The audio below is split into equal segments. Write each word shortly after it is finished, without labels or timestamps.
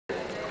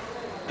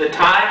The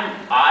time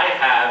I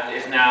have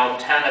is now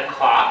 10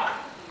 o'clock.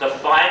 The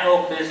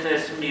final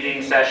business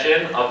meeting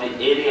session of the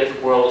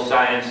 80th World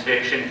Science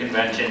Fiction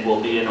Convention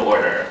will be in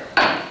order.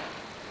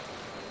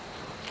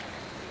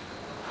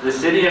 The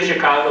city of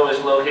Chicago is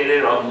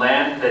located on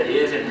land that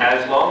is and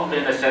has long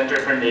been a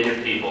center for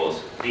Native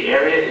peoples. The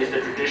area is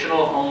the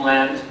traditional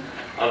homeland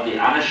of the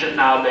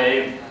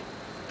Anishinaabe,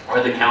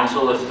 or the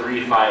Council of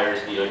Three Fires,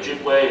 the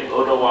Ojibwe,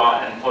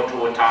 Ottawa, and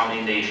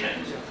Potawatomi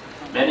nations.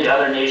 Many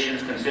other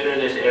nations consider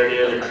this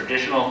area their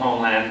traditional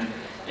homeland,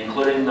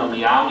 including the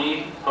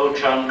Miami,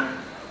 Ho-Chunk,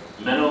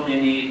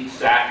 Menominee,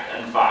 Sac,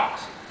 and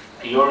Fox,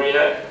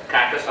 Peoria,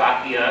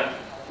 Kakisakia,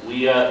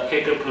 Wea,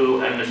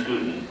 Kickapoo, and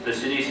Muscooten. The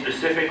city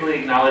specifically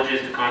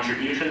acknowledges the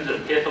contributions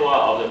of Kithwa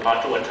of the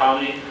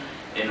Potawatomi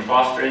in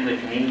fostering the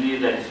community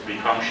that has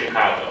become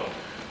Chicago.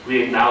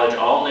 We acknowledge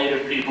all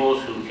Native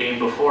peoples who came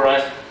before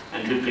us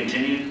and who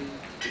continue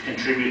to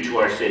contribute to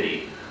our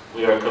city.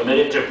 We are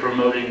committed to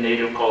promoting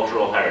Native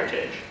cultural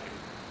heritage.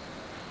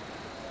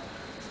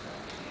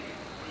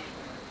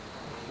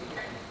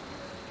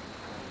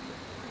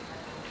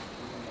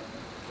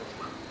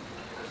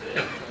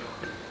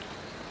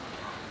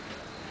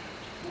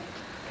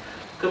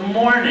 Good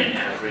morning,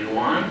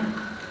 everyone.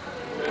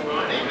 Good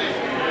morning.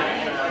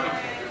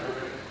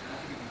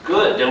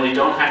 Good, then we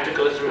don't have to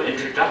go through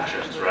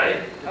introductions,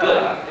 right?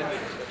 Good.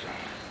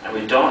 And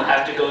we don't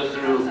have to go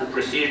through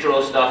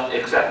procedural stuff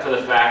except for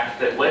the fact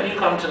that when you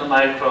come to the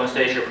microphone,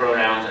 state your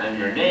pronouns and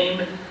your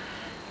name.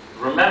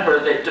 Remember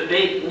that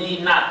debate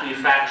need not be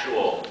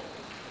factual,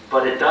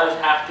 but it does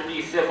have to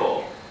be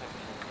civil.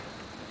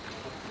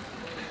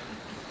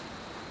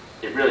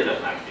 It really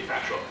doesn't have to be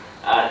factual.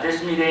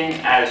 This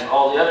meeting, as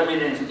all the other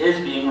meetings, is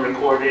being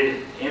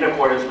recorded in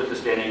accordance with the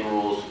standing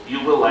rules.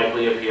 You will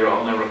likely appear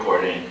on the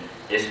recording,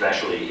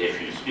 especially if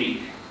you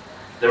speak.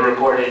 The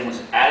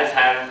recordings, as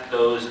have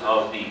those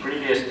of the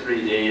previous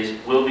 3 days,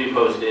 will be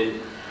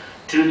posted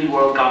to the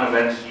Worldcon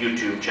Events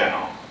YouTube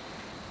channel.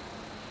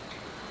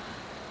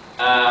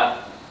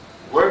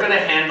 We're going to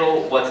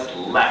handle what's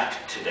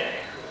left today.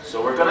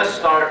 So we're going to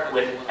start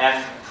with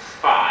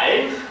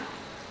F5.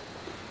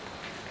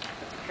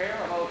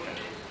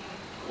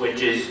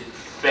 Which is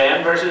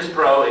fan versus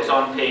pro. It's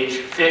on page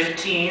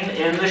 15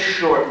 in the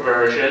short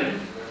version.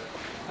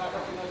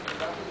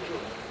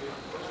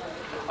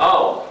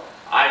 Oh,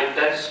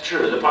 that's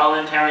true. The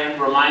parliamentarian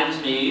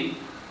reminds me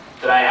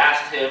that I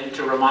asked him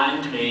to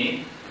remind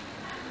me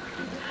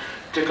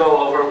to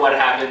go over what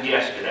happened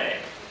yesterday.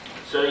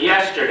 So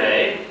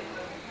yesterday,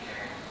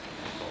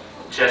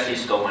 Jesse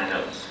stole my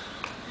notes.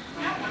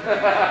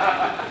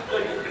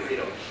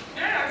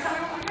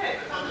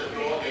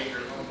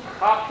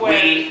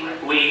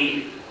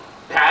 We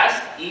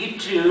passed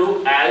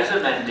E2 as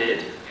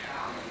amended.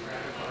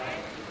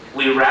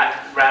 We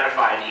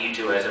ratified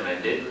E2 as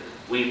amended.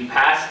 We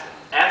passed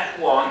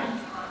F1,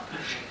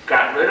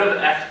 got rid of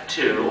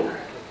F2,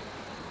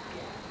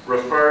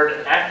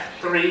 referred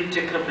F3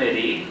 to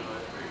committee.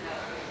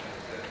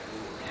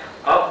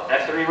 Oh,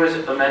 F3 was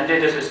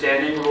amended as a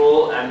standing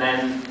rule and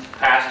then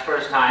passed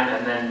first time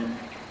and then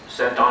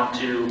sent on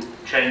to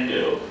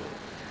Chengdu.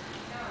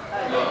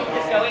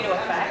 It's going into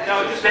effect?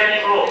 No, just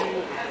standing rule.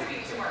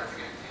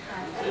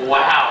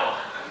 Wow.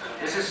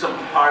 This is some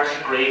harsh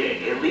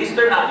grading. At least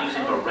they're not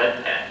using a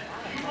red pen.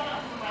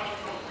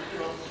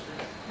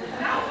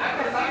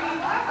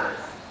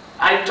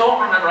 I don't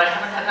remember. I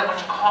haven't had that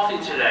much coffee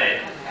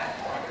today.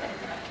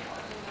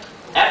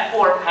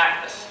 F4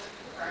 passed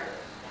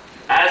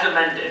as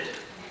amended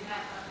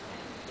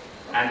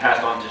and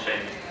passed on to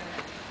Chengdu.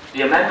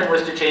 The amendment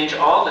was to change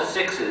all the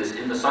 6s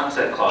in the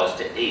sunset clause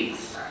to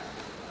 8s.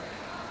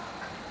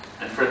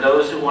 And for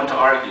those who want to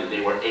argue, they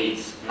were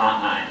 8s,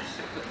 not 9s.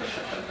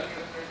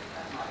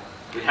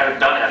 We haven't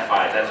done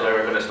F5, that's why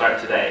we're going to start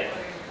today.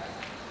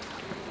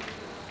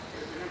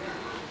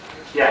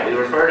 Yeah, we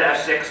referred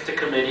F6 to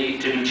committee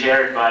to be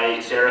chaired by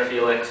Sarah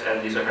Felix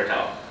and Lisa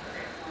Hertel.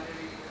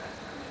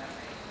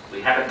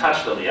 We haven't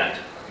touched them yet.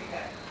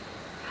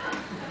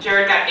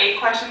 Jared got 8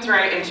 questions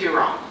right and 2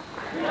 wrong.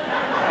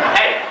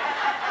 Hey,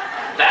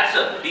 that's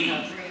a B.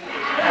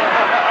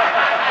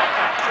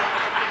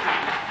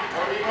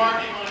 Are we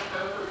marking on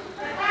curve?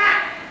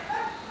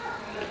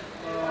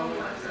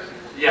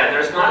 Yeah,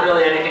 there's not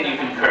really anything you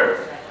can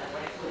curve.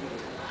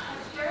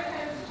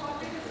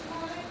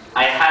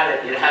 I had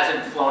it, it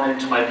hasn't flown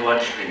into my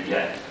bloodstream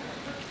yet.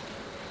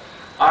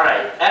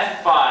 Alright,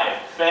 F5,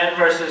 fan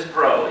versus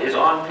pro, is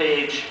on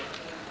page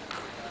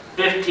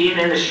 15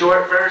 in the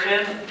short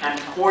version and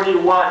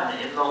 41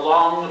 in the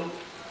long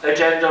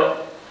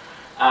agenda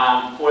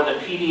for the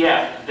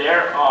PDF.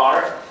 There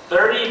are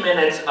 30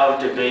 minutes of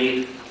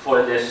debate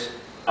for this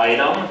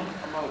item.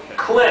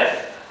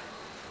 Cliff.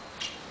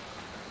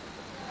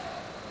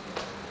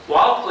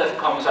 While Cliff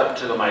comes up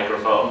to the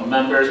microphone,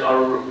 members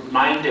are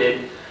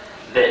reminded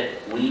that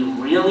we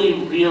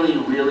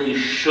really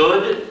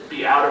should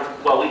be out of,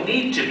 well, we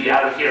need to be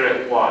out of here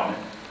at 1.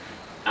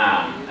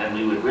 And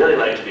we would really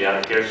like to be out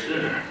of here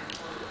sooner,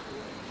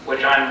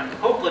 which I'm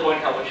hopefully going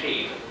to help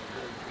achieve.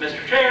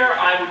 Mr. Chair,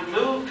 I would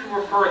move to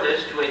refer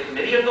this to a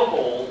committee of the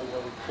whole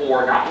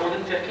for not more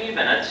than 15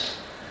 minutes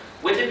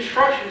with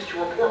instructions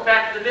to report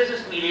back to the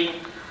business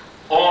meeting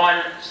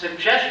on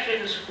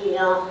suggestions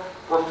for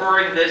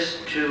referring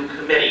this to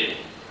committee.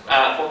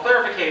 For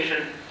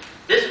clarification,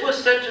 this was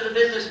sent to the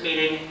business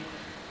meeting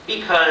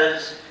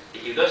because the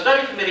Hugo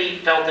Study Committee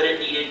felt that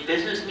it needed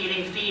business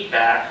meeting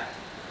feedback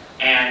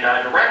and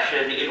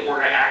direction in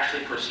order to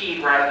actually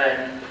proceed rather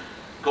than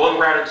going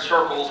around in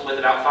circles with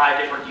about 5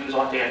 different views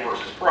on fan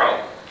versus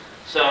pro.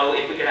 So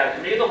if we could have a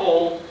committee of the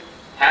whole,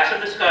 have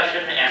some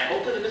discussion, and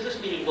hopefully the business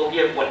meeting will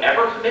give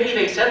whatever committee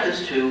they send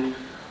this to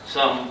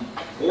some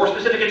more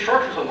specific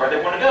instructions on where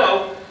they want to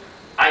go,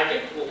 I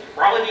think we'll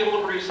probably be able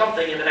to produce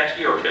something in the next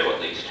year or two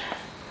at least.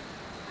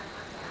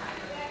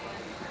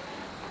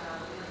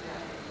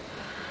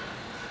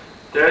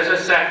 There's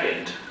a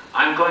second.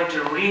 I'm going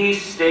to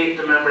restate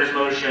the member's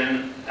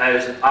motion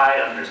as I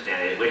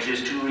understand it, which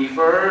is to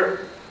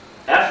refer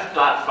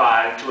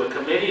F.5 to a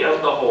committee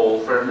of the whole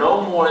for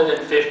no more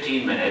than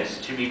 15 minutes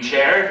to be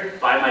chaired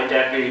by my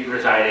deputy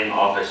presiding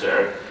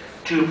officer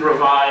to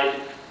provide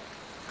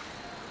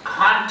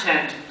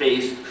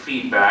content-based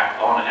feedback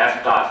on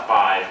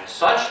F.5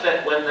 such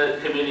that when the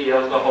committee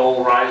of the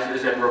whole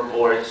rises and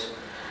reports,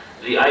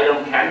 the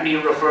item can be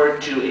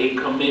referred to a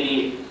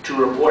committee to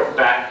report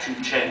back to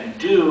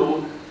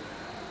Chengdu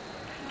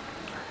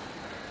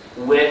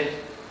with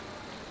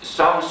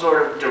some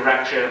sort of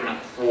direction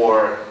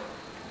for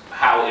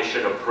how it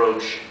should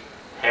approach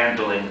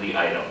handling the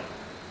item.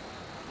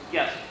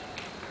 Yes.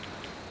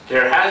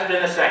 There has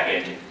been a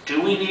second.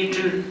 Do we need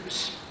to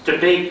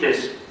debate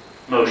this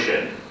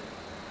motion?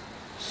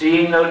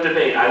 Seeing no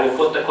debate, I will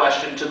put the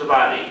question to the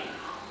body.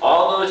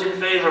 All those in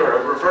favor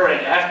of referring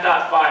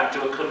F.5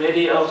 to a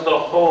committee of the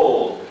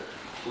whole,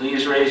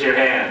 please raise your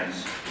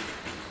hands.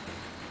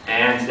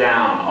 Hands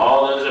down.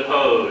 All those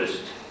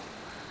opposed?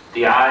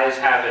 The ayes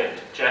have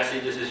it. Jesse,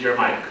 this is your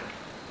mic.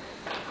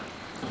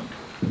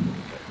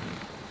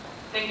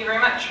 Thank you very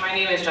much. My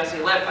name is Jesse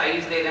Lipp. I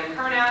use they, them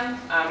pronouns.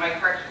 My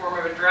correct form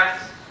of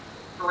address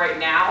for right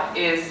now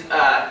is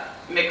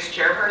mixed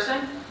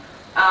chairperson.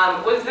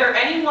 Was there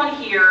anyone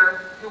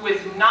here who was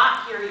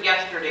not here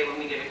yesterday when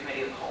we did a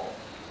committee of the whole?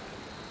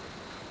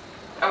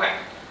 Okay.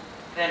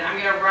 Then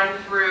I'm going to run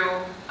through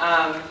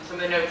some of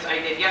the notes I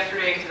did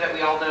yesterday so that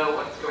we all know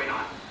what's going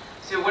on.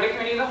 So what a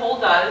committee of the whole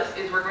does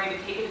is we're going to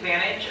take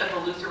advantage of the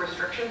looser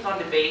restrictions on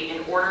debate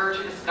in order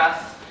to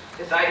discuss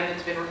this item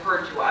that's been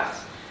referred to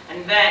us.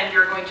 And then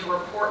we're going to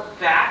report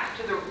back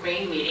to the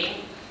main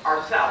meeting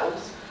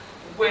ourselves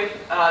with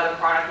the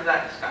product of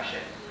that discussion.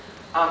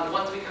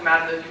 Once we come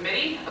out of the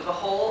committee of the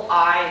whole,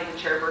 I, as the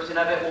chairperson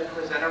of it, will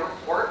present a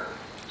report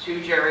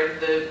to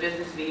Jared, the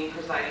business meeting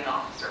presiding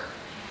officer.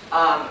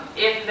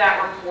 If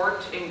that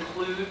report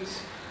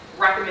includes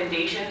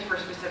recommendations for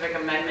specific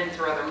amendments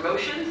or other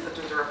motions, such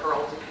as a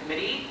referral to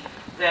committee,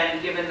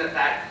 then given that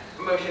that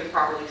motion is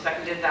properly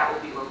seconded, that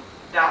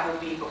will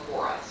be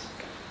before us.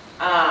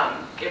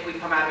 If we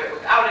come out of it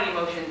without any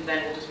motions,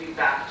 then we'll just be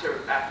back to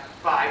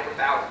F5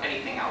 without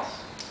anything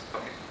else.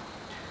 Okay,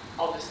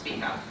 I'll just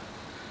speak up.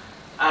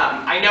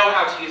 I know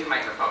how to use a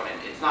microphone, and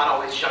it's not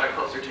always shove it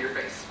closer to your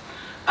face.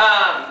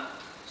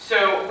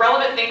 So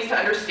relevant things to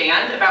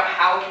understand about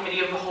how a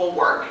committee of the whole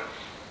work.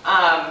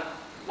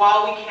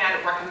 While we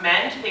can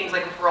recommend things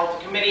like referral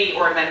to committee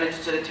or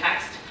amendments to the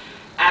text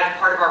as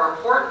part of our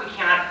report, we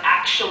cannot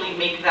actually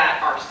make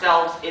that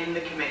ourselves in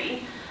the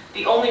committee.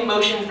 The only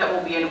motions that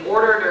will be in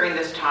order during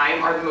this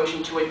time are the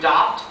motion to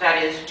adopt,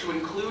 that is, to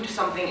include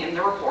something in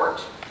the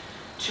report,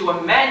 to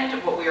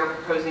amend what we are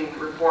proposing to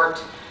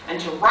report,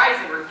 and to rise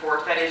in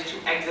report, that is, to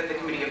exit the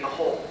committee of the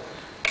whole.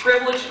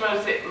 Privileged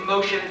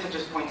motions such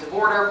as points of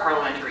order,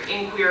 parliamentary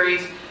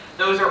inquiries,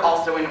 those are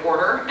also in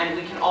order, and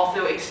we can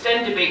also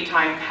extend debate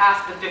time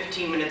past the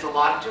 15 minutes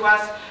allotted to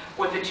us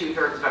with a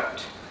 2/3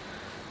 vote.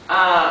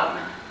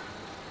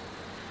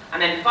 And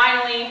then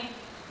finally,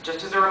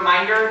 just as a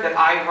reminder that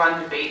I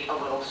run debate a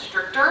little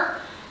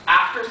stricter,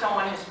 after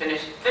someone has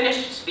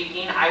finished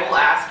speaking, I will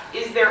ask,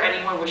 is there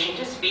anyone wishing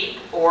to speak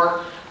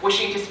or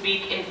wishing to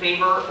speak in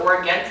favor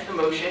or against the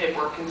motion if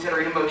we're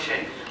considering a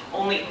motion?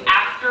 Only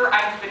after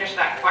I've finished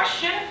that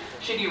question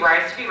should you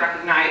rise to be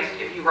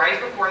recognized. If you rise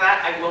before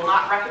that, I will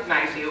not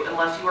recognize you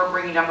unless you are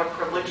bringing up a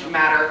privileged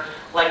matter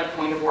like a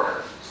point of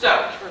order.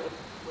 So,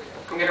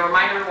 I'm going to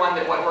remind everyone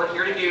that what we're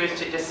here to do is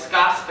to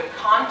discuss the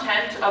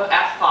content of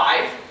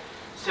F5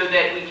 so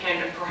that we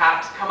can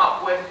perhaps come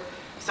up with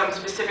some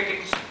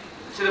specific,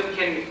 so that we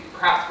can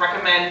perhaps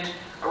recommend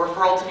a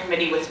referral to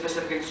committee with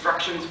specific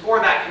instructions for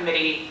that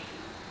committee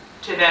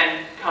to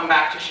then come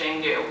back to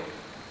Chengdu.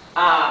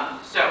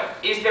 So,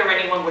 is there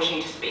anyone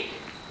wishing to speak?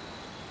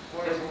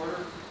 Point of order?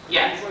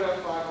 Yes. Can you put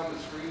F5 on the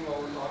screen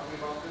while we're talking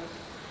about this?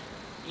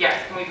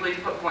 Yes, can we please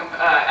put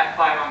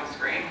F5 on the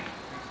screen?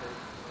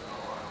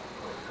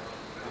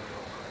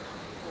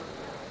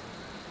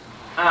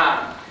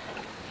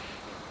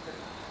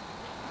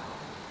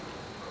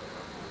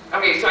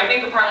 Okay, so I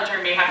think the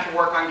parliamentary may have to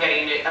work on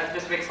getting a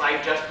specific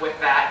slide just with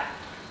that.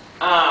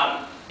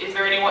 Is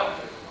there anyone?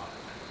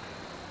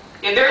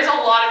 Yeah, there is a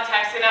lot of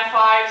text in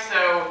F5,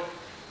 so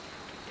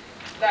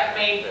that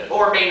may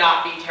or may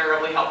not be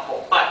terribly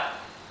helpful, but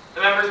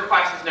the member's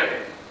request is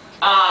noted.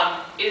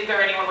 Is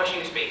there anyone wishing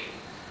to speak?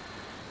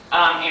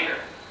 Andrew.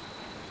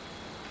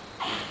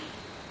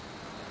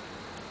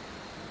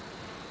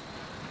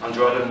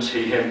 Andrew Adams,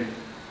 he, him.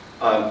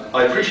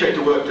 I appreciate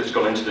the work that's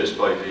gone into this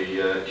by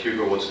the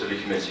Hugo Award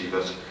Study Committee,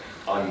 but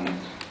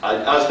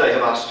as they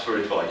have asked for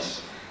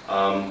advice,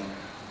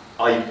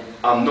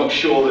 I'm not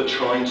sure that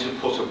trying to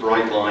put a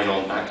bright line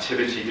on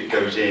activity that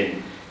goes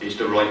in is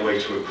the right way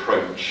to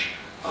approach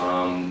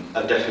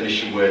a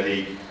definition where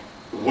the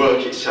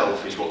work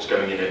itself is what's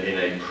going in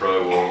a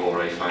pro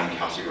or a fan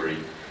category.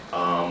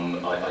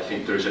 I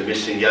think there is a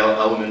missing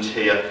element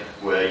here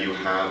where you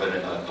have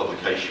a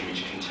publication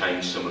which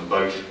contains some of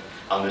both,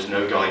 and there's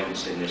no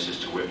guidance in this as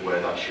to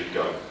where that should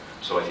go.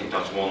 So I think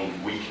that's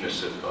one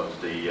weakness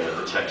of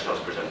the text as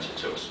presented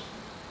to us.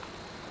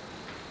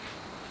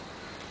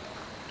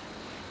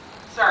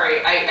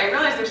 Sorry, I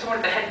realize there's someone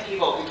at the head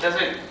table who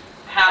doesn't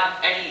have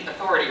any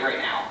authority right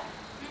now.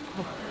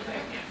 I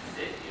can't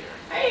sit here.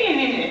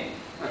 Hey.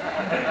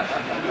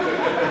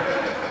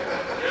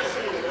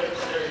 Jesse Lipp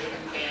says you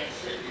can't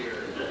sit here.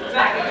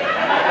 Exactly.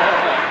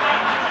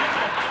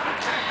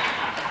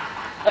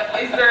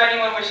 Is there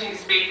anyone wishing to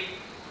speak?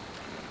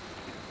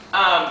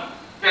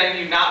 Ben, do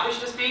you not wish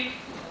to speak?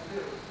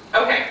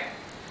 Okay.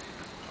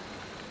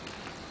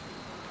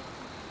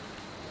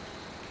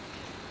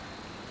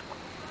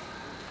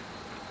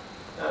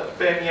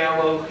 Ben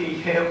Yallow, he,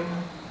 him.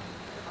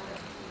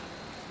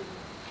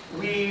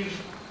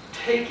 We've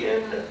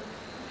taken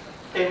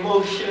a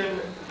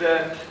motion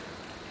that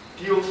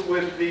deals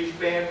with the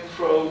fan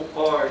pro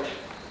art,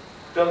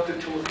 dumped it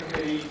to a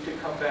committee to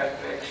come back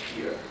next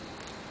year.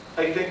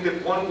 I think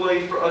that one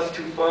way for us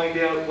to find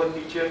out what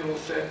the general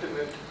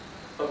sentiment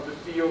of the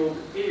field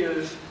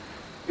is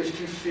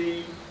to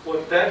see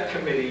what that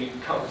committee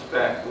comes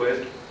back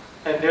with.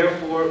 And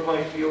therefore,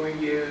 my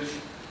feeling is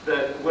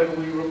that when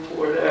we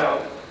report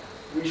out,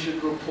 we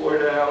should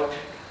report out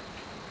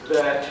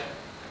that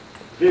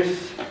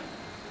this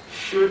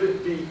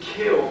should be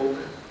killed,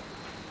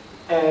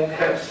 and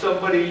have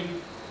somebody,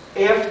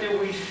 after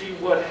we see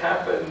what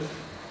happens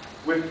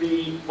with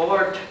the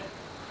art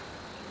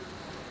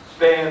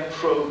fan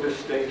pro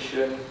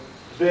distinction,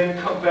 then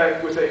come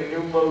back with a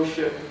new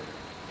motion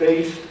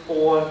based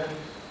on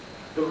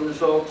the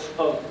results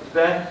of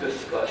that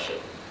discussion.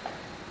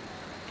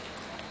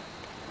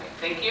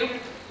 Thank you.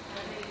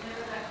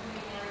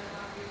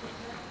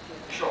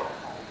 Sure.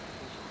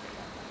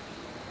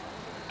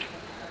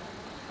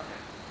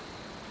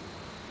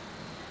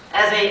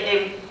 As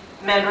a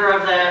member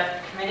of the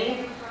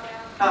committee,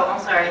 oh, I'm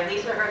sorry,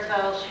 Lisa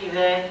Hertel, she,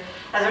 they.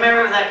 As a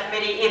member of that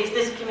committee, if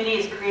this committee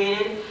is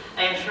created,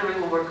 I am sure we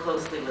will work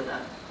closely with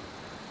them.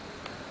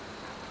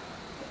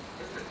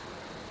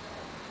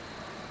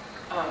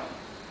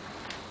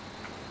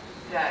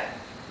 That,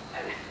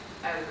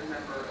 as a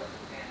member of the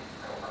fan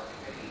pro art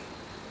committee,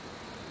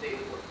 they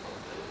would work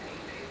closely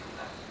with me.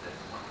 That's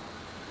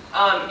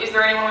one. Is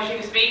there anyone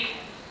wishing to speak?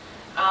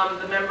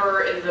 The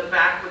member in the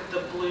back with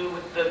the blue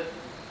with the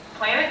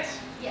planets?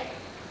 Yes.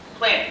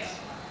 Planets.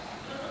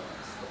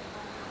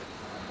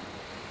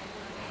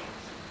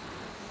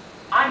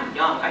 I'm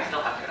young, I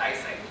still have good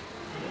eyesight.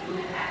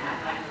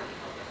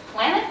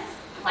 Planets?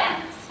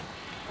 Planets.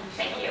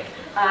 Thank you.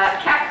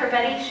 Kat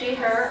Kerbetti, she,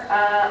 her.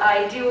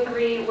 I do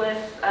agree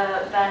with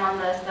Ben on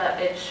this, that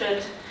it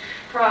should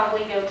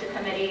probably go to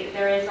committee.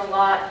 There is a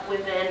lot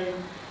within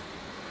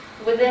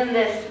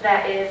this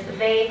that is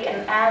vague,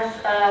 and as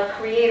a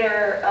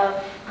creator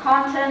of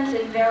content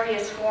in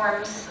various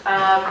forms,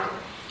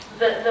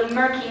 the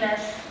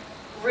murkiness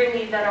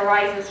really that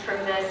arises from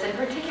this, in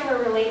particular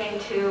relating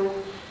to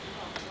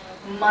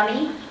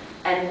money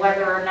and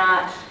whether or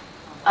not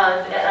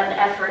an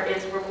effort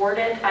is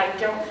rewarded, I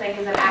don't think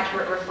is an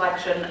accurate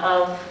reflection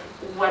of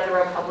whether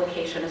a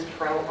publication is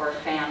pro or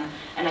fan.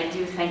 And I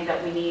do think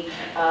that we need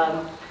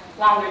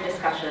longer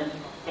discussion.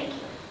 Thank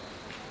you.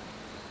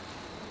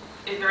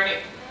 Is there any,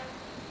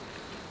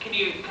 can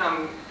you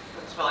come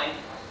with spelling?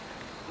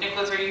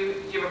 Nicholas, do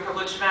you have a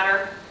privileged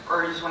matter, or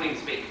are you just wanting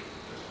to speak?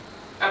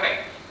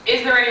 Okay.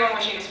 Is there anyone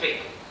wishing to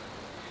speak?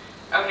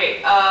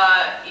 Okay,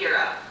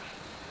 Erle.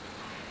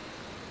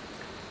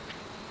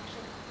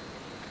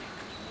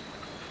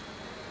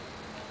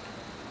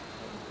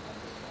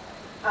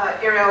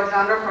 Erle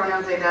Alexandra,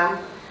 pronouns they, them.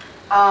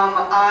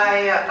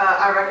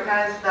 I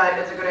recognize that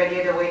it's a good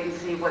idea to wait and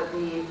see what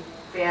the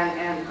fan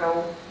and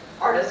pro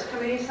artist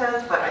committee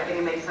says, but I think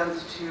it makes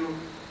sense to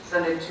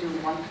send it to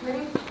one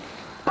committee.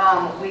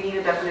 We need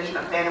a definition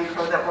of fan and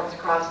pro that works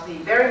across the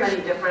very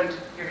many different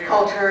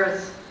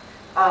cultures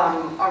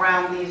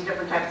around these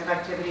different types of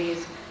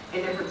activities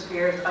in different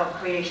spheres of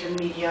creation,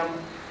 medium,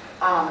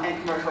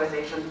 and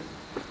commercialization.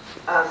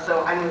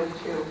 So I move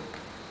to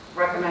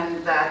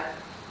recommend that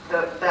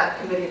that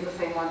committee is the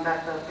same one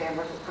that the fan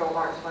versus pro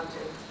arts went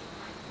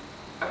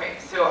to. Okay,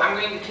 so I'm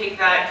going to take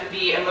that to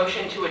be a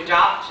motion to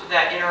adopt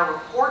that in our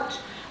report.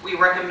 We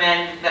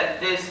recommend that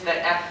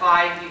that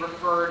F5 be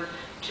referred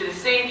to the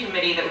same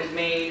committee that was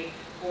made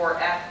for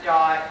F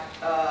dot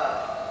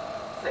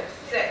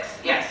 6,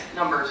 yes,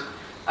 numbers,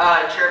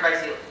 chaired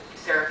by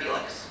Sarah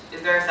Felix.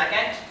 Is there a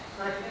second?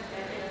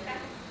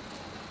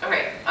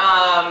 Okay,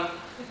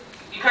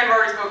 you kind of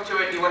already spoke to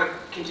it. Do you want to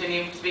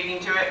continue speaking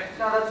to it?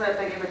 No, that's it,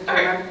 thank you, Mr.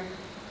 Okay. Chairman.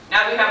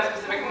 Now that we have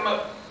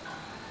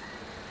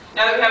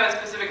a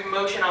specific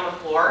motion on the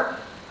floor,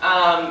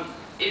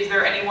 is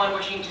there anyone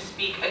wishing to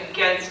speak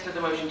against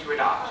the motion to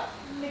adopt?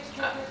 Mr.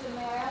 Chairperson,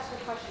 may I ask a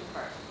question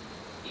first?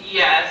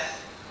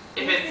 Yes,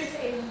 if it's,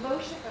 This is a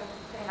motion,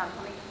 oh, hang on,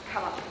 let me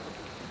come up.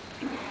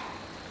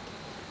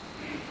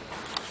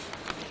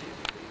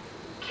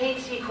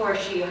 Katie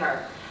Korshak,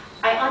 her.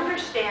 I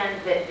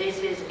understand that this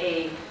is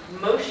a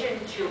motion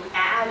to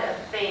add a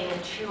thing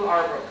to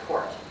our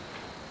report,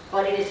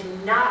 but it is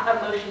not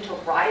a motion to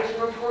rise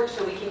in report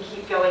so we can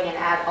keep going and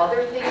add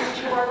other things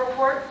to our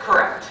report?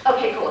 correct.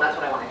 Okay, cool, that's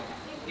what I wanted.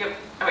 Yep.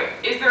 Okay.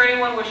 Is there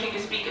anyone wishing to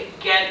speak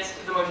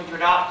against the motion to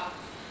adopt?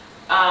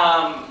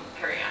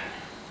 Carrie Ann.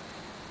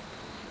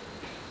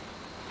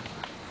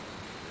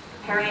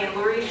 Perry Ann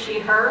Lurie, she,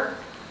 her.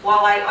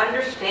 While I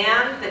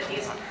understand that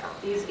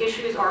these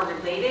issues are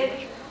related,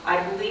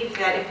 I believe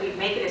that if we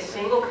make it a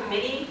single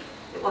committee,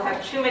 it will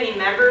have too many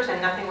members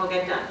and nothing will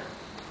get done.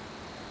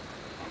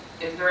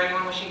 Is there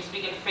anyone wishing to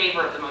speak in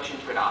favor of the motion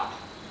to adopt?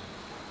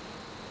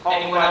 Call the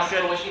Anyone else question.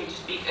 still wishing to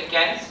speak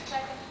against?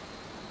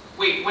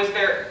 Wait, was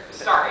there,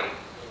 sorry.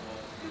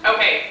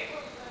 Okay,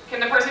 can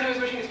the person who's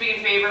wishing to speak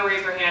in favor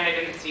raise their hand? I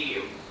didn't see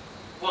you.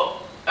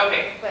 Well,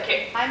 okay, But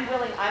okay.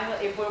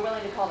 if we're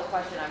willing to call the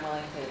question, I'm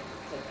willing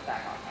to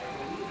back off.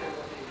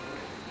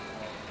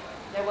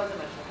 There was a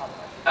motion to call the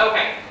question.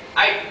 Okay,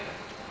 I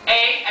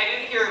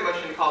didn't hear the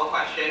motion to call the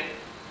question.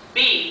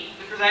 B,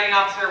 the presiding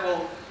officer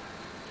will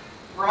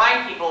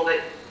remind people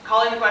that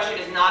calling the question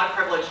is not a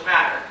privileged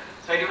matter.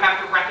 So I do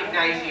have to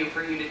recognize you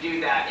for you to do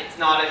that. It's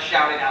not a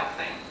shouted out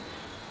thing.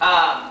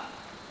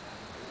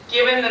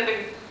 Given that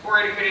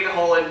we're in a committee of the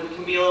whole and we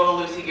can be a little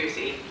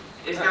loosey-goosey,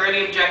 is there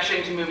any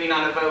objection to moving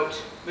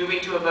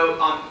to a vote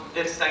on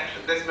this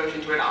section, this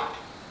motion to adopt?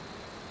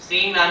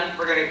 Seeing none,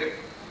 we're going to go.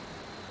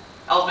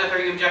 Elspeth, are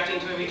you objecting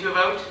to moving to a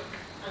vote?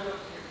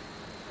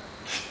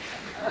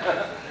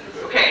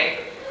 Okay.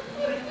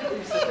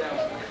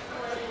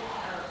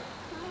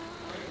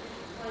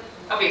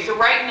 Okay, so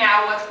right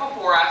now what's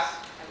before us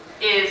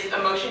is a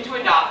motion to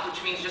adopt,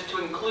 which means just to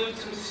include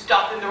some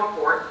stuff in the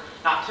report,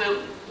 not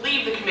to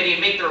leave the committee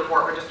and make the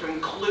report, but just to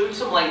include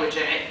some language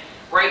in it.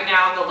 Right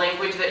now, the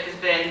language that has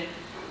been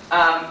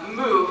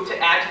moved to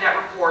add to that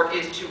report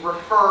is to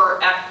refer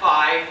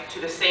F5 to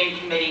the same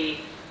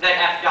committee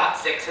that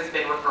F.6 has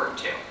been referred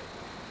to.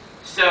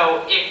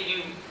 So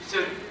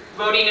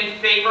voting in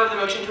favor of the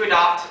motion to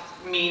adopt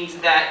means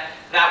that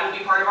that will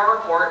be part of our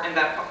report, and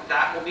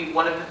that will be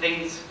one of the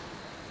things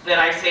that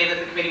I say that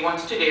the committee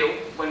wants to do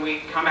when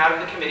we come out of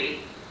the committee.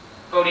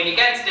 Voting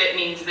against it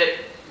means that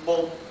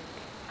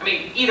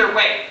either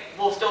way,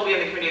 we'll still be in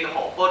the committee of the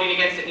whole. Voting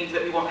against it means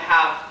that we won't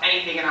have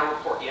anything in our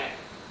report yet.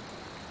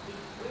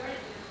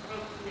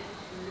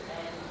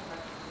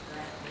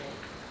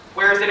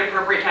 Where is it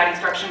appropriate to add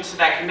instructions to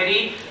that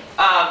committee?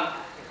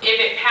 If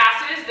it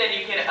passes, then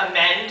you can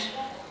amend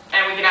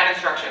and we can add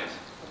instructions.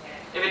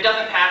 If it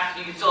doesn't pass,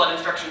 you can still add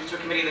instructions to a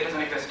committee that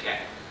doesn't exist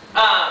yet.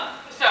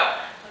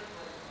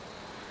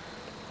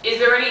 Is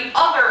there any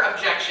other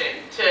objection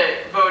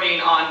to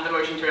voting on the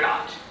motion to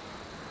adopt?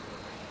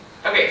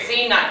 Okay,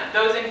 seeing none.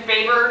 Those in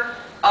favor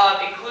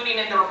of including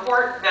in the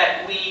report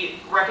that we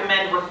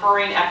recommend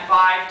referring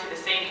F5 to the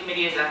same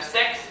committee as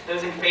F6,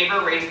 those in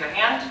favor raise their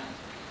hand.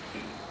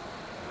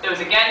 Those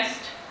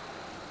against?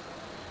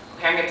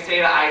 Okay, I'm going to say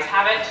the ayes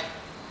have it.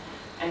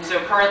 And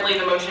so currently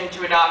the motion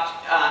to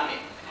adopt,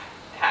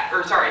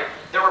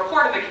 the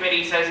report of the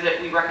committee says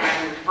that we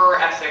recommend we refer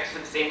F6 to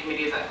the same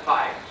committee as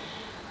F5.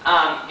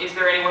 Is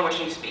there anyone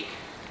wishing to speak?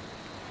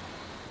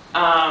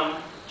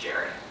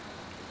 Jared.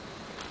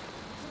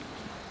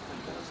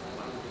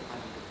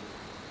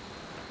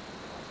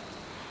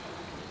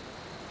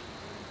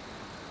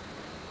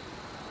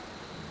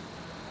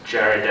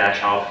 Jared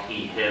Dashoff,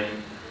 he, him.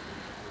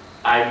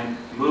 I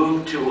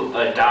move to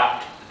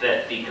adopt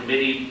that the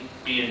committee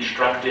be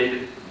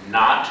instructed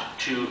not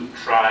to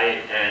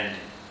try and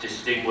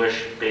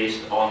distinguish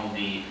based on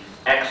the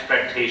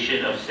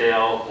expectation of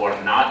sale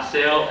or not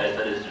sale, as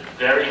that is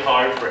very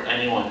hard for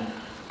anyone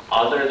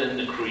other than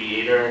the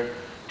creator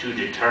to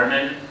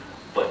determine,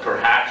 but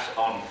perhaps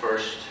on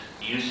first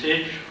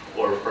usage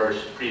or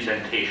first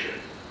presentation.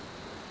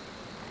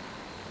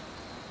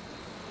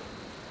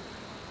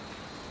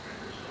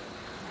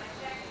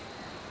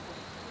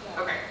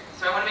 Okay,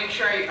 so I want to make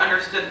sure I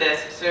understood this.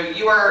 So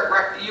you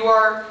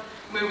are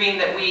moving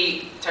that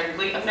we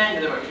technically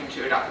amend the motion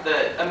to adopt,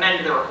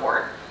 amend the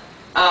report.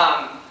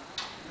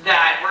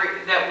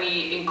 That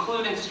we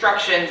include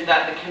instructions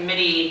that the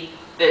committee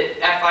that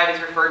F5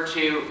 is referred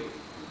to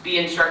be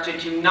instructed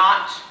to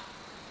not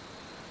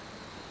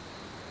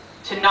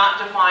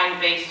define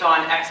based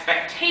on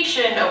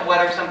expectation of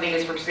whether something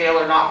is for sale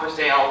or not for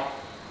sale,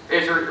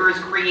 or is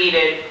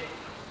created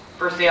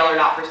for sale or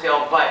not for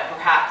sale, but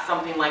perhaps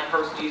something like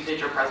first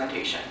usage or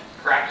presentation,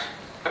 correct?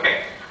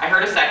 Okay, I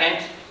heard a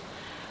second.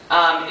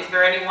 Is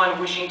there anyone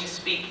wishing to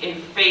speak in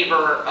favor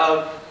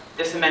of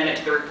this amendment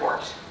to the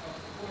report?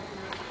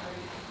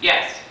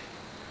 Yes.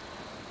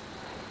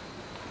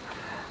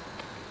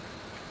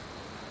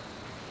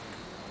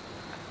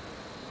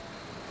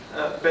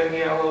 Ben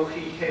Yellow,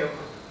 he, him.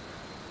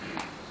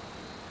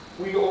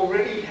 We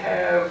already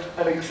have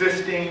an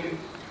existing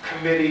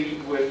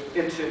committee with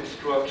its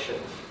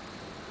instructions.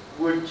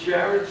 Would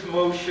Jared's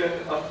motion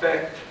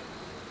affect,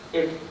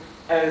 if,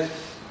 as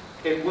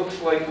it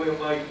looks like we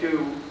might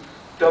do,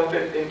 dump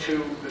it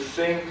into the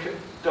same,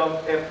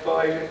 dump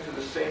F5 into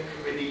the same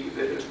committee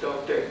that is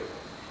dumped it,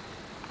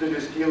 that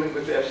is dealing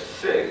with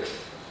F6?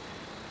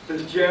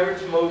 Does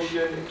Jared's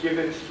motion give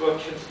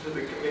instructions to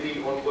the committee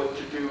on what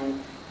to do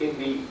in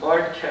the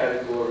art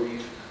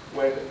categories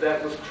when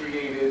that was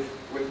created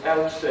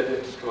without said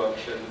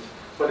instructions,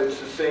 but it's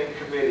the same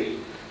committee?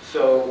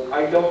 So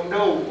I don't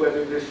know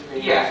whether this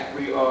means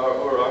we are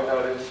or are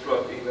not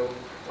instructing them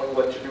on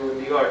what to do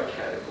in the art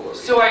category.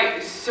 So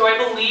I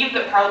believe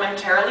that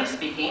parliamentarily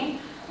speaking,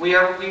 we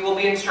will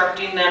be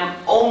instructing them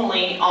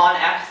only on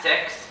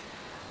F6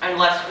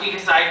 unless we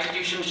decide to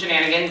do some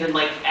shenanigans and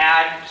like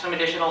add some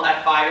additional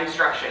F5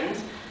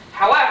 instructions.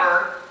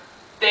 However,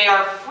 they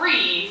are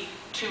free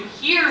to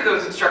hear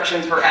those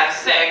instructions for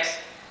F6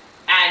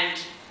 and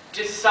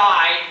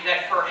decide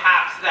that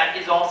perhaps that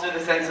is also the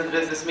sense of the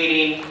business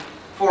meeting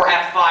for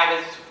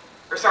F5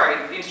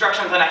 the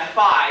instructions on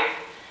F5,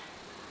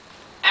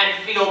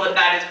 and feel that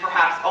that is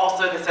perhaps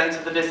also the sense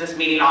of the business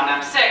meeting on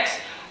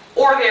F6,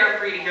 or they are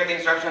free to hear the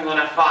instructions on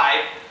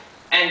F5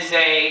 and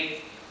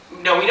say,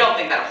 no, we don't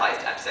think that applies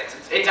to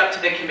F6. It's up to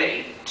the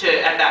committee to,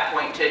 at that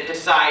point, to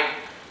decide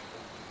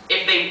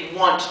if they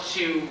want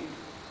to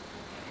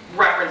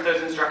reference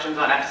those instructions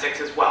on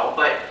F6 as well.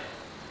 But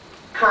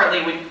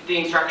currently, the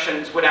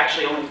instructions would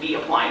actually only be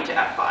applying to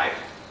F5.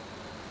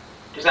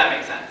 Does that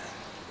make sense?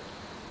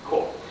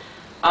 Cool.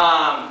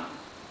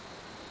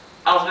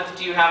 Elizabeth,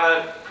 do you have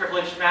a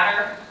privileged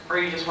matter, or are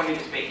you just wanting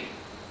to speak?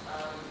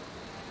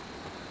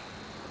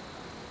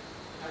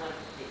 I want to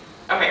speak.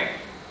 Okay.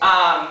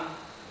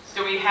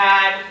 So we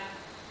had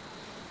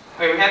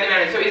the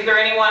amendment. So is there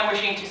anyone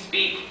wishing to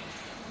speak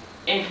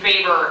in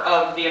favor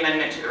of the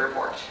amendment to the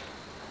report?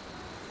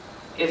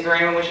 Is there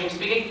anyone wishing to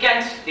speak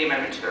against the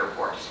amendment to the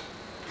report?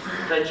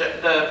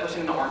 The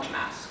person in the orange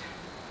mask.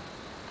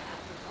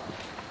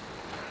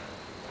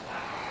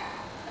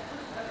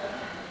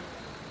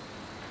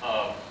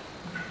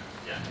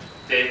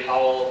 Dave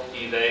Howell,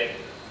 eBay.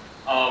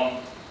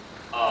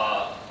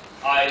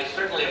 I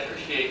certainly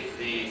appreciate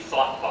the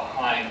thought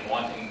behind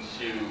wanting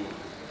to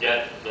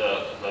get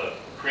the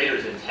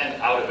creator's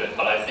intent out of it,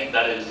 but I think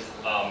that is,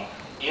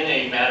 in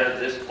a matter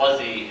this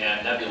fuzzy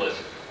and nebulous,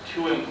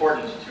 too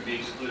important to be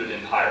excluded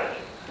entirely.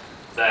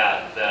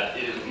 That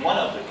it is one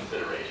of the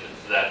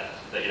considerations that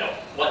you know,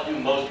 what do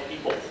most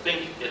people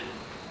think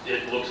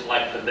it looks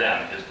like to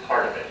them is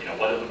part of it. You know,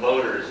 what do the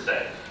voters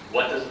say?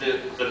 What does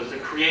the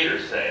creator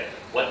say?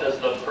 What does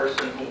the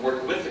person who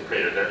worked with the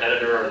creator, their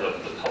editor or the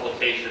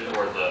publication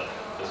or the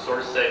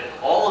source say?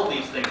 All of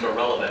these things are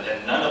relevant,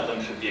 and none of them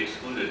should be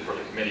excluded for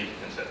the committee to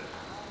consider.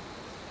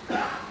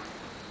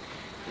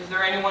 Is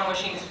there anyone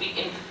wishing to speak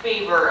in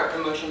favor of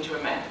the motion to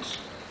amend?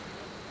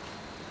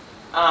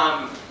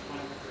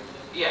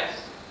 Yes.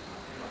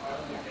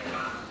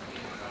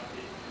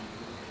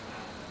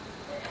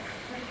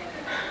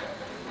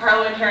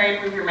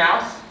 Parliamentarian, move your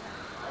mouse.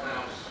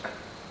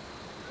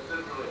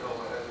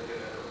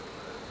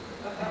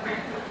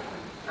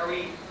 Are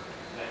we?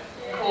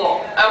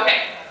 Cool.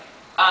 Okay.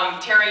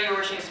 Terry, you're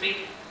wishing to speak?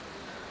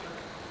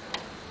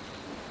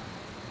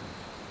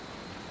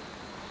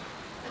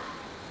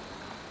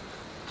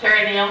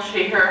 Terry Neal,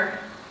 Sheeher.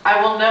 I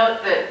will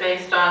note that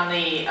based on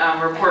the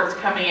reports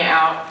coming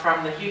out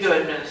from the Hugo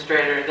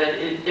administrator, that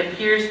it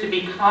appears to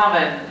be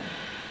common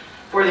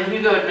for the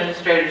Hugo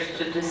administrators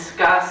to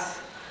discuss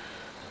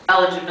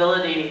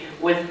eligibility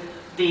with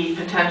the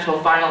potential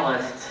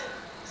finalists.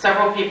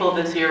 Several people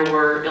this year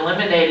were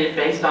eliminated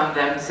based on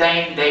them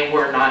saying they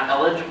were not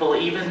eligible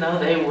even though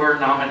they were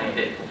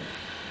nominated.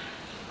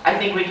 I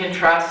think we can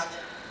trust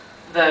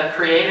the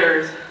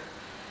creators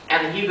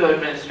and the Hugo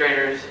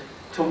administrators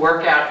to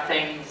work out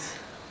things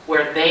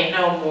where they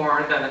know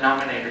more than the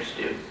nominators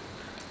do.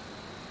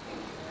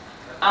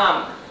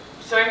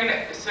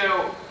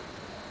 So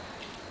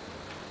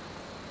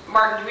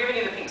Martin, do we have any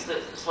of the pink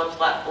slips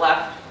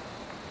left?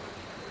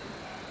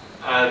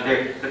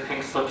 The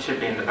pink slip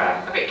should be in the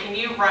back. Okay, can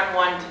you run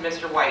one to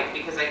Mr. White,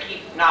 because I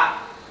keep not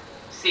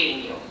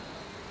seeing you.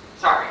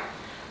 Sorry.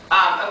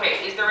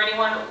 Okay, is there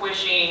anyone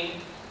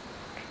wishing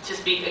to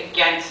speak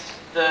against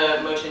the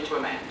motion to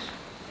amend?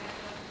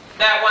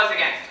 That was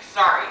against,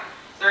 sorry.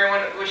 Is there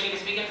anyone wishing to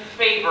speak in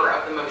favor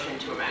of the motion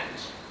to amend?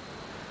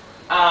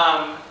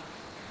 I'm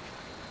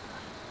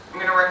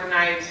going to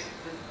recognize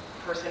the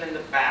person in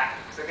the back,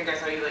 because I think I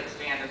saw you like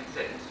stand and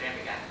sit and stand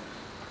again.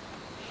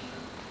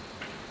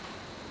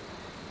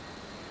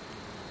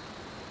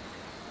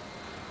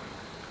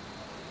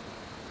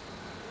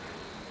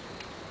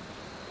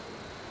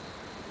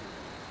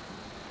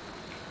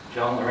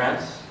 John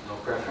Lorenz, no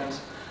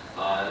preference.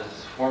 As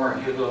former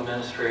Hugo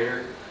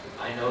administrator,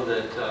 I know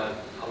that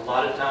a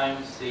lot of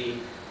times the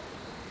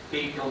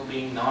people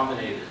being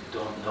nominated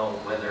don't know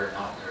whether or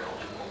not they're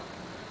eligible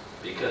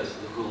because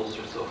the rules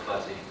are so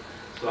fuzzy.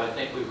 So I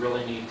think we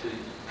really need to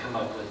come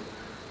up with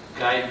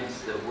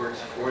guidance that works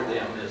for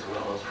them as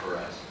well as for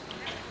us.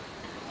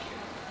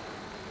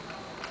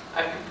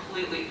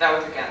 That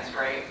was against,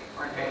 right?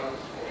 Or in favor?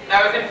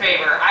 That was in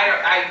favor.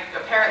 I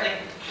apparently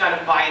done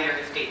a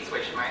binary state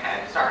switch in my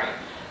head, sorry.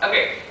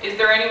 Okay, is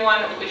there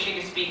anyone wishing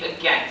to speak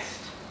against?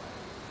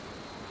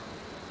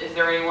 Is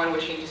there anyone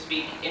wishing to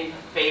speak in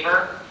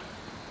favor?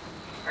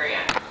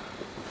 Marianne.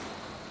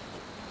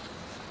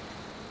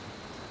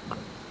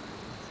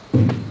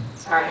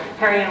 Sorry,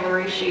 Marianne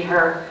LaRue, she,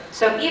 her.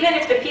 So even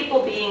if the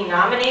people being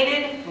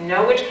nominated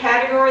know which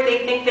category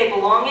they think they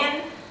belong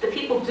in, the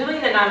people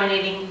doing the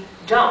nominating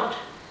don't.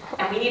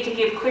 And we need to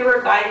give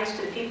clearer guidance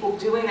to the people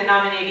doing the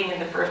nominating in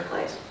the first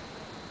place.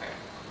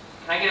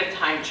 Can I get a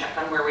time check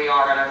on where we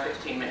are at our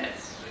 15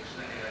 minutes?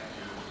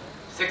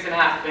 6.5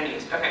 have been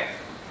used, okay.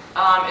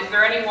 Is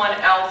there anyone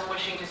else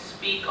wishing to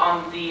speak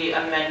on the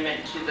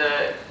amendment to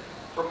the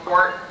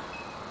report?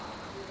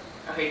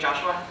 Okay,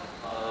 Joshua?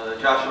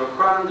 Joshua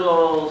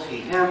Crondles,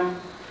 he, him.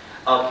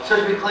 So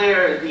to be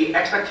clear, the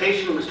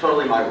expectation was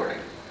totally my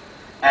wording.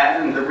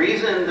 And the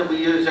reason that we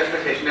used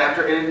expectation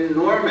after an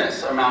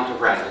enormous amount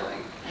of wrangling,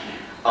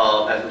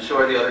 as I'm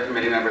sure the other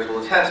committee members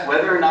will attest,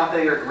 whether or not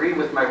they agree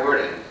with my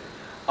wording,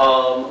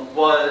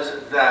 was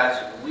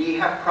that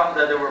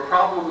that there were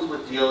problems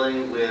with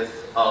dealing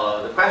with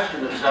the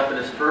question of stuff that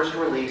is first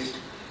released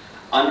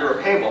under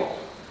a paywall.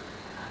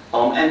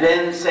 And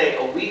then, say,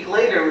 a week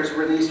later is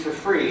released for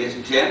free,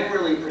 is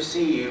generally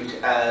perceived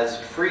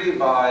as free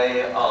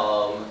by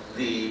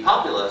the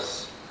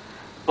populace,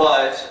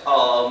 but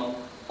also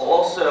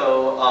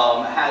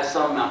has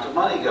some amount of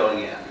money going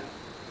in.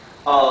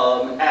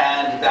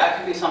 And that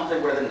can be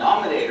something where the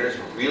nominators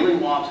really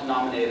want to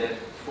nominate it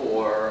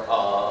for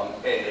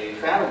a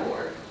fan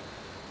award,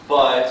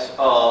 but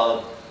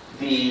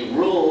the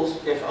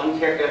rules, if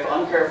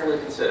uncarefully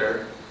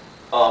considered,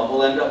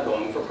 will end up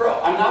going for pro.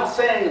 I'm not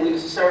saying that we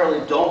necessarily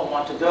don't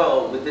want to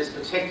go with this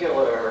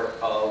particular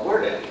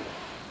wording,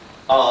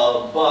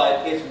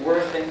 but it's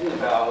worth thinking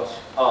about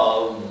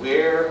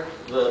where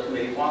the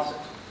committee wants it.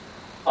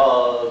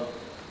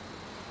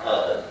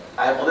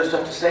 I have other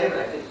stuff to say, but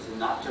I think it's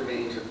not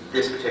germane to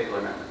this particular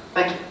amendment.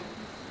 Thank you.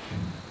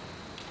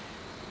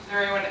 Is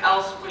there anyone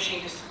else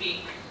wishing to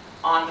speak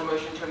on the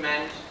motion to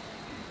amend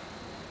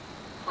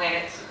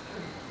planets?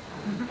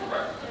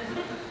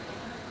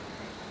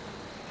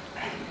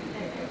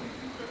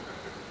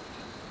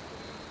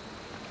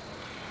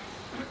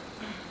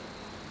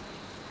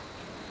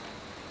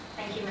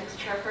 Thank you, Ms.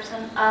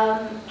 Chairperson.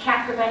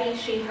 Kat Corbetti,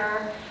 she,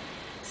 her.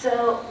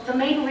 So the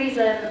main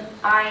reason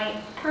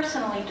I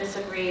personally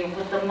disagree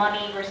with the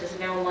money versus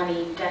no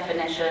money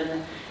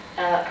definition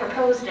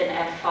proposed in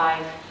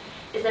F5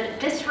 is that it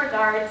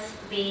disregards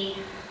the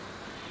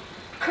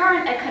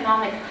current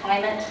economic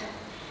climate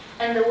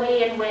and the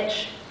way in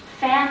which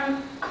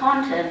fan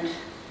content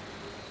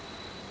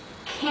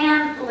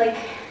can, like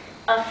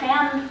a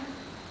fan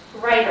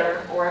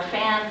writer or a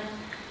fan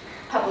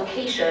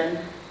publication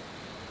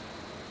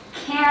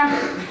can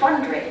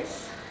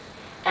fundraise,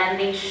 and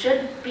they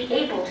should be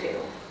able to.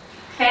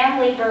 Fan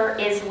labor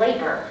is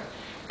labor,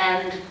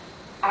 and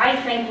I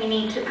think we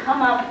need to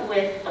come up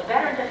with a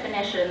better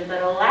definition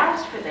that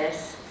allows for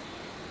this,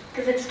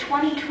 because it's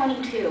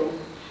 2022,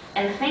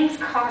 and things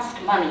cost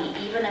money,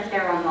 even if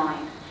they're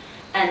online.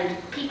 And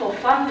people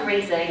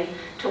fundraising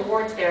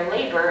towards their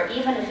labor,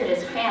 even if it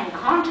is fan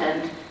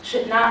content,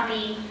 should not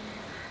be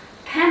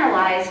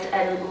penalized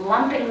and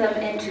lumping them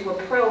into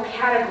a pro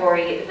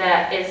category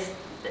that is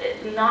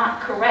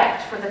not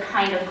correct for the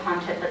kind of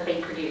content that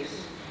they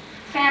produce.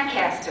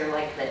 Fancasts are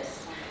like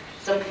this.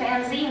 Some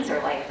fanzines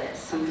are like this.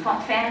 Some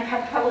fan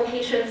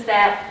publications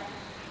that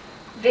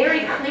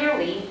very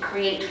clearly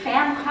create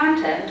fan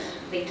content.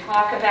 They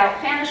talk about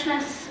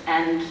fanishness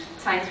and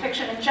science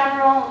fiction in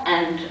general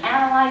and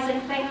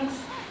analyzing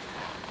things.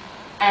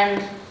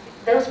 And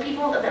those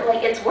people,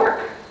 like, it's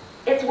work.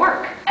 It's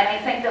work. And I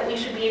think that we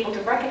should be able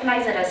to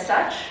recognize it as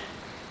such,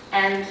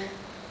 and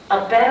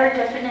a better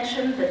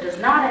definition that does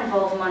not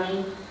involve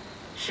money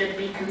should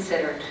be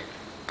considered.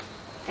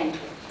 Thank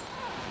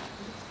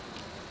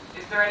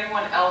you. Is there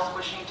anyone else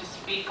wishing to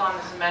speak on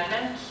this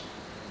amendment?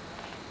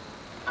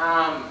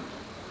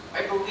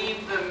 I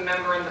believe the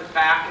member in the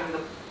back in the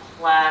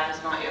plaid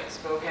has not yet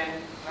spoken.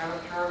 Madam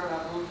Chairman,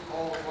 I move to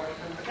call the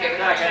question. Okay,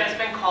 the question has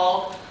been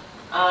called.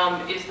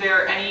 Is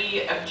there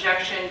any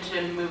objection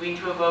to moving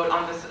to a vote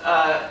on this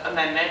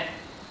amendment?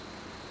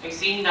 I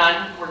see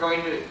none. We're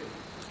going to...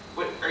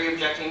 What, are you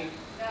objecting?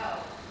 No.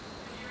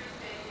 Could you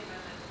restate the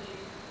amendment,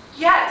 please?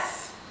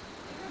 Yes.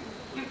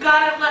 You've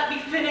got to let me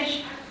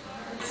finish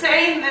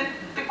saying that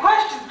the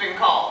question's been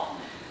called.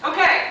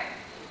 Okay.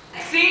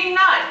 Seeing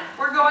none,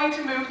 we're going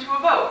to move to a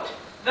vote.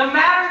 The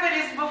matter that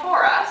is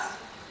before us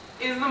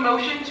is the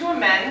motion to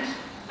amend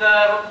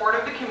the report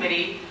of the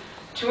committee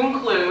to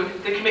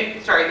include the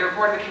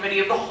report of the Committee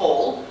of the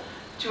Whole,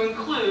 to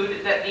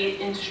include that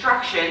the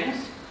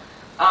instructions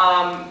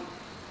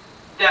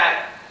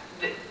that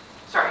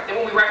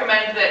when we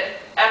recommend that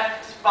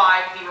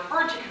F5 be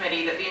referred to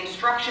committee, that the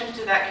instructions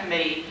to that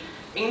committee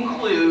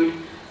include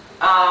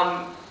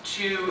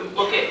to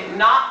look at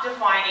not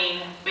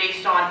defining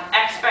based on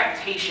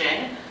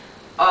expectation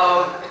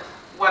of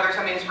whether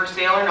something is for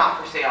sale or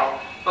not for sale,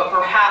 but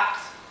perhaps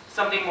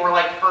something more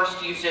like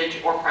first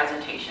usage or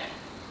presentation.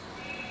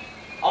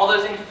 All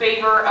those in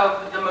favor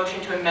of the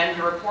motion to amend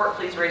the report,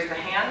 please raise the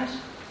hand.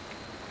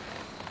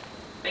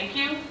 Thank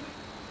you.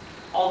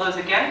 All those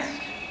against?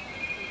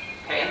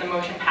 Okay, and the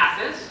motion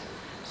passes.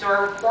 So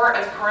our report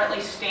as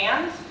currently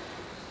stands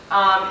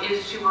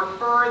is to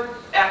refer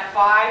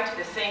F5 to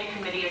the same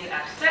committee as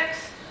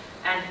F6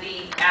 and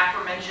the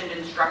aforementioned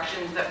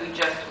instructions that we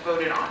just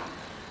voted on.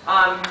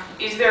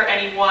 Is there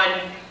anyone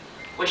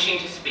wishing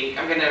to speak?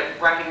 I'm going to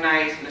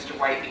recognize Mr.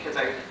 White because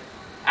I've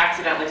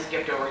accidentally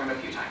skipped over him a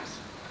few times.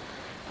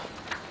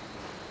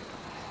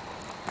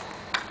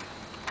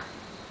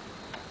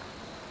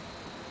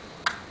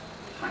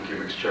 Thank you,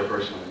 Mr.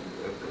 Chairperson.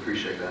 I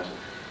appreciate that.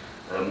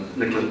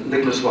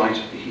 Nicholas White,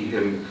 he,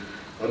 him.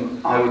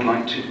 I would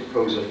like to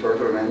propose a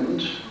further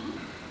amendment,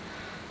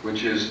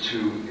 which is to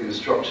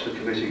instruct the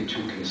committee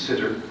to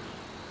consider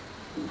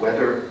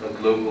whether a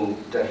global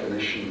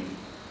definition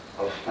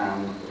of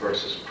fan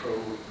versus pro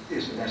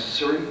is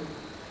necessary,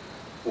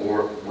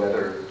 or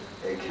whether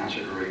a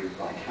category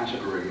by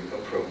category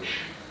approach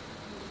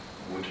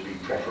would be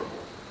preferable.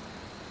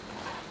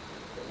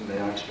 May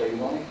I explain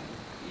why?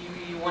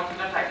 You want to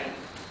know typing?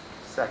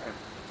 Second.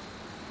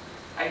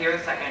 I hear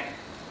the second.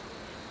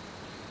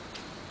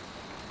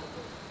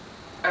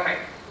 Okay,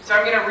 so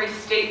I'm going to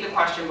restate the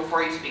question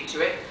before you speak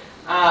to it.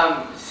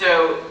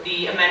 So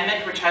the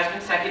amendment, which has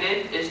been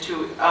seconded, is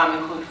to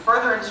include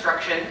further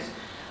instructions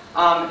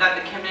that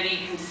the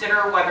committee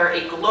consider whether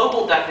a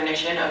global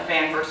definition of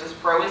fan versus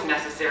pro is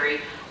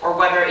necessary, or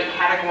whether a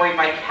category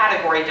by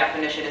category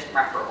definition is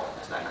preferable.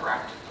 Is that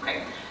correct?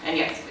 Okay. And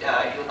yes,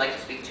 if you would like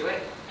to speak to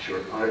it. Sure.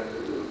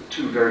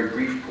 Two very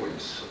brief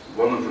points.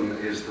 One of them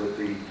is that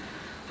the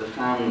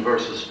fan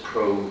versus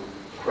pro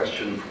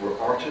question for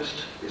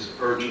artist is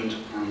urgent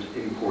and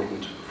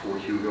important for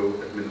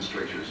Hugo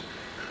administrators.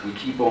 We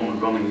keep on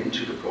running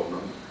into the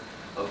problem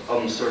of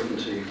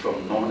uncertainty from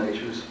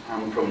nominators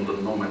and from the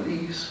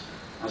nominees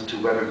as to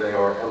whether they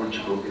are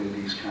eligible in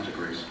these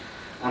categories.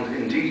 And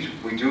indeed,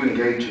 we do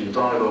engage in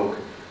dialogue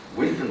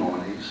with the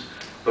nominees,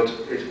 but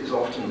it is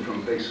often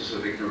from a basis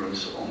of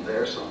ignorance on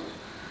their side,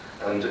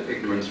 and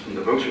ignorance from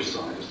the voters'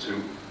 side as to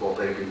what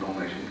they've been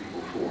nominating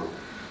people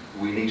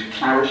for. We need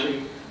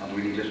clarity, and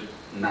we need it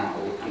now,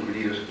 and we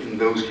need it in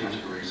those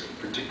categories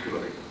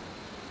particularly.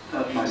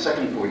 My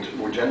second point,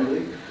 more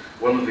generally,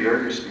 one of the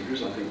earlier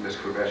speakers, I think Ms.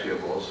 Corvettia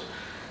was,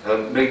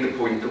 made the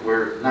point that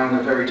we're now in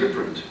a very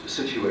different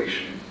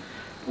situation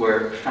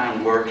where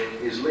fan work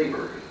is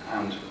labour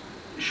and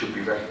should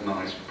be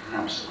recognised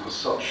perhaps as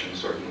such in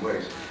certain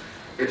ways.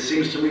 It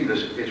seems to me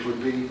that it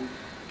would be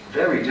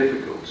very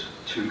difficult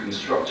to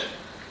construct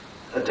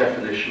a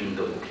definition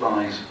that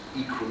applies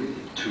equally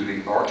to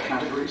the art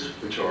categories,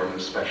 which are in a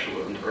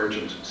special and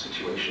urgent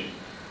situation,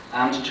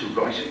 and to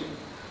writing,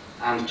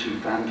 and to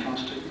fan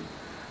casting,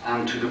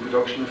 and to the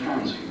production of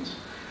fanzines.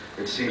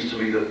 It seems to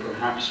me that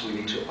perhaps we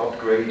need to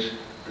upgrade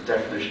the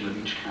definition of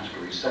each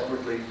category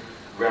separately,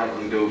 rather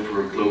than go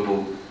for a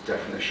global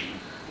definition.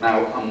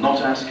 Now, I'm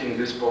not asking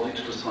this body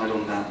to decide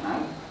on that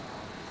now.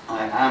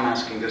 I am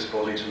asking this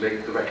body to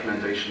make the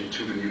recommendation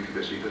to the new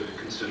committee to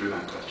consider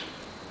that question.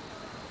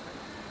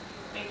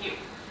 Thank you.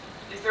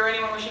 Is there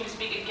anyone wishing to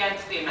speak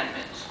against the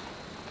amendment?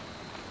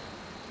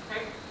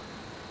 Okay.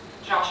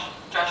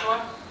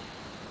 Joshua?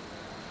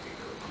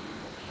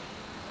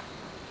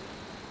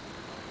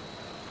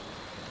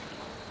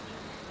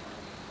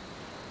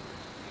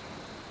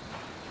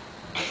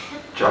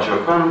 Joshua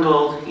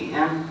Cronengold, he,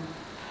 him.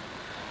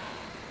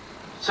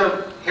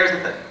 So here's the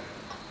thing.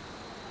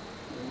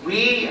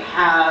 We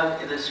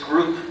have this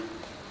group,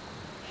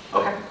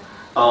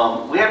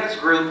 we have this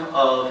group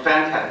of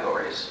fan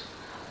categories,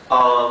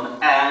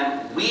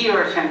 and we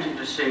are attempting to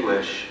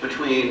distinguish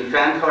between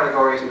fan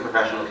categories and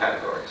professional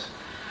categories.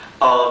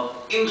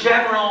 In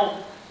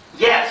general,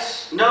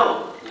 yes,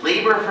 no,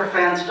 labor for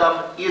fan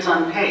stuff is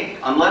unpaid,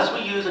 unless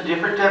we use a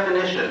different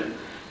definition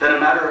than a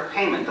matter of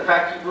payment. The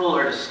fact people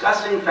are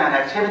discussing fan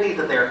activity,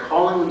 that they are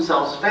calling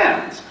themselves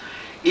fans,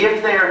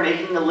 if they are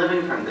making a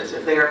living from this,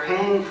 if they are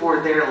paying for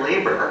their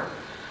labor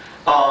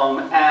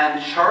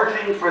and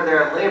charging for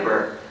their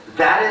labor,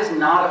 that is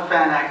not a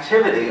fan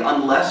activity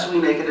unless we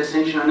make a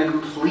distinction in a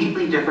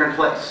completely different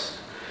place.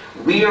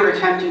 We are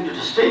attempting to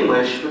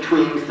distinguish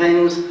between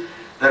things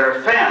that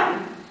are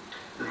fan,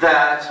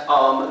 that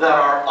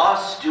are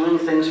us doing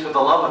things for the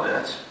love of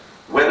it,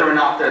 whether or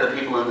not they're the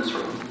people in this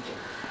room,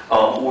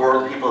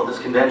 or the people of this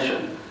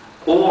convention,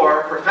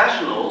 or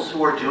professionals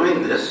who are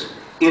doing this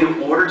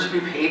in order to be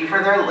paid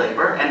for their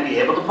labor and be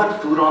able to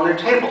put food on their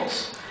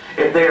tables.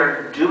 If they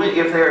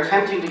are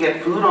attempting to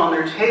get food on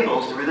their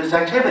tables through this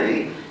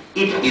activity,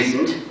 It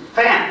isn't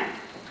fan.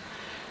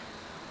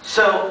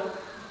 So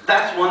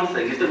that's one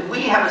thing, is that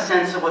we have a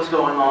sense of what's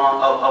going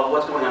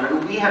on,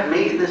 and we have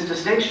made this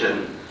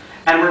distinction,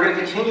 and we're going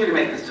to continue to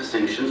make these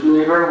distinctions. We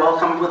may very well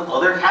come up with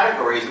other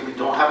categories that we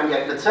haven't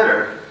yet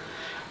considered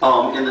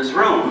in this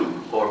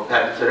room, or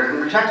have considered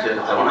and rejected,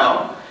 I don't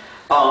know,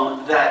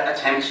 that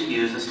attempt to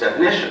use this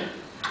definition.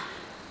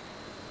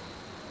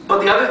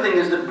 But the other thing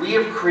is that we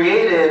have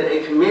created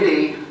a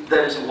committee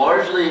that is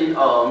largely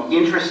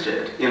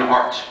interested in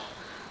art.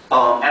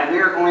 And we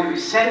are going to be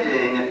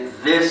sending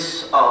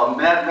this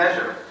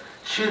measure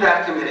to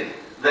that committee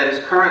that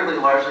is currently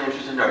largely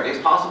interested in art.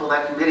 It's possible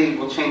that committee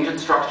will change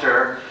its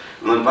structure,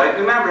 will invite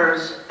new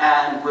members,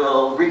 and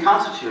will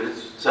reconstitute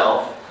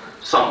itself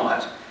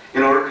somewhat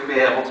in order to be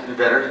able to be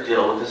better to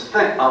deal with this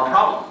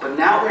problem. But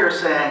now we are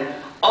saying,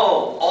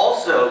 oh,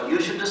 also,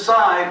 you should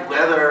decide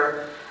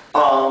whether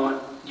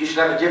you should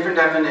have a different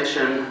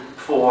definition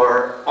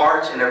for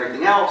art and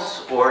everything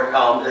else, or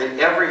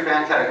every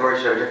fan category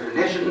should have a different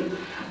definition,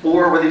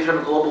 or whether you should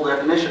have a global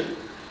definition.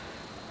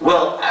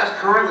 Well, as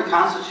currently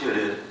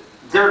constituted,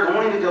 they're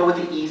going to go with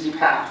the easy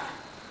path.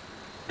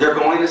 They're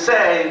going to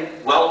say,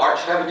 well, art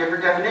should have a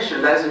different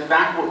definition. That is, in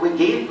fact, what we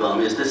gave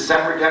them, is this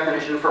separate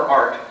definition for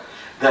art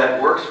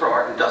that works for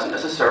art and doesn't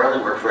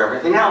necessarily work for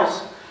everything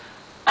else.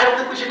 I don't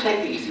think we should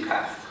take the easy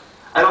path.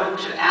 I don't think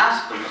we should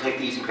ask them to take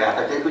the easy path.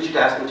 I think we should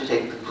ask them to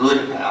take the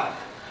good path,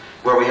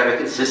 where we have a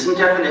consistent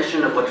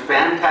definition of what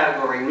fan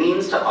category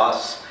means to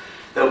us,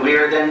 that we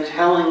are then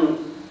telling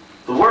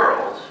the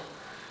world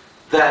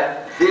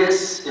that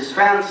this is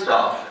fan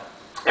stuff,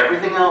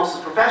 everything else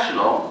is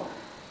professional,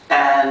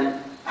 and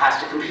has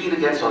to compete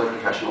against other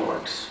professional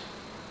works.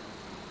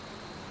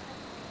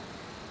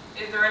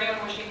 Is there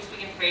anyone wishing to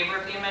speak in favor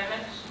of the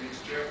amendment? Speaks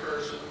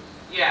chairperson.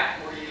 Yeah.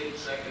 48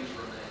 seconds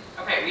remaining.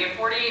 Okay, we have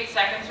 48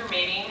 seconds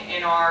remaining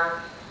in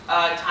our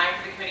time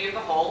for the committee of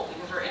the whole.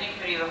 Because we're in a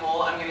committee of the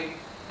whole, I'm going to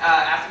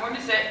ask everyone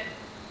to sit.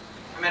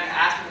 I'm going to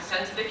ask for the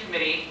sense of the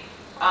committee.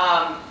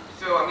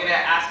 So I'm going to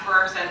ask for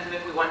our sense of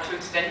if we want to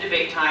extend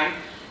debate time.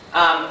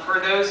 For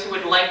those who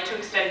would like to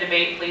extend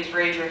debate, please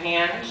raise your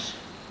hand.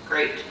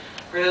 Great.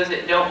 For those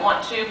that don't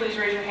want to, please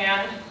raise your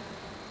hand.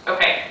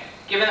 Okay.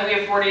 Given that we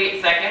have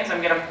 48 seconds,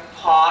 I'm going to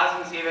pause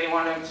and see if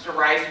anyone wants to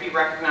rise to be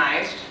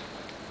recognized.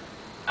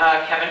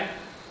 Kevin?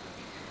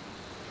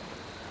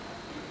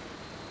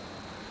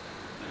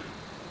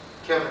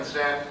 Kevin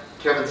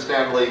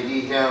Stanley,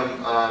 he,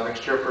 him,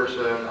 next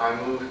chairperson. I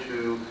move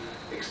to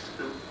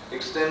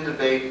extend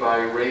debate by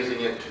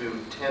raising it to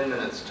 10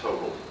 minutes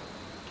total.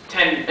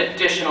 10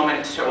 additional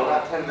minutes total. Well,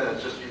 not 10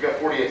 minutes, just you've got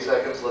 48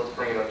 seconds, let's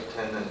bring it up to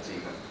 10 minutes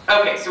even.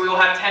 Okay, so we will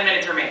have 10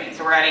 minutes remaining,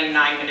 so we're adding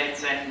 9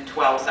 minutes and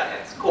 12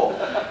 seconds. Cool.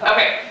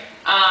 Okay,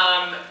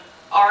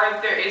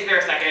 is there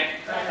a second?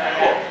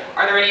 Cool.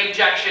 Are there any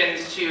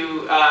objections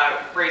to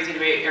raising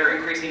debate or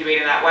increasing debate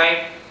in that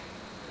way?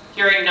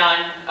 Hearing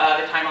none,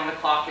 the time on the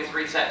clock is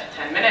reset to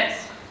 10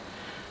 minutes.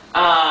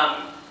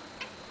 Are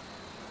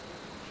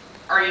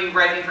you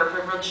rising for a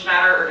privileged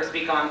matter or to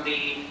speak on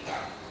the...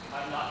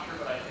 I'm not sure,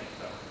 but I think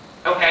so.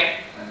 Okay,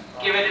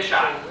 give it a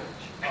shot.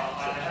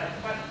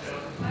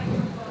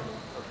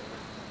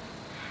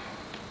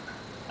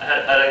 I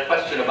had a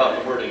question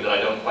about the wording that I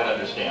don't quite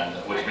understand,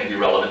 which may be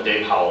relevant.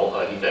 Dave Howell,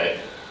 he.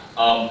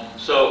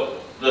 So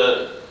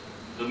the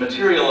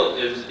material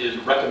is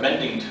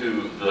recommending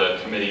to the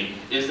committee.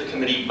 Is the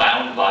committee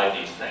bound by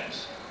these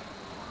things?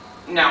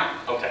 No.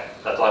 Okay,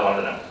 that's all I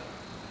wanted to know.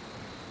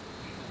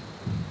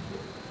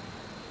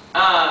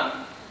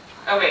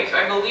 Okay, so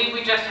I believe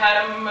we just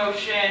had a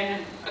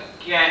motion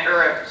again,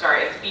 or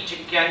sorry, a speech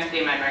against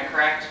the amendment,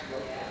 correct?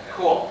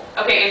 Cool.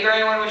 Okay, is there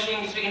anyone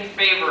wishing to speak in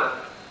favor?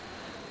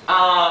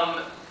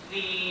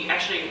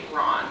 Actually,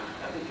 Ron, I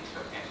think you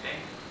spoke against me.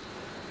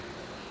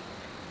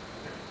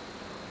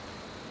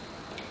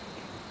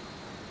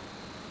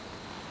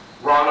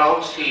 Ron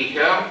Oates, he,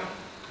 him.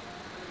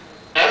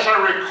 As I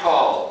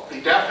recall,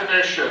 the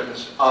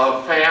definitions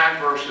of fan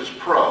versus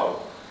pro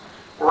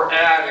were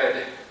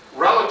added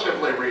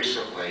relatively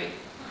recently,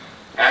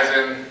 as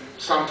in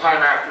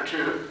sometime after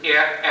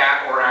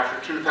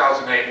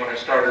 2008 when I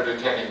started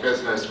attending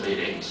business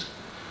meetings.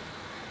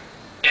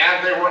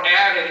 And they were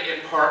added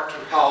in part to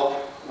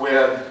help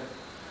with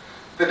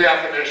the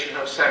definition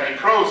of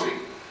semi-prosy.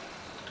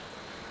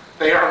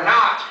 They are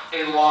not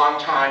a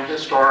long-time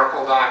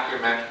historical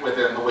document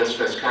within the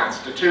WSFS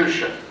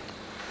Constitution.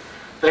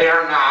 They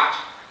are not,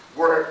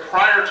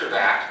 prior to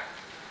that,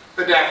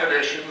 the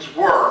definitions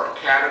were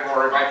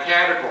category by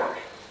category.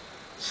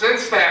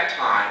 Since that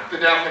time, the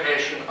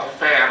definition of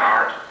fan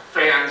art,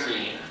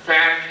 fanzine,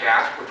 fan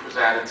cast, which was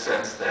added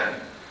since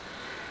then,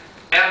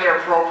 and their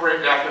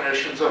appropriate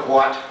definitions of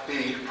what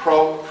the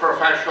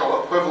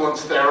professional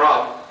equivalents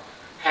thereof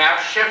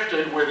have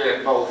shifted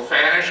within both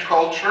fanish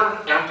culture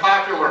and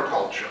popular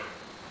culture.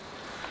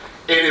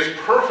 It is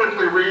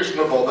perfectly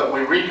reasonable that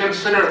we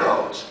reconsider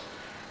those,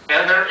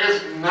 and there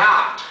is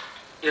not,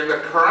 in the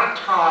current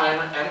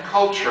time and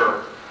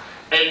culture,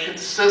 a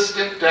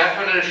consistent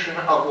definition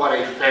of what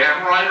a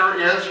fan writer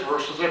is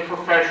versus a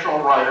professional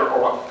writer,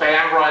 or what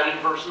fan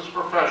writing versus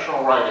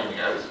professional writing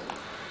is.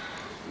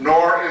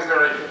 Nor is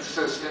there a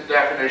consistent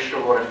definition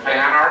of what a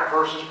fan art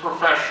versus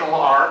professional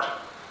art,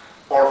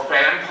 or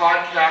fan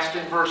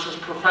podcasting versus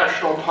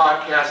professional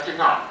podcasting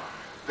are.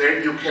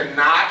 You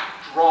cannot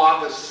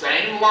draw the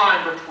same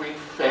line between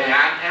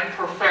fan and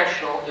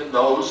professional in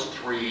those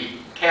three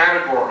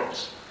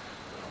categories,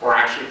 or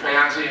actually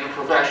fanzine and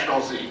professional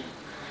zine.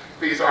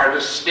 These are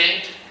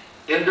distinct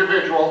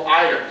individual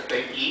items.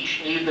 They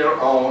each need their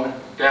own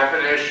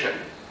definition.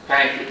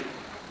 Thank you.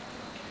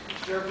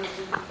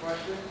 Chairperson,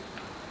 question?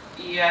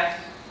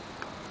 Yes.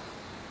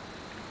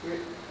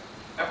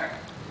 Okay.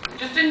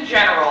 Just in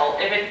general,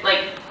 if it's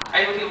like,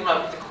 I let people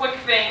know, if it's a quick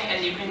thing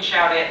and you can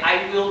shout it,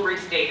 I will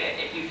restate it.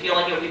 If you feel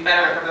like it would be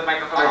better for the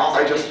microphone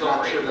also, I'm just feel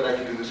not free. sure that I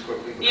can do this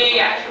quickly.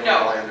 Yeah, I'm no. not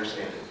sure how I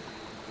understand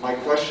it. My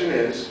question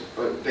is,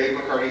 Dave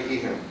McCarty, he,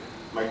 him.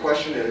 My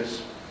question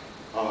is,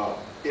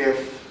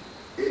 if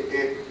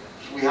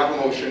we have a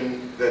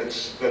motion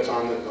that's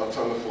on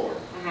the floor,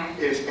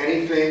 is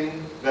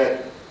anything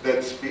that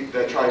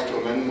tries to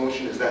amend the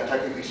motion, is that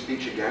technically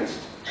speech against,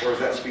 or is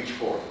that speech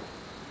for?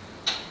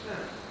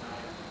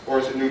 Or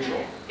is it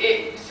neutral?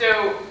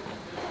 So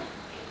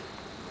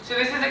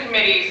this is a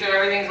committee, so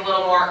everything's a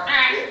little more,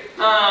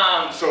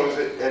 So is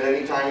it, at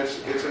any time,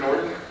 it's an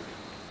order?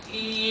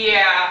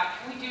 Yeah.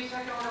 Can we do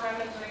second order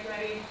amendments in a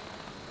committee?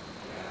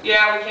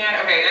 Yeah, we can.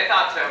 Okay, I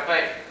thought so,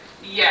 but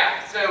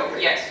yeah, so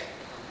Okay. yes.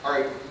 All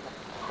right.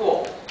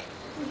 Cool.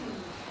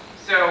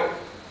 So,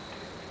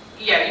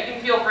 yeah, you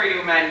can feel free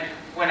to amend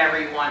whenever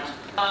you want.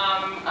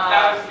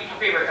 That was speak in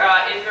favor.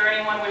 Is there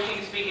anyone wishing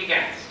to speak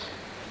against?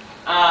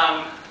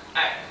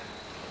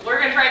 We're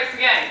going to try this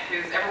again,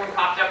 because everyone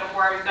popped up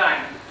before I was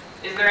done.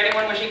 Is there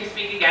anyone wishing to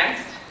speak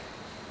against?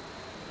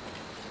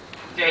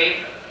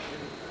 Dave?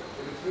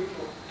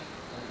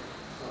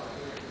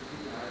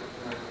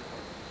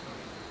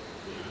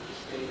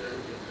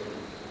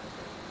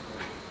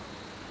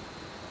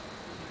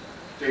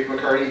 Dave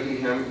McCarty, he,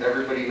 him,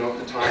 everybody note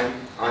the time.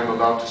 I'm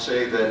about to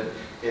say that,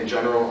 in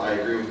general, I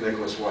agree with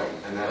Nicholas White,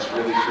 and that's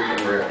really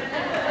freaking rare.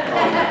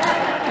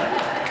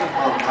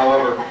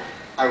 However,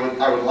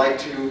 I would like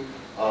to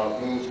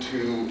move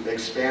to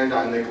expand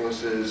on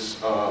Nicholas's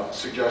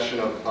suggestion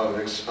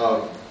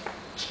of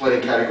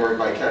splitting category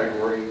by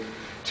category,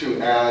 to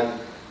add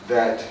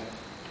that,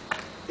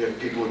 if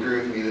people agree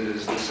with me, that it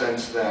is the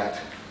sense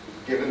that,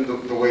 given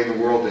the way the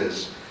world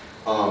is,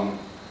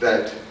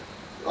 that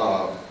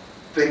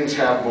things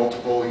have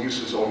multiple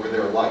uses over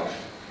their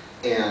life.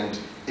 And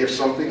if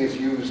something is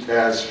used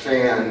as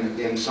fan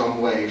in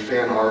some way,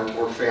 fan art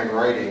or fan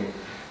writing,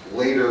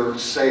 later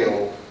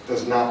sale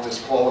does not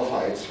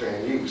disqualify its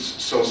fan use.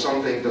 So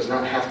something does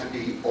not have to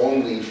be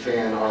only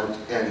fan art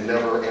and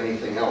never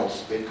anything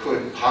else. It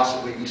could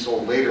possibly be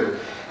sold later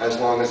as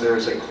long as there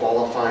is a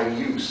qualifying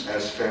use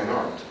as fan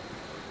art.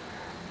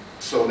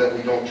 So that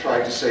we don't try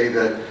to say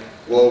that,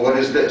 well, what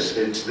is this?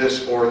 It's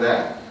this or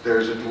that.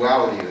 There's a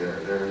duality there.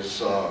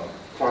 There's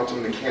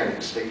quantum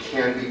mechanics. It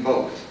can be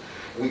both.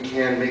 We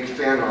can make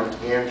fan art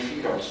and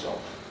feed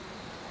ourselves.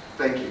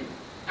 Thank you.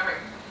 All right.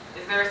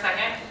 Is there a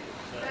second?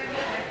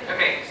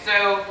 Okay,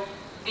 so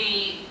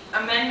the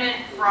amendment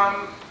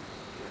from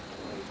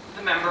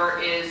the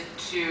member is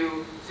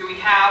so we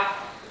have,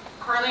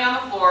 currently on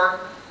the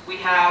floor, we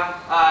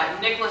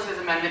have Nicholas's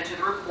amendment to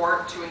the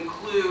report to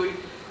include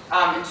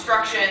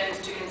instructions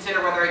to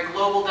consider whether a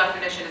global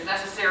definition is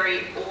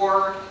necessary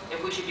or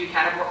if we should do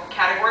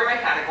category by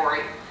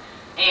category.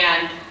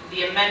 And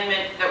the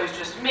amendment that was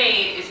just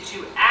made is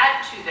to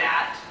add to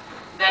that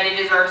it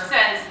is our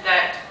sense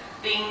that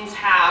things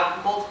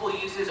have multiple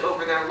uses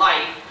over their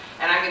life.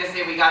 And I'm going to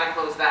say we got to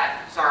close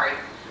that, sorry.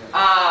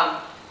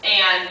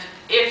 And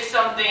if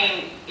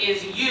something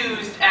is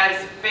used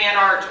as fan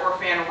art or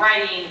fan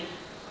writing,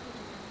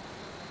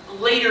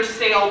 later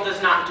sale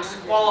does not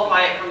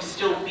disqualify it from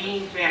still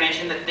being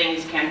fanish, and that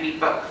things can be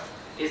both.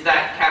 Is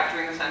that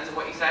capturing the sense of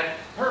what you said?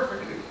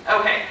 Perfectly.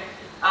 Okay.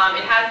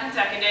 It has been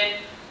seconded.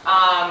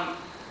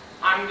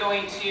 I'm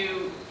going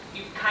to,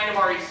 you kind of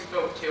already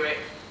spoke to it.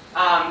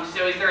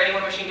 So is there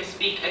anyone wishing to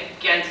speak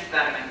against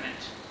that amendment?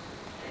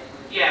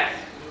 Yes.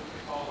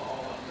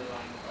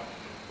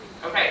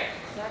 Okay.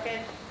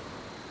 Second.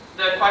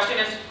 The question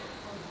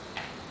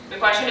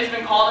has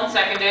been called and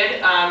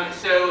seconded.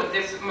 So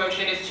this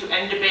motion is to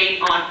end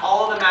debate on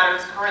all of the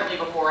matters currently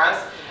before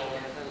us.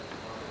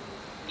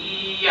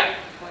 Yeah.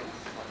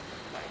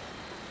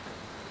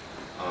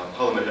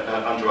 Parliament,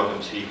 Andrew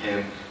Adams, he,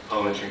 him,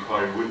 parliamentary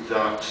inquiry, would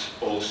that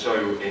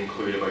also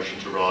include a motion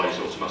to rise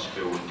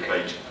automatically, or would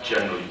debate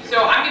generally?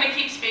 So I'm going to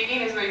keep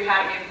speaking as though you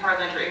hadn't made the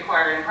parliamentary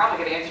inquiry, and I'm probably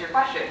going to answer your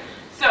question.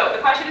 So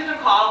the question has been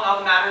called on all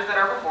the matters that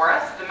are before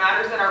us. The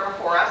matters that are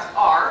before us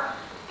are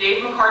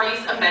Dave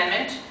McCarty's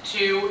amendment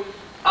to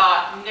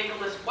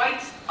Nicholas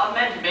White's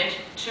amendment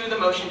to the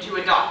motion to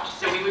adopt.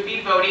 So we would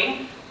be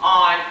voting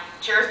on,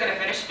 Chair's going to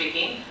finish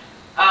speaking,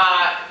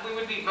 we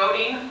would be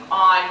voting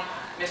on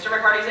Mr.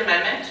 McCarty's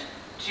amendment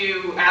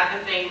to add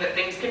the thing that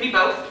things can be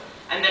both,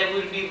 And then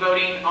we would be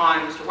voting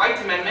on Mr.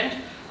 White's amendment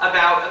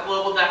about a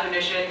global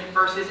definition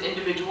versus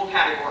individual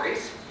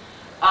categories.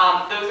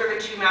 Those are the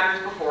two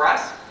matters before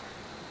us.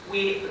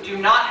 We do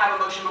not have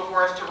a motion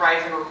before us to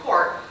rise and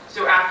report,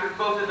 so after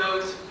both of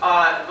those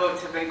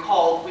votes have been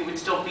called, we would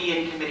still be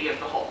in committee of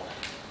the whole.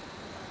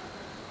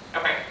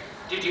 Okay,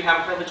 did you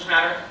have a privileged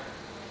matter?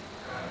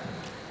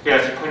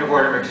 Yes, point of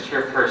order,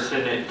 Mr.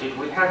 Chairperson. Did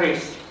we have a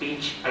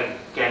speech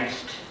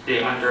against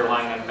the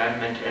underlying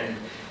amendment and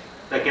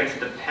against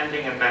the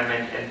pending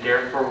amendment, and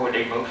therefore would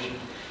a motion,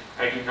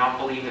 I do not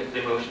believe that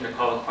the motion to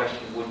call a question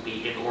would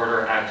be in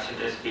order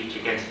absent a speech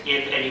against,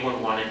 if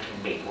anyone wanted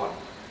to make one?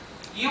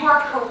 You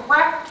are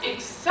correct,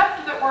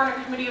 except that we're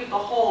in a committee of the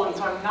whole, and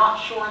so I'm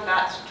not sure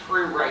that's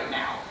true right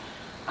now.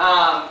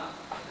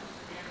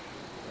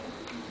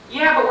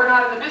 Yeah, but we're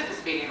not in the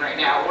business meeting right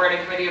now. We're in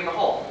a committee of the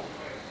whole.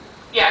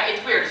 Yeah,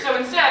 it's weird. So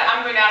instead,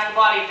 I'm going to ask the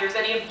body if there's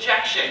any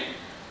objection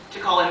to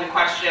calling the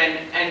question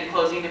and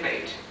closing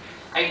debate.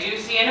 I do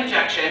see an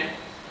objection.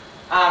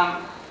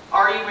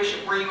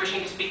 Were you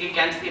wishing to speak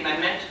against the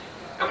amendment?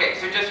 Okay,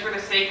 so just for the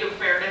sake of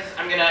fairness,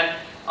 I'm going to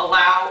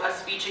allow a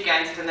speech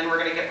against, and then we're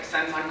going to get the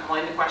sense on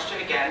calling the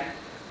question again.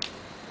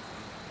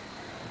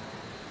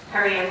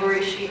 Harry and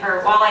Lori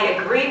Sheeher, while I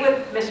agree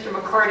with Mr.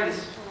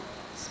 McCarty's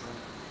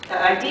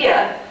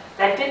idea,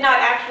 that did not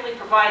actually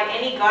provide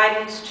any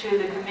guidance to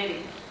the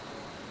committee.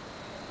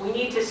 We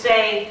need to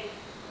say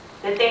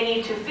that they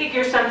need to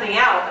figure something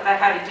out about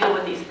how to deal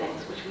with these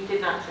things, which we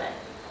did not say.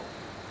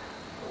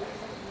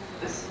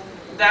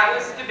 That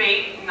was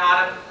debate,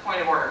 not a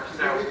point of order.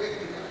 So,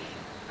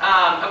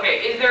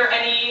 okay, is there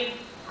any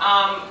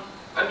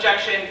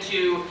objection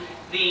to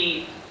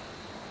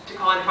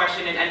calling the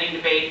question and ending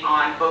debate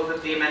on both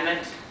of the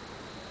amendments?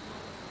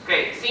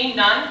 Okay, seeing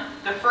none,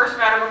 the first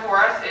matter before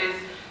us is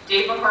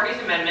Dave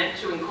McCarty's amendment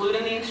to include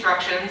in the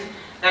instructions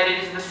that it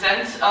is the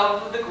sense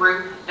of the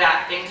group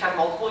that things have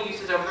multiple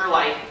uses over their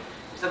life.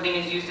 If something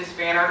is used as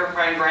fan art or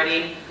friend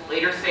writing,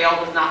 later sale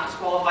does not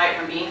disqualify it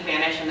from being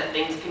fanish, and that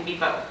things can be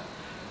both.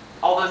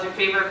 All those in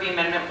favor of the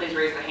amendment, please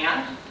raise the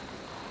hand.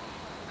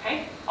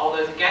 Okay, all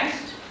those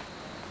against?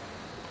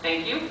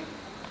 Thank you.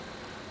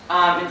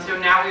 And so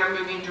now we are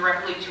moving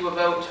directly to a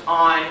vote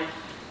on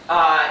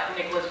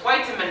Nicholas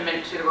White's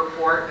amendment to the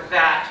report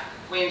that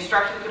we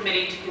instruct the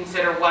committee to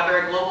consider whether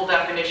a global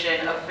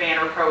definition of fan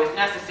or pro is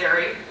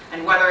necessary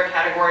and whether a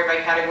category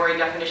by category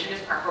definition is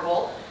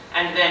preferable.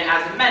 And then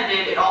as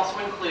amended, it also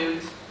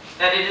includes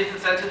that it is the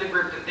sense of the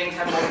group that things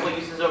have multiple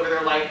uses over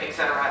their life,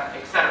 etc.,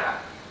 etc.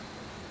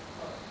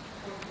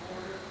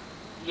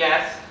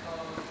 Yes?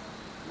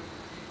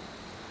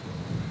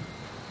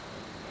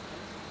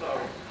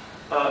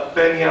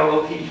 Ben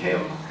Yellow, he,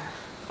 him.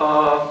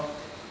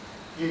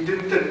 You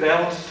didn't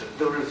announce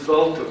the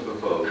result of the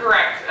vote.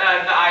 Correct.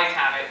 The ayes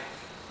have it.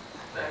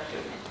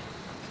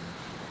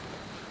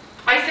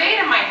 I say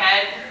it in my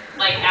head,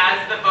 like,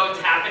 as the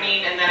vote's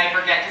happening, and then I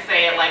forget to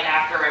say it, like,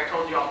 after I've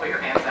told you all put your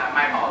hands down.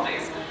 My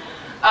apologies.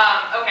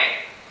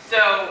 Okay,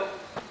 so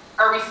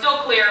are we still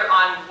clear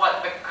on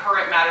what the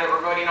current matter that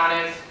we're voting on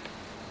is?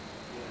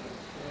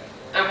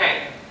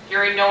 Okay,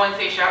 hearing no one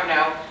say shout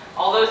no.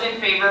 All those in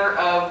favor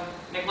of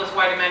Nicholas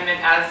White amendment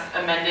as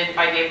amended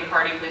by Dave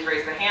McCarty, please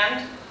raise the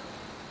hand.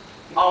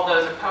 All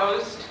those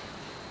opposed?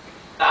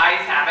 The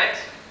ayes have it.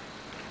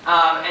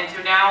 And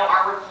so now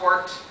our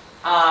report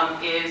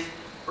is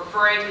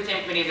referring to the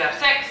same committee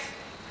as F6,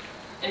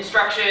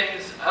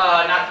 instructions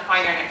not to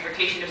find an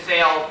expectation of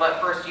sale, but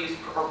first use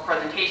or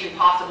presentation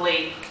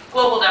possibly,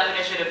 global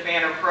definition of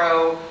fan or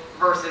pro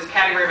versus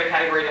category by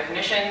category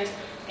definitions,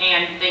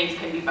 and things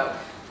can be both.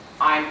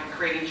 I'm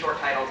creating short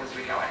titles as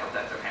we go. I hope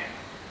that's okay.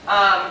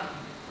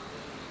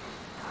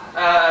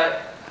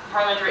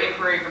 Parliamentary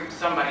inquiry from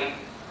somebody.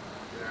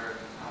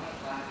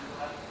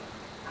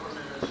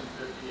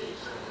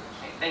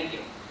 Okay, thank you.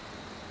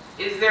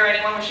 Is there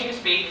anyone wishing to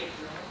speak?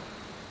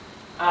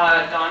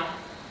 Don?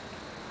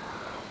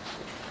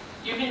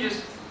 You can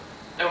just,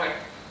 okay.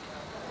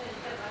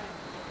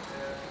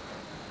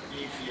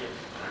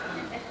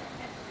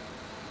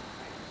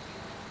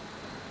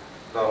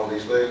 Donald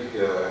Eastlake,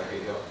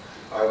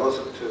 I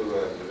listened to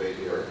the debate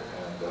here,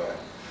 and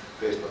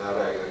based on that,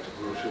 I'd like to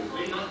move to...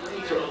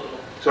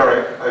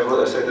 Sorry,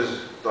 I said this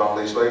is Donald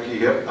Eastlake,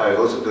 I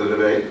listened to the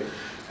debate,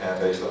 and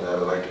based on that,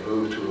 I'd like to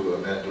move to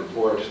amend the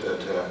report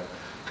that the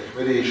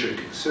committee should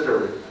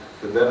consider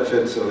the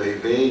benefits of a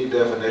vague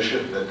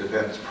definition that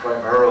depends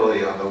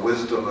primarily on the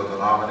wisdom of the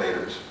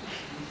nominators. Is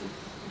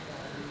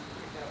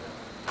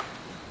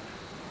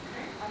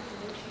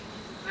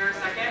there a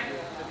second?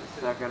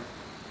 Second.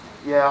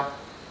 Yeah.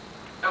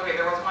 Okay,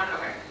 there was one?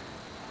 Okay.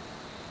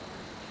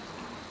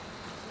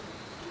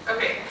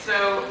 Okay,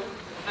 so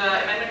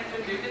the amendment has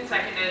been moved and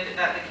seconded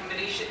that the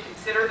committee should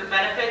consider the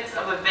benefits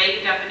of a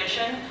vague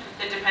definition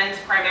that depends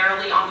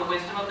primarily on the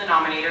wisdom of the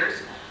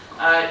nominators.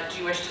 Do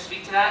you wish to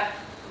speak to that?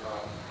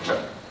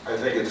 I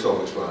think it's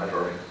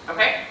self-explanatory.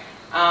 Okay.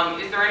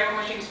 Is there anyone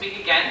wishing to speak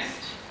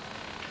against?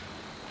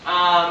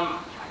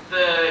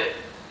 The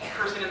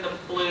person in the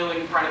blue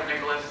in front of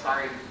Nicholas,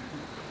 sorry.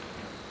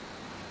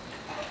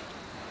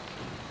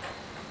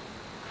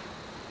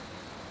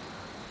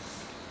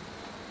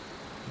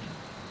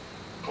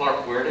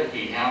 fourth word,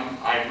 he, him,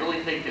 I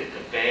really think that the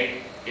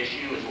vague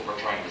issue is what we're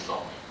trying to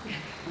solve.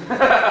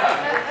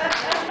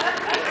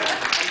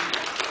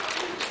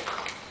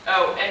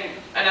 Oh, and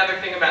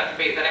another thing about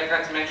debate that I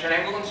forgot to mention,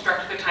 I will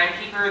instruct the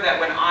timekeeper that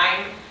when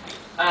I'm,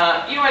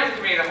 you know what, it's a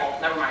committee of the whole,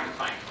 never mind, it's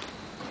fine.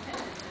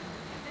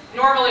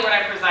 Normally when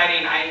I'm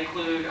presiding, I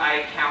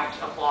count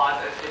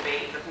applause as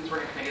debate, but since we're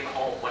in a committee of the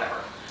whole,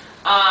 whatever.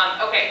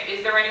 Okay,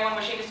 is there anyone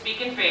wishing to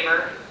speak in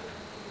favor?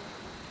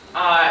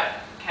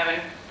 Kevin?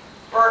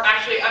 Or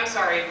actually, I'm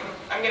sorry,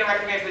 I'm going to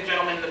recognize the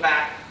gentleman in the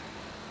back.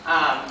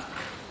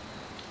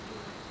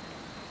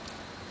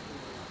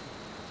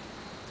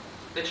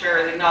 The chair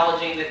is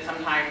acknowledging that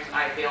sometimes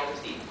I fail to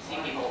see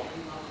people.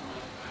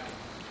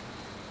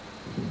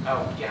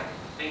 Oh, yeah,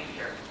 thank you,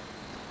 Chair.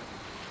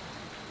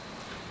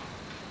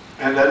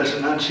 And that is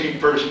an unseen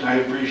person, I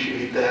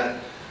appreciate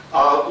that.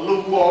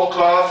 Lou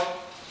Walkoff,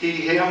 he,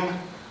 him,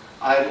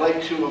 I'd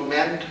like to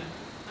amend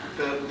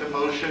the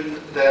motion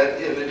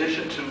that in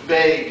addition to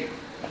vague,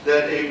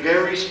 that a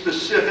very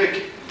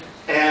specific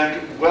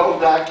and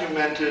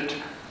well-documented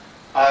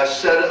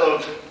set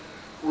of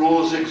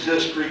rules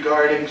exist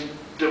regarding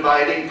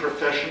dividing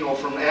professional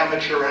from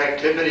amateur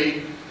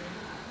activity.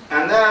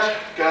 And that,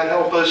 God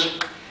help us,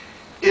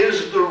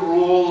 is the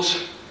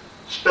rules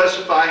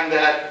specifying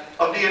that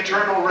of the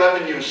Internal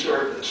Revenue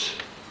Service,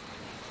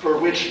 for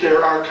which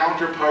there are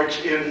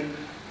counterparts in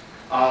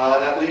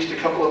at least a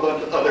couple of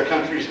other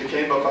countries that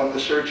came up on the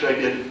search I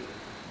did.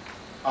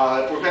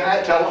 If we're going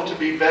to tell them to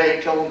be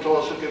vague, tell them to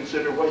also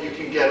consider what you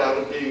can get out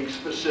of being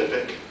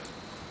specific.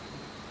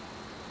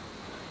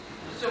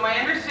 So my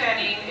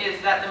understanding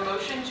is that the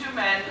motion to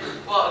amend,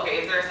 well, okay,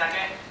 is there a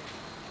second?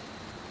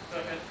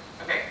 Second.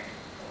 Okay.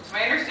 So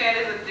my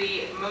understanding is that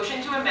the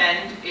motion to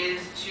amend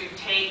is to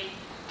take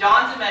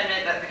Don's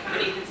amendment that the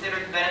committee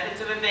considered the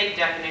benefits of a vague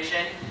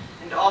definition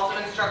and also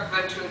instruct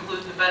them to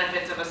include the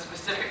benefits of a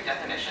specific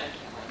definition.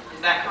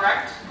 Is that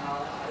correct?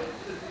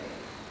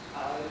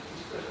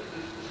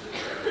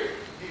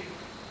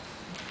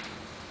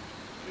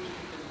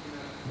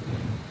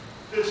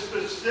 The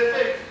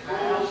specific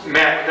rules.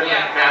 Matt, the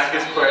mask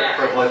is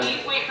privilege.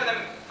 Please wait for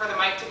the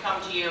mic to come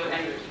to you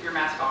and keep your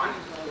mask on.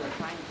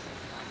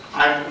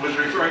 I was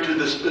referring to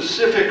the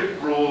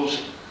specific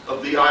rules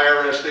of the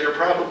IRS. They are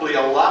probably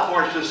a lot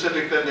more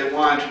specific than they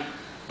want,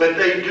 but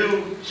they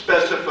do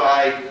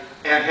specify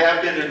and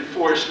have been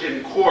enforced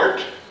in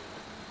court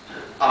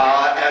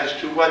as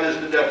to what is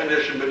the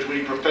definition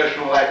between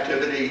professional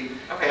activity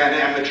and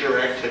amateur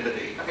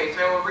activity. Okay,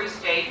 so I will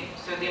restate.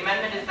 So the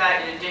amendment is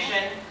that in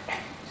addition,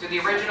 so the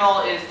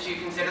original is to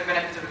consider the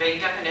benefits of a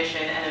vague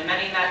definition and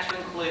amending that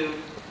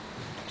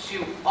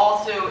to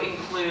also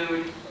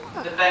include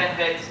the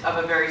benefits of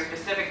a very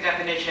specific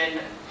definition,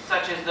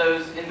 such as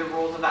those in the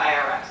rules of the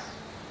IRS.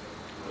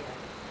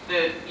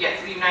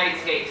 Yes, the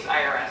United States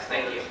IRS,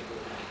 thank you.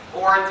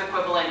 Or its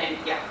equivalent in,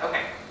 yeah,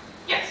 okay,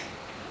 yes.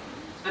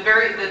 The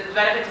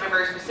benefits of a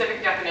very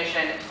specific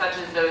definition, such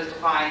as those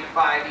defined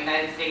by the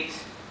United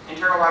States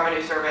Internal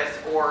Revenue Service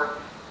or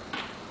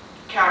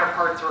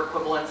counterparts or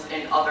equivalents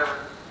in other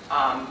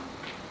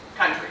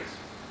countries.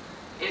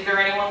 Is there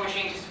anyone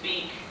wishing to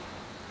speak?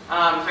 So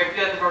I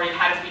feel like we've already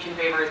had a speech in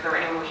favor. Is there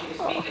anyone wishing to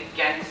speak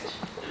against?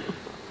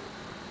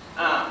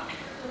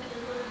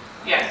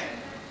 Yes.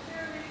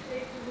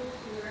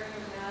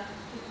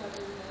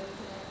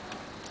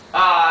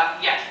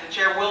 Yes, the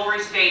chair will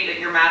restate that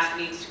your mask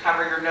needs to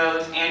cover your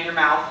nose and your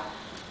mouth.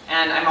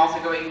 And I'm also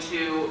going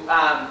to,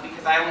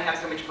 because I only have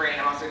so much brain,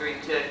 I'm also going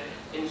to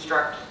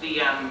instruct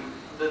the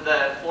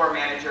floor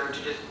manager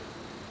to just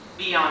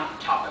be on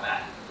top of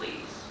that,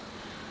 please.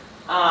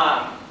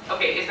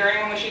 Okay, is there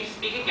anyone wishing to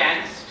speak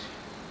against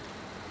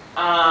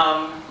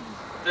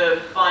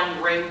the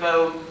fun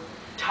rainbow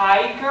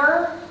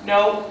tiger?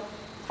 No,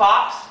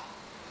 fox?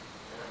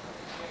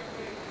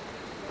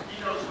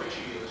 He knows what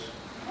she is.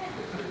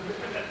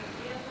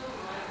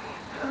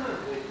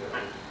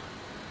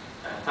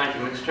 Thank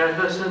you, Mr.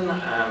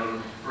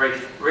 Chairperson.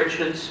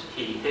 Richards,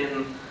 he,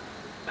 him.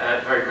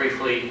 Very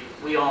briefly,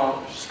 we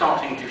are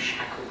starting to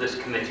shackle this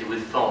committee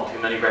with far too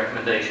many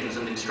recommendations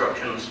and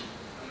instructions.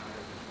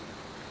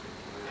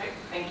 Okay,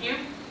 thank you.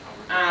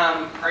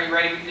 Are you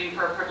ready to proceed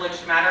for a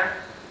privileged matter?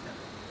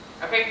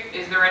 Okay,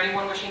 is there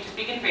anyone wishing to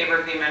speak in favor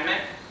of the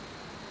amendment?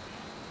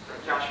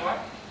 Joshua?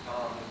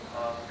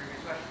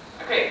 Previous question.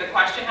 Okay, the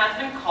question has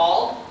been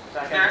called.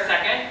 Is there a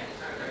second?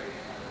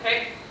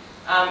 Okay.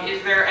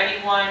 Is there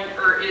anyone,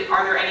 or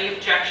are there any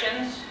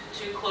objections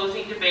to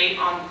closing debate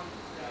on?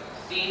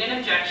 Seeing an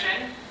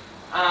objection,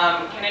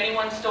 can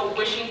anyone still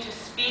wishing to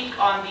speak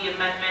on the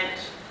amendment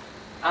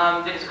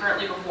that is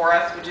currently before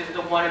us, which is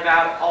the one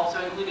about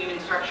also including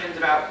instructions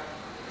about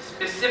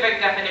specific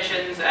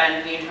definitions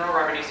and the Internal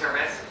Revenue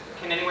Service?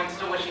 Can anyone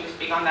still wishing to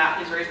speak on that,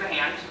 please raise the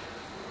hand.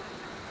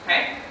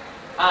 Okay.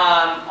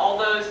 All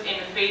those in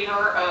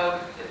favor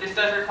of, this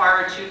does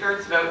require a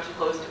 2/3 vote to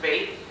close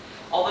debate.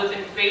 All those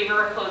in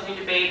favor of closing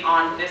debate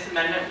on this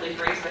amendment, please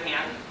raise the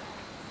hand.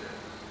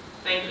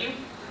 Thank you.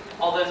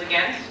 All those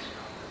against?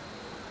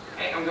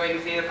 Okay, I'm going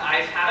to say that the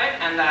ayes have it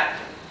and that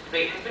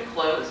debate has been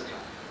closed.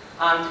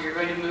 So you're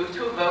going to move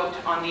to a vote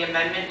on the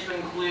amendment to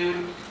include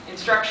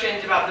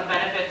instructions about the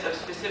benefits of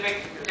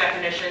specific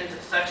definitions,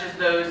 such as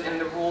those in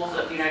the rules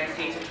of the United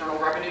States Internal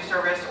Revenue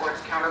Service or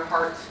its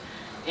counterparts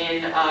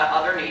in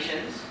other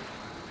nations.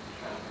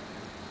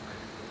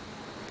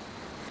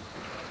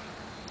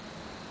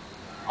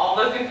 All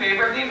those in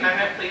favor of the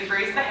amendment, please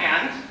raise the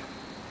hand.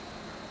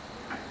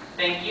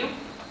 Thank you.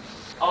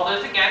 All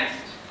those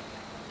against?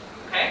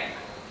 Okay.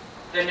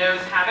 The noes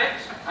have it,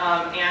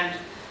 and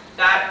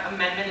that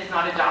amendment is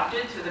not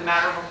adopted, so the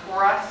matter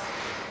before us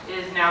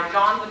is now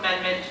John's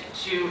amendment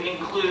to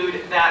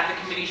include that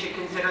the committee should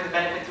consider the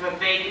benefits of a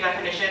vague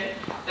definition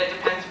that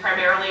depends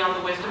primarily on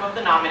the wisdom of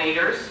the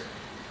nominators.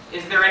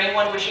 Is there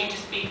anyone wishing to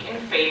speak in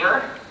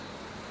favor?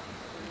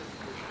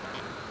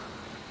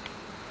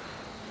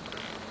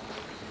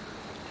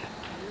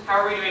 How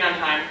are we doing on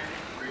time?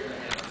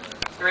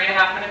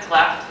 3.5 minutes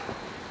left.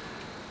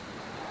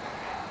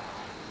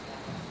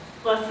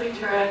 Leslie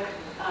Turek,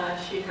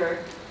 she/her.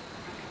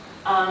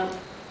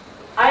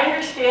 I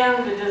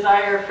understand the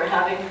desire for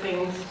having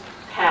things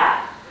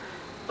pat,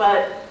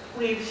 but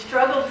we've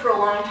struggled for a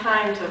long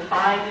time to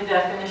find a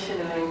definition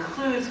that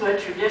includes what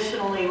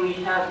traditionally we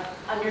have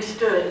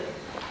understood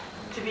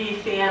to be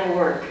fan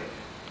work.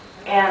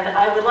 And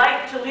I would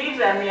like to leave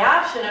them the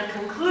option of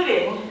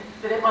concluding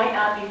that it might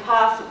not be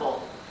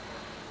possible.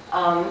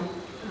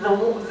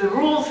 The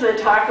rules that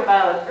talk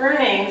about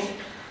earnings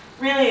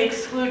really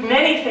exclude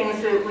many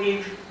things that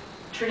we've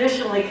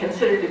traditionally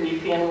considered to be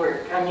fan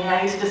work. I mean,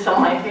 I used to sell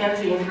my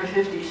fanzine for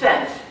 50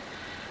 cents.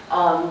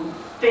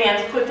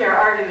 Fans put their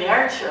art in the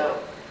art show.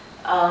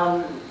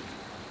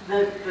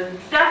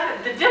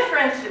 The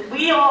difference,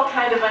 we all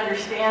kind of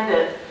understand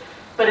it,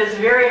 but it's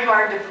very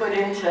hard to put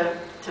into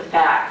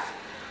facts.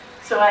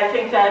 So I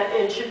think that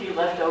it should be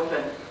left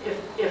open.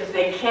 If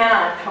they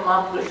cannot come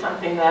up with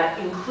something that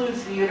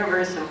includes the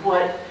universe of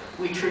what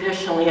we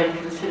traditionally have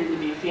considered to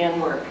be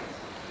fan work.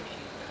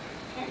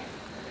 Okay.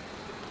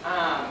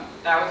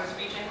 That was a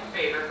speech in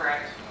favor,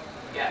 correct?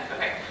 Yes,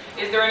 okay.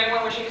 Is there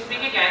anyone wishing to speak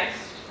against?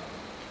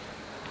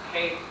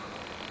 Okay,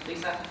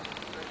 Lisa?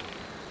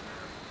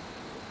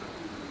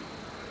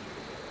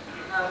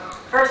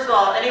 First of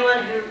all,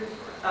 anyone who,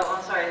 oh,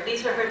 I'm sorry,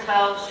 Lisa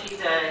Hertel, she's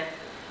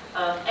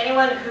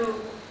anyone who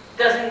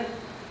doesn't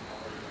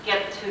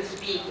get to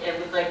speak and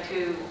would like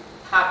to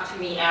talk to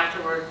me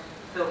afterward,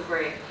 feel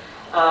free.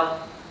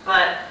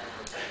 But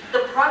the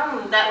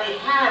problem that we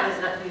have is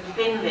that we've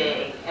been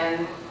vague,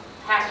 and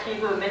past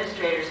Hugo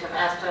administrators have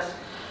asked us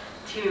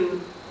to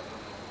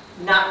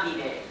not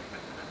be vague.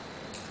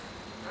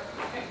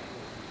 Okay.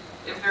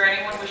 Is there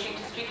anyone wishing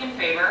to speak in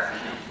favor?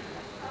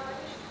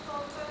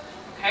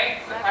 Okay,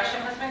 the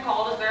question has been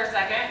called. Is there a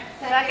second?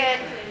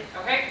 Second.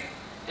 Okay.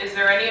 Is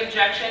there any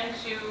objection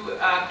to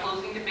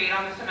closing debate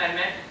on this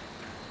amendment?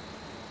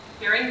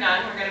 Hearing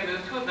none, we're going to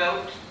move to a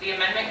vote. The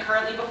amendment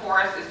currently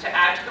before us is to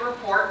add to the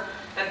report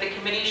that the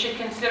committee should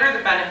consider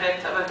the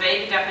benefits of a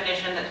vague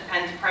definition that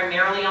depends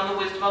primarily on the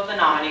wisdom of the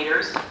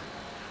nominators.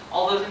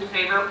 All those in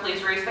favor,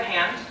 please raise the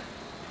hand.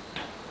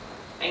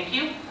 Thank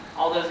you.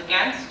 All those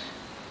against?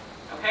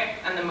 Okay,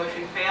 and the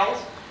motion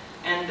fails.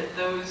 And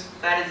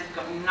that is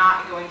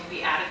not going to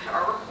be added to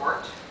our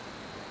report.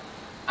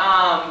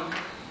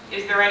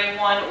 Is there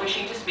anyone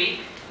wishing to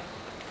speak?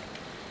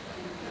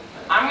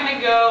 I'm going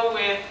to go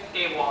with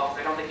Dave Walls.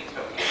 I don't think he's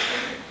voting yet.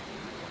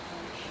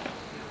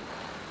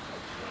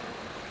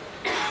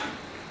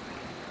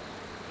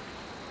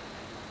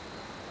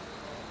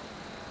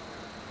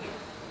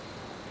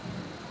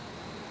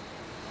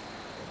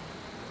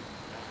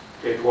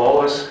 Dave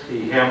Wallace,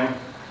 he, him.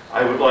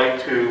 I would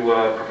like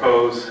to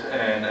propose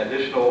an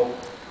additional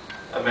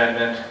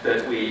amendment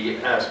that we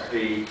ask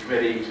the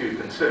committee to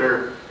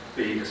consider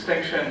the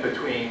distinction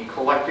between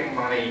collecting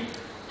money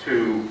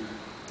to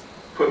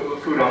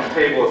put food on the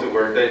table, as it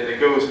were, that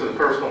goes to the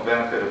personal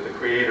benefit of the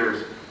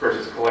creators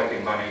versus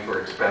collecting money for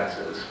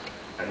expenses.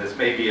 And this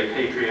may be a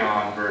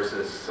Patreon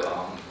versus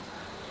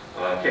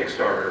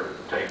Kickstarter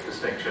type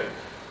distinction.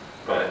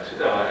 But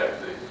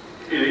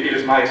it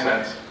is my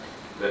sense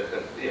that,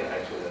 yeah,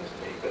 actually that's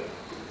me,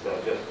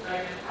 but just.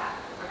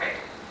 Okay.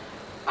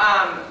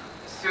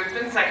 So it's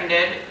been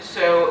seconded,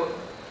 so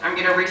I'm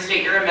going to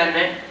restate your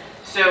amendment.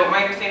 So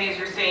my understanding is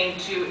you're saying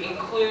to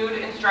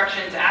include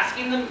instructions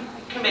asking the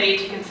committee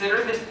to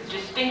consider this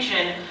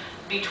distinction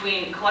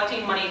between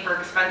collecting money for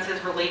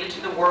expenses related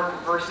to the work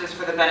versus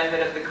for the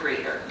benefit of the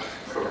creator.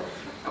 Sure.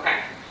 Okay.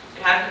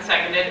 It has been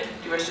seconded.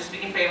 Do you wish to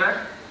speak in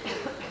favor?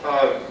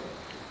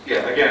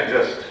 Yeah, again,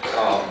 just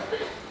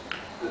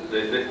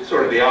the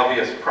sort of the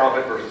obvious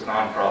profit versus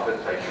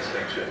non-profit type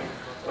distinction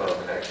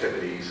of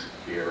activities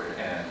here,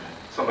 and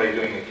somebody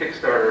doing a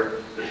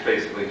Kickstarter that's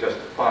basically just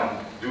to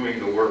fund doing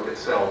the work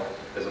itself,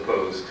 as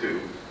opposed to,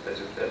 as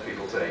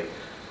people say,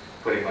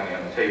 putting money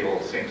on the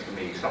table, seems to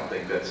me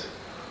something that's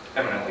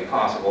eminently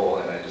possible,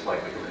 and I'd just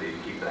like the committee to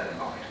keep that in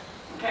mind.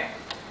 Okay.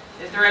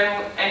 Is there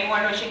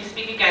anyone wishing to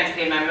speak against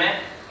the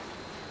amendment?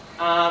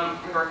 I'm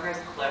going to recognize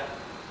the clip.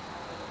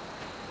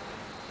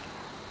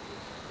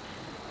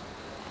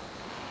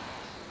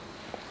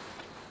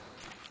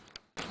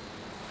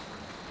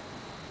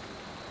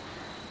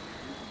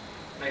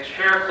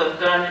 Chair, Cliff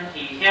Dunn,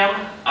 he, him.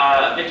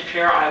 Mr.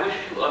 Chair, I wish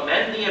to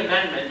amend the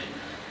amendment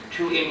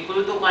to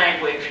include the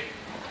language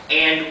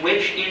and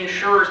which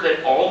ensures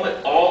that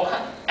all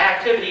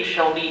activities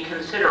shall be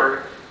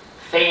considered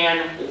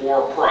fan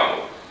or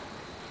pro.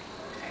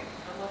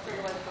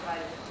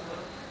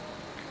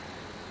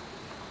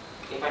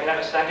 If I could have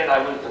a second, I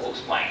will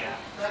explain.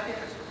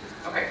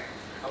 Okay.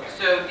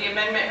 So the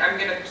amendment, I'm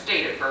going to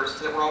state it first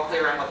so that we're all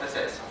clear on what this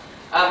is.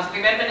 So the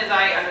amendment, as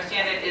I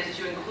understand it, is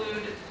to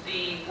include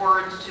the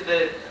words to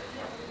the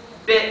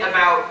bit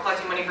about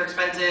collecting money for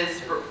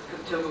expenses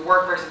to the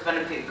work versus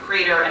benefit of the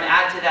creator, and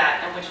add to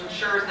that, and which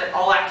ensures that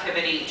all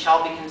activity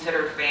shall be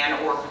considered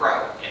fan or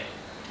pro.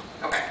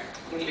 Yeah. Okay.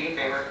 Can you do me a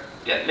favor?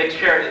 Yeah, Mr.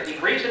 Chair, the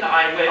reason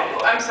I went...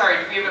 Oh, I'm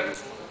sorry, do we have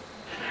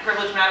a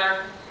privilege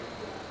matter?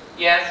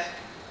 Yes?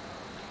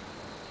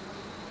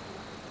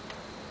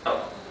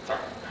 Oh,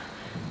 sorry.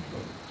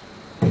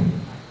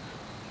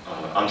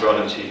 Andrew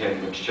Adams, he,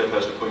 him, Mr.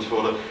 Chairperson, point of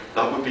order.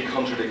 That would be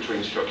contradictory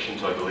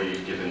instructions, I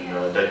believe, given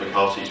Dave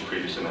McCarthy's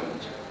previous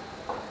amendment.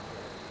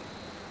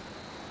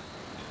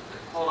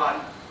 Hold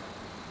on.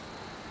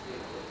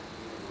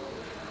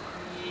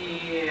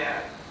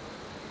 Yeah.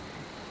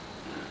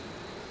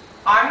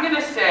 I'm going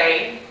to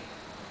say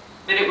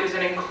that it was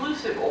an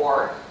inclusive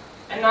or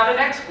and not an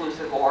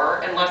exclusive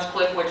or, unless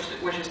Cliff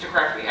wishes to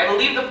correct me. I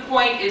believe the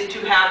point is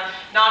to not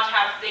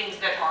have things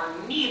that are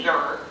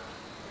neither.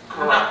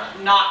 Correct.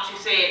 Not to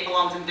say it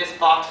belongs in this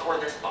box or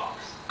this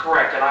box.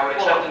 Correct, and I would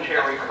accept the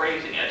chair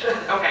rephrasing it.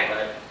 Okay.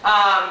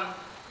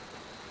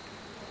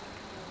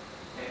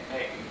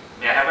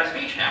 May I have my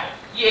speech now?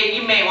 Yeah,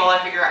 you may while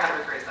I figure out how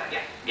to rephrase that,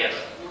 yeah. Yes.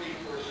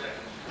 44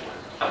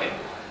 seconds. Okay.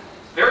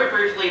 Very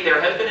briefly,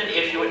 there has been an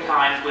issue at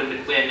times when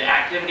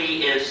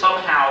activity is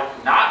somehow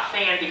not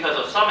fan because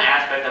of some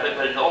aspect of it,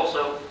 but it's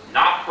also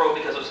not pro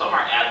because of some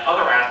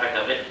other aspect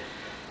of it.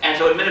 And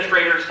so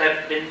administrators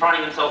have been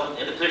finding themselves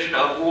in the position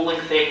of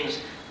ruling things,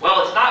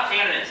 well, it's not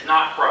fan and it's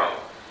not pro.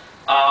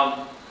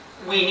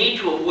 We need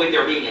to avoid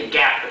there being a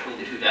gap between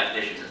the two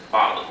definitions at the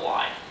bottom of the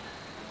line.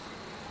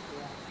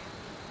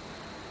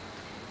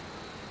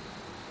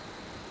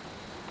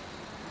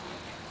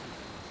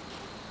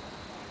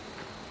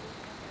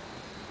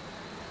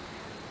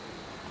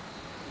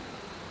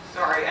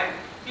 Sorry,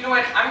 you know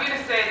what, I'm going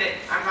to say that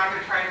I'm not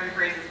going to try and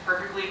rephrase this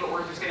perfectly, but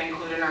we're just going to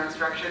include in our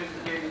instructions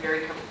and be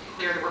very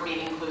clear that we're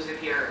being inclusive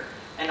here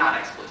and not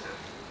exclusive.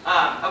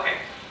 Okay,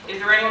 is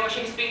there anyone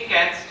wishing to speak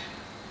against?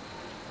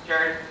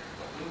 Jared?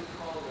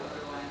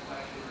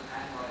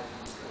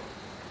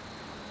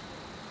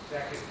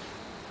 Second.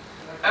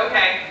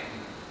 Okay,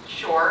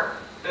 sure.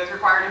 Those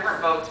require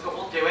different votes, but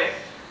we'll do it.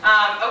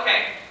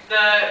 Okay,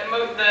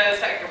 the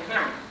second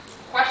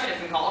question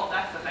has been called,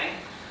 that's the thing.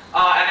 And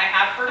I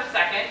have heard a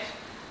second.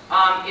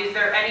 Is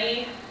there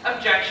any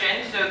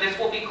objection? So this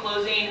will be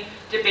closing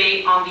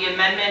debate on the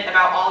amendment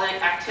about all the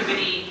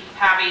activity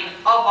having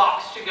a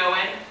box to go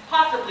in,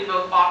 possibly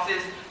both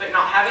boxes, but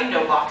not having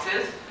no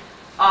boxes.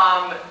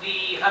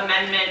 The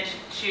amendment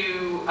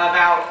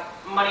about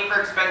money for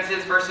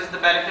expenses versus the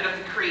benefit of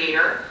the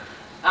creator.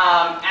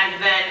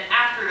 And then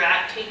after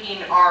that,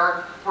 taking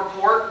our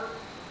report,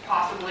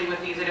 possibly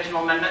with these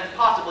additional amendments,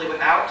 possibly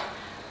without,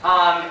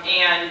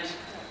 and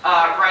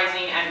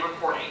rising and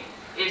reporting.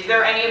 Is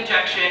there any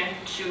objection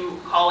to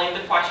calling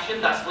the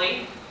question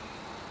thusly?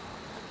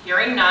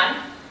 Hearing none,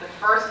 the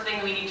first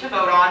thing we need to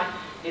vote on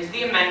is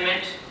the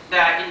amendment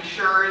that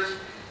includes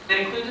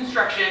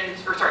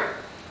instructions,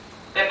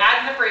 that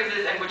adds the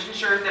phrases and which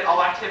ensures that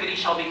all activity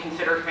shall be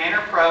considered fan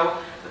or pro,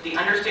 with the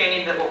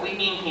understanding that what we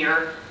mean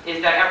here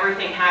is that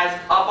everything has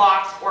a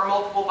box or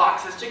multiple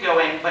boxes to go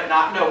in, but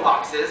not no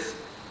boxes.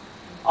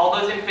 All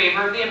those in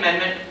favor of the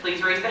amendment,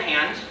 please raise the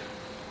hand.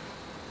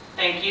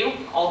 Thank you.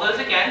 All those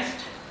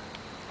against?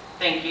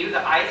 Thank you. The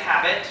ayes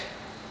have it.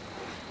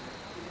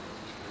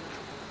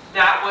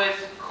 That was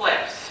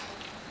Cliff's.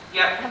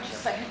 Yep. Just a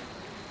second.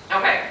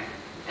 Okay.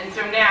 And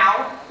so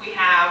now we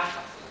have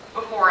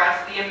before us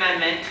the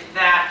amendment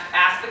that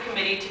asks the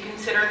committee to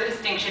consider the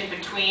distinction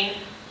between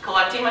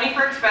collecting money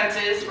for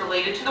expenses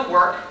related to the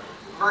work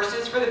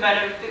versus for the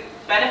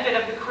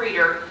benefit of the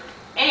creator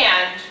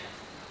and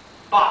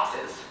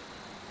boxes.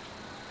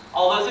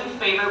 All those in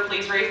favor,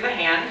 please raise the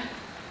hand.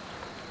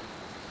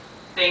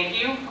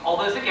 Thank you. All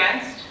those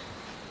against?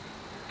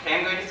 Okay,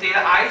 I'm going to say the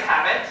ayes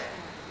have it.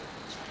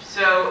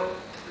 So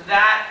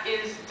that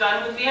is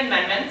done with the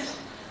amendments.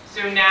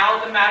 So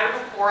now the matter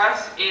before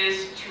us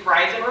is to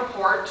rise and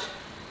report.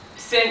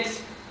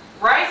 Since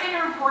rising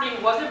and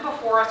reporting wasn't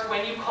before us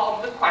when you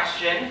called the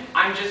question,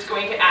 I'm just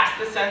going to ask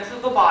the sense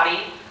of the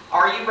body.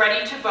 Are you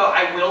ready to vote?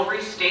 I will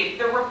restate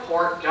the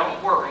report,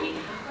 don't worry.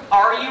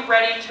 Are you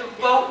ready to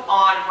vote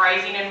on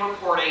rising and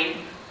reporting,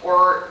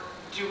 or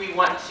do we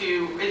want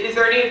to, is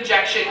there any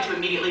objection to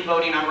immediately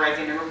voting on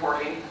rising and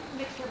reporting?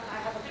 I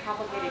have a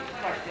complicated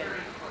question.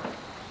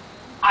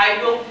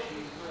 I will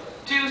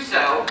do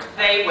so.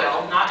 They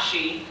will, not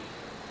she.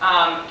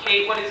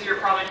 Kate, what is your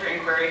parliamentary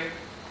inquiry?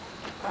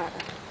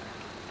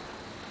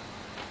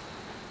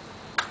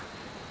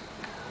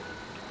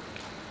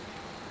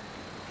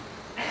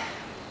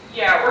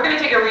 Yeah, we're going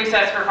to take a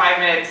recess for 5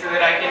 minutes so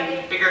that I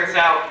can figure this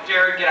out.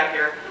 Jared, get up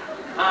here.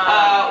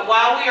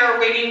 While we are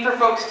waiting for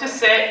folks to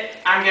sit,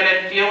 I'm going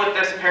to deal with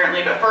this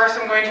apparently, but first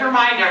I'm going to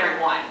remind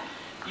everyone,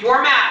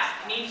 your mask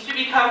needs to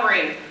be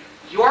covering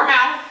your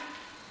mouth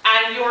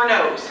and your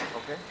nose.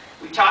 Okay.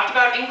 We talked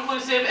about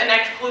inclusive and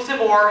exclusive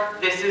or.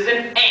 This is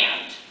an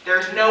and.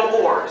 There's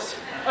no ors.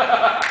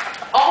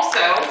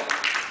 Also,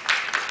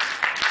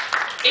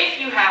 if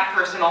you have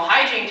personal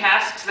hygiene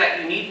tasks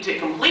that you need to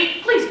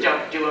complete, please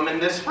don't do them in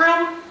this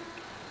room.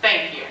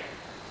 Thank you.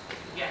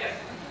 Yes.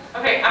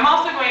 Okay, I'm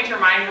also going to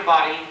remind the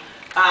body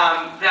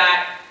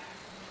that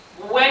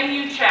when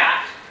you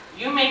chat,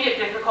 you make it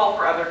difficult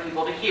for other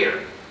people to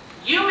hear.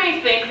 You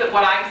may think that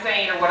what I'm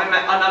saying or what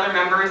another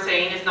member is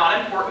saying is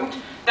not important.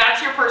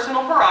 That's your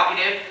personal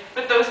prerogative,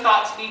 but those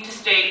thoughts need to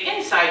stay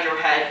inside your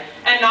head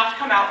and not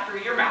come out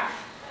through your mouth.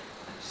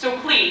 So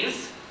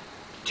please,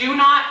 do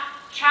not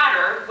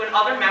chatter when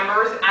other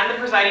members and the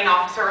presiding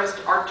officers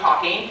are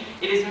talking.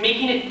 It is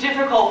making it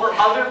difficult for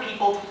other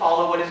people to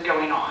follow what is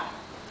going on.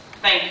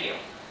 Thank you.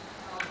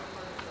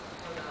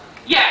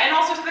 Yeah, and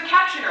also so the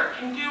captioner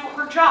can do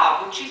her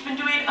job, which she's been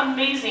doing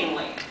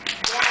amazingly.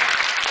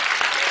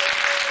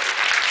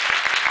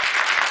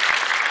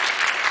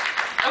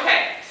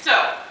 Okay,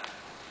 so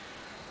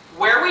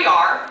where we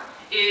are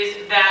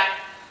is that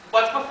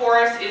what's before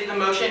us is the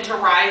motion to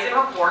rise and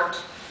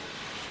report.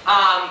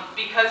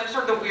 Because of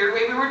sort of the weird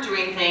way we were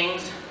doing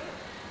things,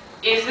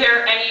 is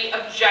there any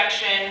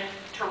objection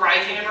to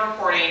rising and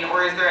reporting,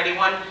 or is there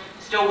anyone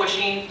still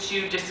wishing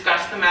to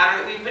discuss the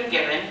matter that we've been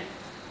given?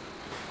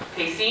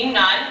 Okay, seeing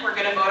none, we're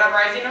going to vote on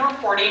rising and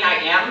reporting. I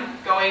am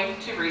going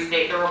to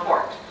restate the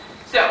report.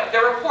 So, the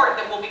report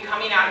that will be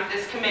coming out of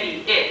this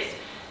committee is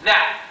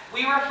that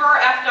we refer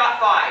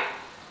F.5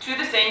 to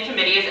the same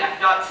committee as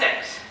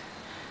F.6.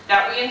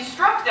 That we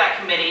instruct that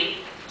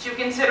committee to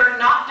consider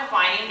not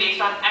defining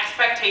based on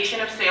expectation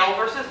of sale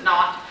versus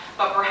not,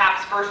 but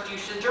perhaps first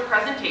usage or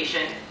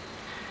presentation.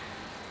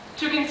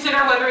 To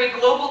consider whether a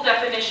global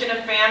definition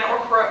of fan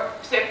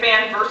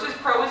versus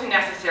pro is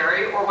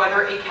necessary, or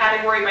whether a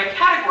category by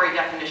category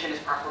definition is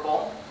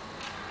preferable.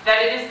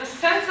 That it is the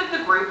sense of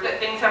the group that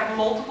things have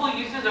multiple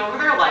uses over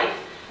their life.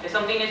 If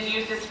something is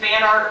used as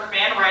fan art or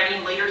fan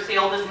writing, later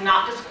sale does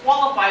not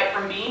disqualify it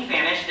from being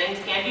fanish. Things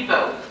can be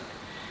both.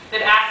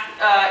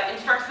 That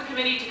instructs the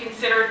committee to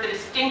consider the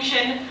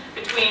distinction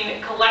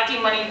between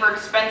collecting money for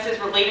expenses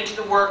related to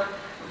the work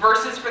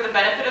versus for the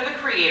benefit of the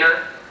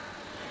creator.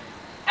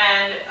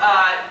 And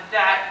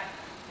that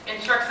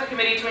instructs the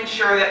committee to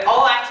ensure that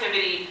all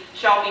activity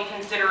shall be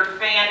considered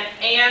fan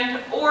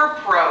and or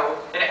pro,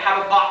 that it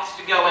have a box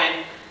to go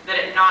in, that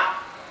it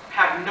not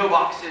have no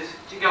boxes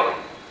to go in.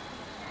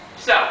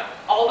 So,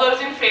 all those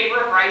in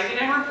favor of rising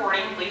and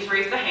reporting, please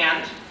raise the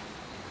hand.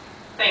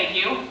 Thank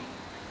you.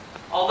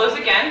 All those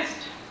against?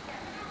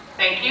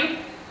 Thank you.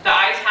 The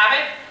ayes have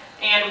it,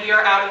 and we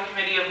are out of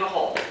committee of the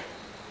whole.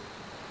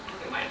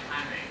 Look at my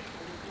timing.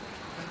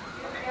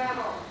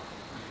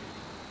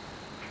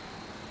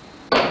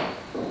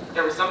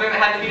 There was something that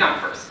had to be done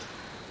first.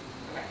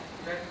 Okay,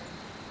 good.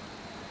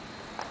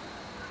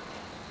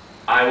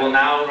 I will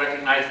now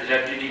recognize the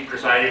Deputy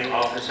Presiding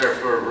Officer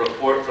for a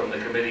report from the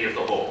Committee of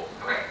the Whole.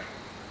 Okay.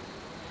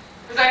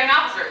 Presiding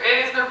Officer,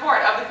 it is the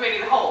report of the Committee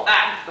of the Whole.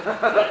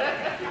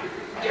 That.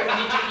 Did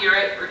you hear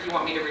it, or do you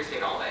want me to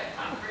restate all of it?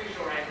 I'm pretty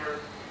sure I heard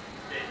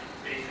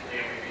basically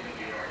everything that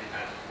we already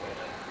had before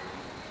that.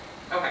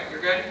 Okay, you're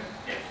good?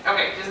 Yes.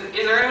 Okay,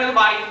 is there anyone in the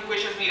body who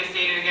wishes me to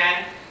state it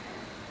again?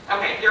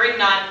 Okay, hearing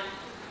none,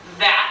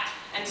 that.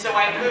 And so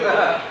I move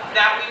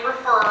that we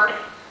refer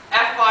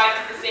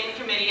F5 to the same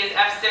committee as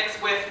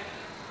F6 with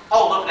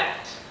all of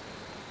that.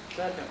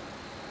 Second.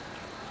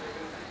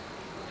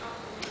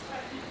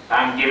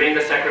 I'm giving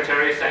the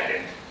Secretary a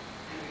second.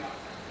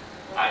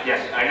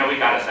 Yes, I know we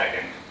got a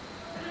second,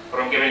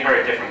 but I'm giving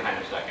her a different kind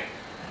of second.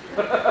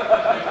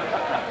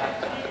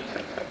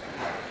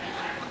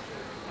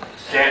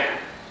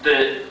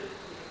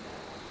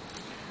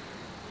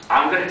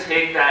 I'm going to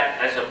take that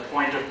as a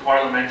point of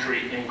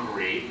parliamentary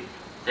inquiry.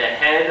 The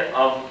head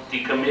of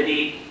the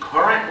committee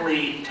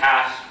currently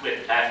tasked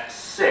with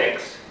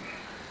F6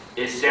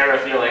 is Sarah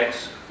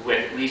Felix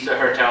with Lisa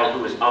Hertel,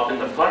 who is up in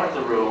the front of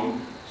the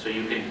room, so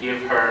you can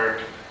give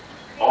her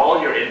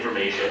all your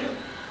information.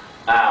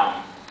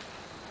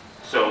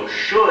 So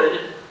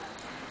should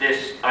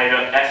this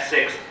item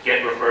F6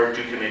 get referred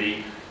to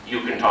committee, you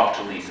can talk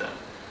to Lisa.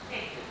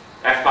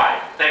 F5,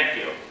 thank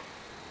you.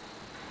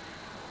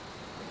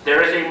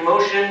 There is a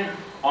motion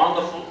on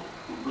the floor.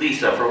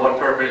 Lisa, for what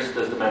purpose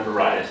does the member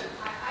rise?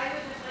 I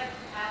would just like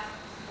to ask,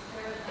 since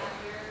Sarah's not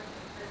here,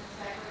 the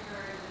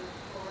secretary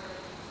for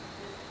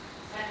this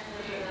section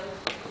of those,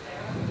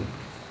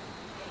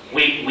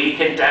 Sarah? We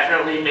can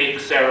definitely make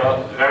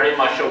Sarah very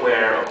much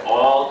aware of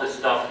all the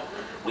stuff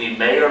we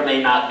may or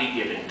may not be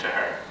giving to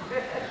her.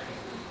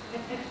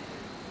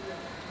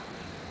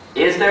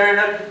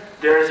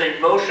 There is a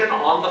motion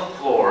on the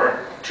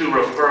floor to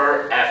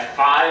refer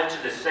F5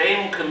 to the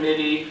same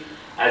committee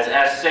as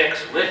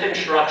S6 with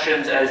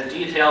instructions as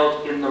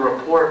detailed in the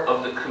report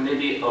of the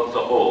Committee of the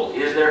Whole.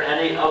 Is there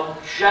any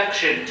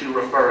objection to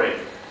referring?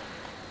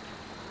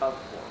 Of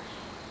course.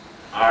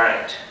 All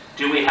right.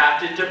 Do we have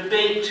to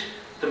debate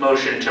the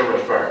motion to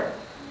refer?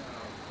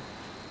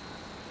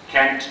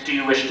 Kent, do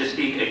you wish to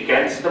speak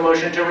against the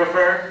motion to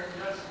refer?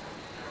 Yes.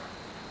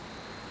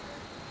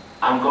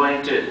 I'm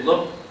going to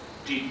look.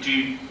 Do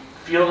you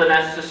feel it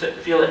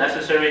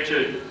necessary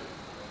to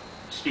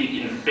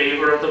speak in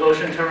favor of the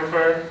motion to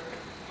refer?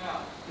 No.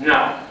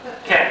 No.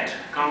 Kent,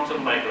 come to the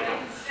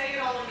microphone. Say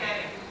it all again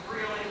if you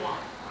really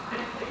want.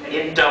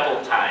 In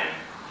double time.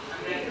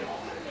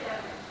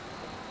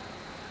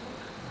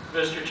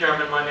 Mr.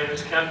 Chairman, my name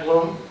is Ken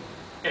Bloom,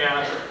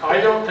 and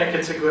I don't think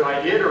it's a good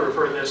idea to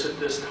refer this at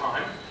this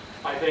time.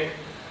 I think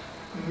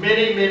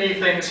many, many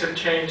things have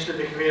changed in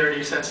the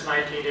community since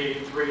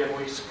 1983, when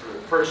we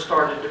first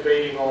started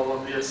debating all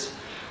of this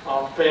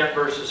fan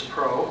versus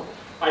pro.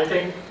 I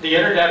think the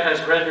internet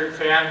has rendered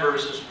fan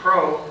versus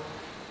pro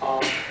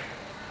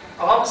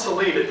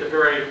obsolete at the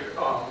very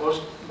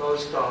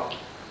most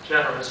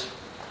generous.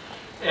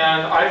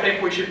 And I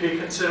think we should be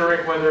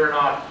considering whether or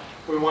not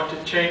we want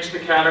to change the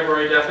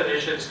category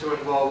definitions to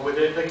involve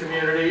within the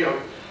community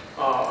of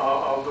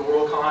the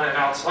Worldcon and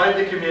outside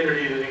the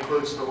community that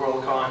includes the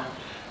Worldcon,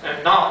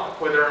 and not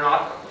whether or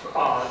not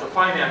the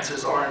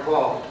finances are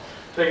involved.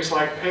 Things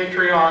like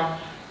Patreon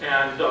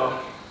and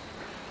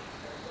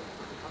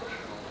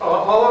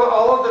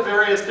all of the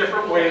various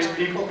different ways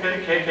people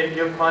can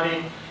give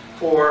money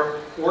for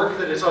work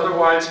that is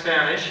otherwise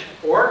fanish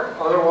or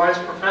otherwise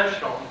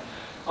professional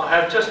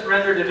have just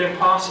rendered it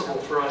impossible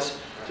for us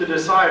to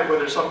decide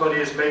whether somebody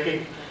is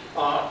making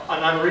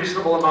an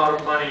unreasonable amount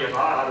of money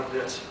out of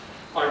this.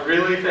 I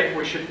really think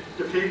we should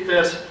defeat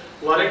this,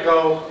 let it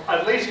go,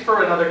 at least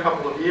for another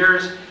couple of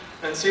years,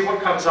 and see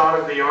what comes out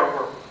of the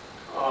artwork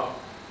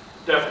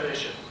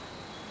definition.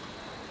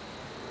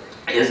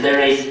 Is there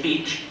a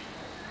speech?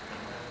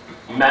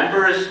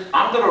 Members,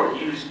 I'm going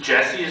to use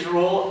Jesse's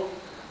rule,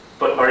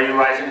 but are you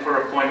rising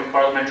for a point of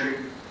parliamentary?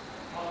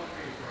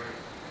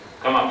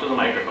 Come up to the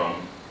microphone.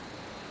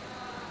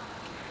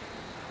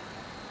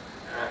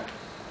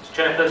 Mr.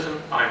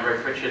 Chairperson, I'm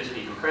Ralph Richards,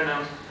 speaking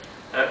pronouns.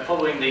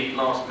 Following the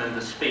last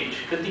member's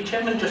speech, could the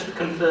chairman just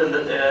confirm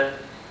that there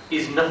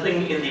is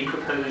nothing in the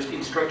proposed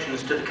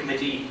instructions to the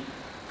committee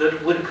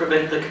that would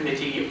prevent the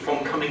committee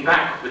from coming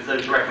back with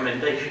those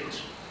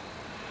recommendations?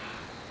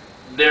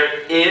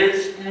 There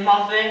is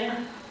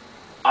nothing.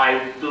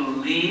 I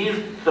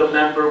believe the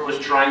member was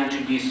trying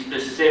to be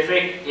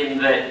specific in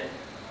that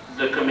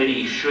the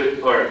committee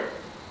should, or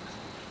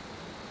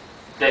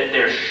that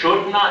there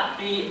should not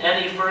be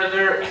any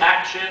further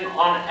action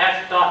on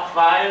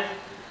F.5,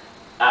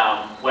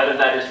 whether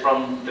that is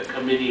from the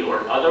committee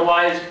or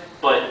otherwise,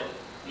 but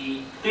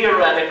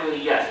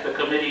theoretically, yes, the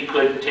committee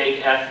could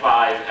take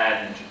F5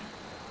 and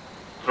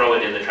throw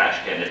it in the trash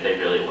can if they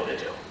really wanted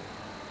to.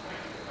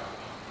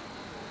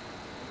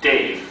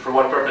 Dave, for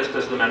what purpose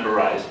does the member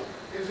rise?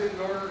 Is it in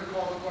order to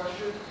call the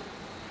question?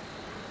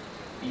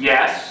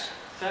 Yes.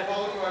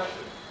 Call the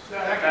question.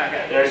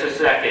 Second. There's a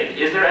second.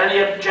 Is there any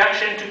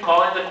objection to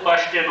calling the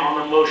question on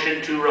the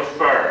motion to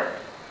refer?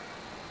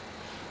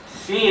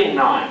 Seeing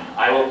none,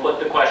 I will put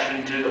the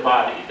question to the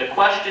body. The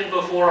question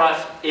before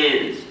us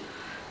is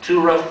to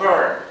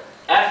refer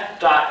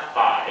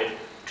F.5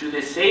 to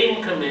the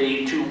same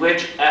committee to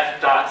which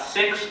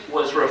F.6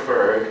 was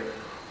referred,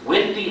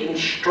 with the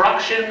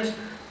instructions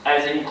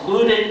as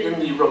included in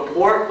the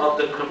report of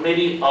the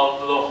Committee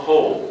of the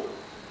Whole.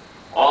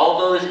 All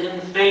those in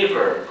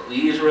favor,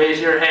 please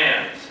raise your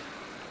hands.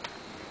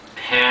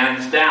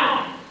 Hands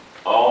down.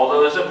 All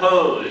those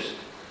opposed?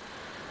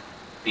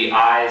 The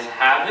ayes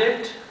have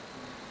it.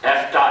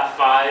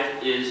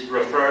 F.5 is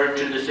referred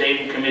to the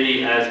same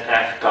committee as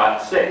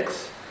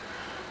F.6.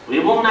 We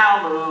will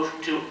now move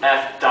to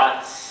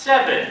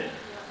F.7.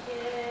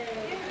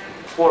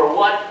 For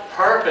what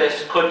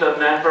purpose could the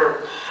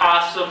member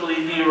possibly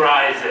be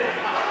rising?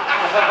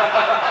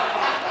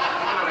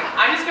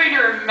 I'm just going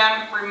to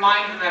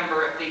remind the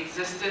member of the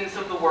existence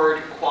of the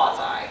word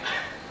quasi.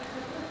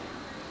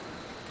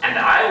 And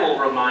I will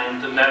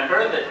remind the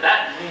member that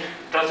that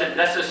doesn't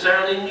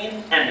necessarily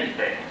mean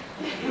anything.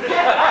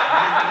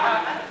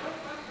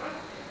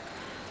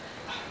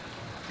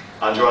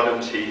 Andrew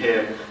Adams, he,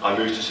 him. I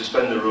move to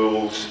suspend the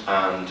rules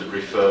and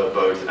refer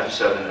both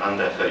F7 and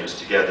F8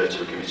 together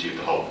to a committee of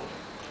the whole.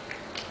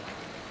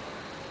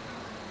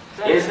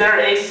 Is there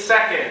a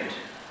second?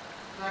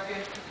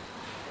 Second.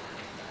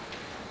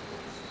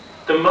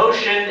 The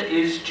motion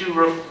is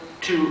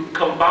to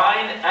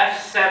combine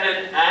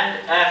F7 and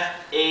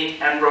F8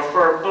 and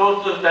refer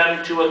both of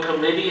them to a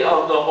committee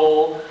of the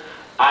whole.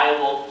 I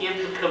will give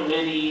the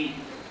committee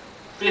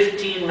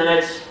 15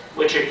 minutes,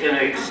 which it can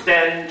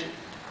extend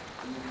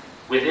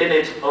within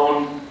its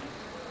own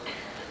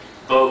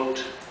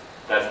vote.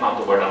 That's not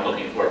the word I'm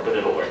looking for, but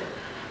it'll work.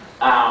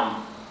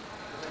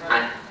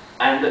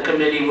 And the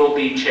committee will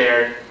be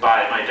chaired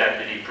by my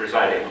deputy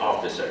presiding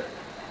officer.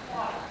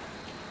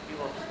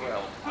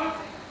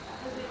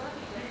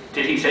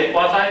 Did he say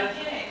quasi?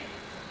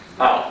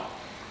 Oh,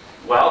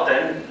 well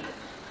then,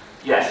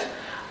 yes.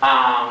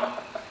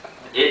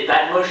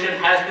 That motion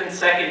has been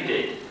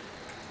seconded.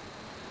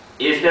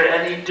 Is there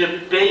any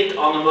debate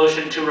on the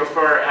motion to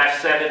refer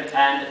F7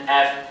 and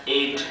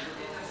F8?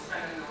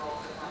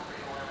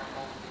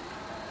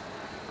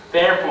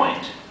 Fair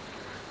point.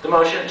 The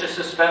motion to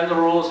suspend the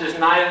rules is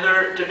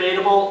neither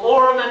debatable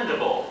or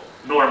amendable,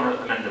 nor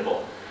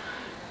amendable.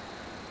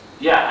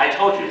 Yeah, I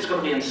told you, it's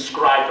going to be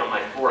inscribed on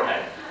my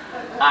forehead.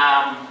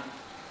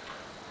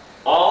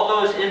 All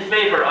those in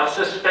favor of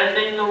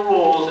suspending the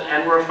rules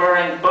and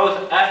referring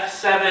both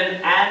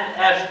F7 and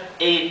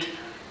F8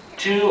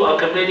 to a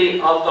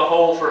committee of the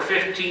whole for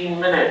 15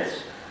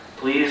 minutes,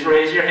 please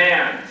raise your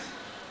hands.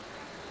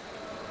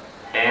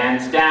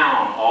 Hands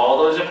down. All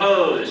those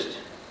opposed?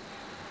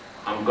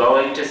 I'm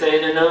going to say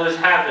the noes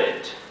have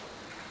it.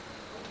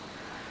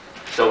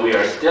 So we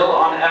are still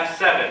on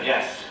F7,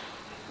 yes.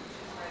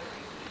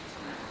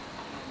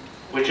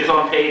 Which is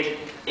on page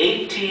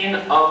 18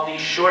 of the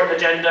short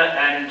agenda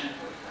and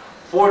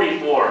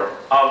 44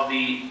 of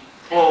the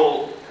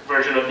full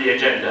version of the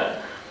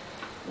agenda.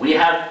 We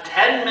have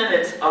 10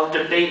 minutes of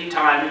debate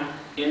time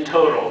in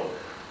total.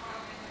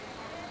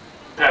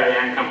 Perry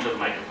Ann, come to the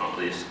microphone,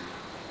 please.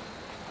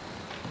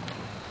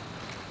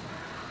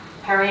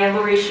 Perry Ann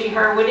Marie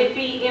Sheeher, would it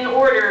be in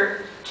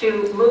order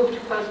to move to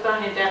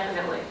postpone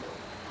indefinitely?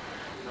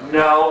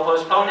 No,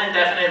 postpone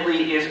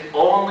indefinitely is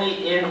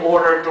only in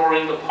order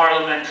during the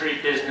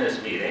parliamentary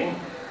business meeting.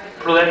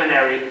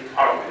 Preliminary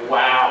part.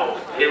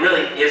 Wow, it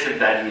really isn't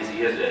that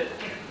easy, is it?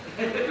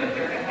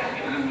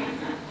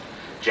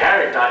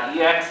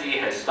 Jared.exe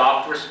has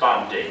stopped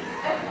responding.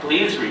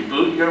 Please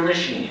reboot your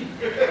machine.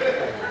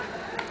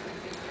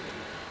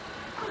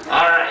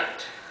 All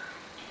right.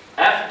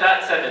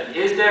 F.7.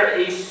 Is there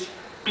a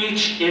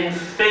speech in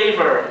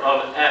favor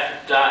of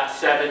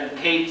F.7?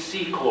 Kate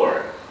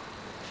Secor.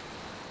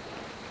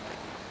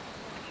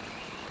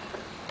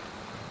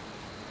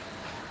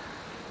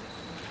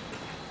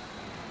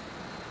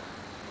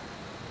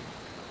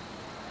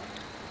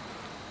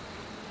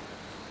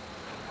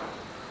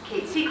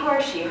 Kate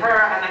Secor, she,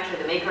 her. I'm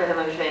actually the maker of the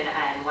motion,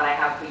 and what I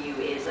have for you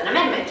is an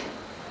amendment,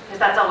 because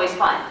that's always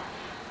fun.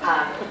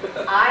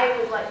 I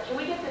would like, can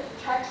we get the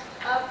text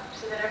up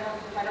so that everyone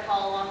can kind of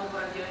follow along with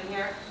what I'm doing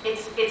here?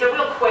 It's a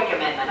real quick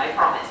amendment, I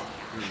promise.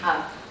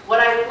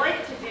 What I would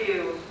like to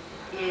do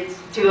is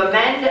to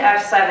amend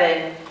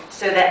F7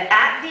 so that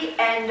at the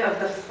end of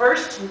the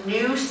first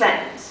new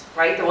sentence,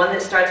 right, the one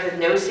that starts with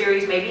no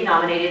series may be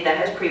nominated that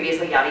has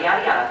previously yada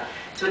yada yada.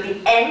 So at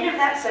the end of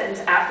that sentence,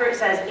 after it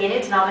says in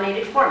its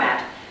nominated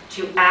format,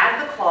 to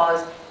add the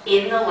clause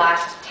in the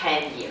last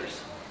 10 years.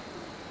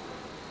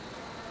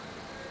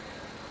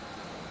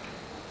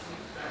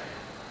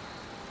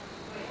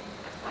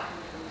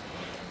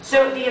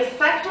 So the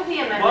effect of the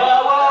amendment...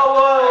 Whoa, whoa,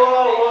 whoa,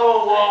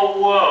 whoa,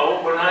 whoa, whoa,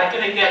 whoa. We're not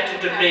going to get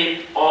to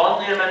debate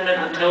on the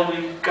amendment until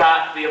we've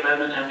got the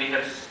amendment and we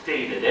have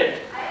stated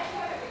it.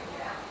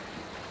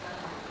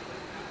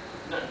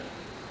 No.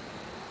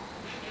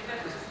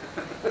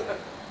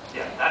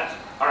 Yeah, that's,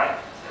 all right.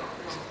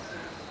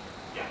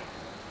 Yeah.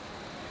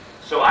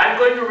 So I'm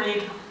going to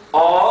read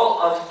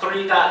all of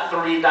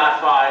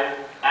 3.3.5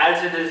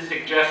 as it is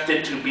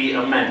suggested to be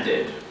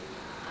amended.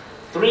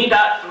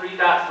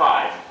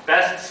 3.3.5,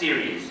 best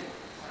series.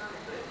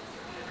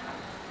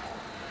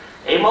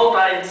 A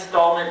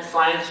multi-installment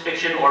science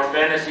fiction or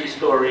fantasy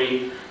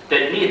story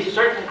that meets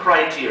certain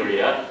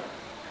criteria,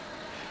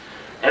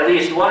 at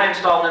least one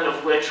installment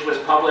of which was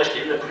published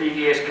in the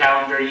previous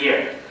calendar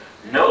year.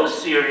 No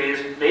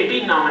series may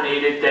be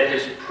nominated that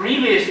has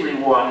previously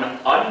won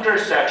under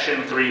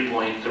section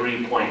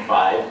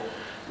 3.3.5,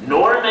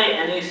 nor may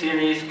any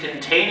series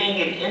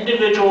containing an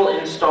individual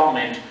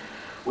installment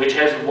which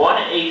has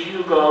won a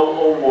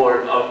Hugo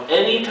Award of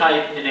any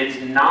type in its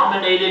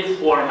nominated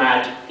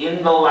format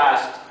in the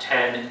last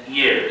 10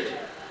 years.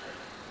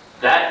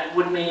 That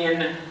would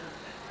mean, and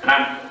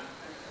I'm,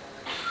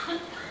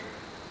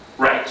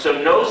 right, so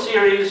no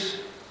series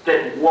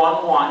that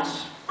won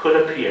once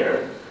could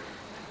appear,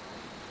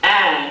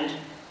 and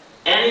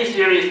any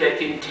series that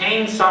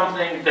contains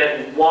something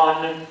that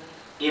won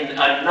in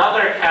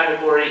another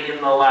category in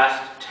the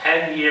last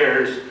 10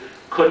 years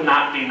could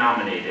not be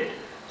nominated.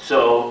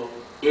 So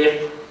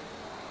if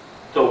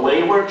The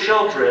Wayward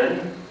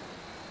Children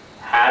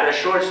had a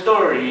short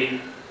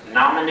story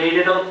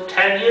nominated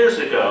 10 years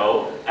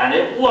ago and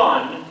it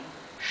won,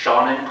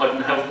 Shannon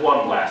couldn't have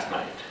won last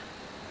night.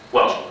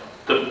 Well,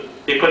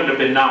 it couldn't have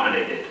been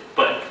nominated,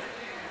 but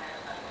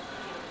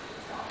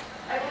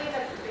I believe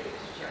that's the biggest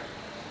Mr. Chair.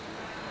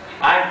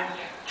 I'm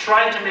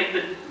trying to make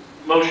the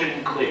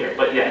motion clear,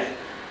 but yes.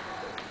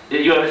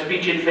 Did you have a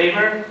speech in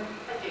favor?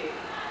 I do.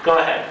 Go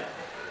ahead.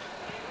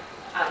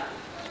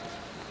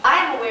 I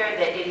am aware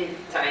that it is,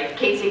 sorry,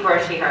 Kate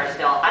Secor, she, her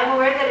still. I'm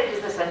aware that it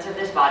is the sense of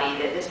this body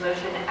that this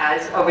motion,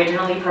 as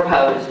originally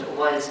proposed,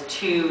 was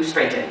too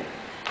stringent.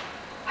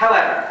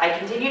 However, I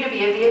continue to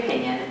be of the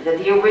opinion that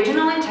the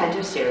original intent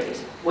of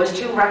series was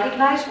to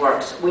recognize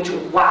works which,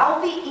 while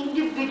the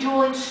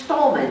individual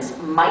installments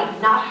might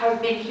not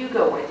have been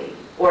Hugo-worthy,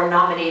 or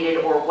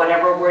nominated, or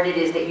whatever word it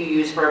is that you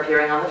use for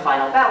appearing on the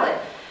final ballot,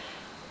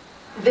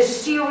 the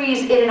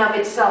series in and of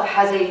itself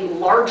has a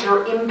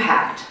larger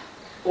impact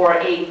or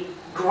a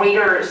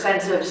greater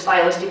sense of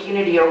stylistic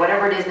unity or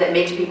whatever it is that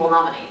makes people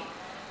nominate.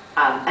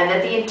 And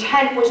that the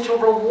intent was to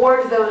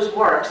reward those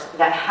works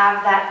that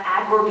have that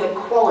aggregate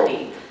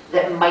quality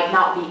that might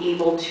not be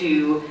able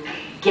to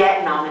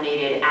get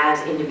nominated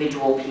as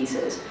individual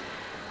pieces.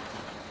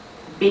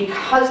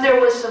 Because there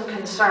was some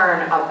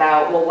concern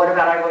about, well, what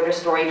about I wrote a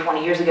story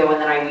 20 years ago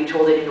and then I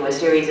retold it into a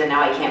series and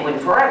now I can't win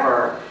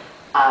forever,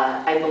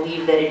 I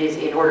believe that it is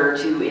in order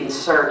to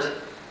insert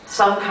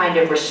some kind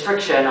of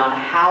restriction on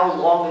how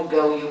long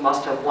ago you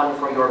must have won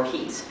for your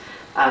piece.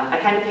 I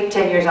kind of picked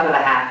 10 years out of the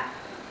hat,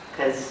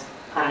 because,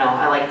 I don't know,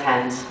 I like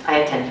 10s. I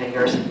had 10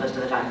 fingers most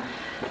of the time.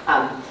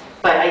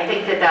 But I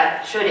think that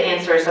that should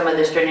answer some of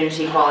the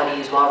stringency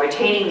qualities while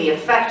retaining the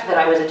effect that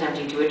I was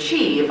attempting to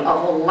achieve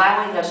of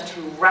allowing us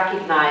to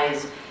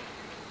recognize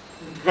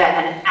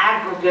that an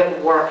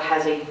aggregate work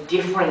has a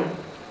different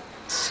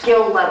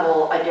skill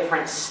level, a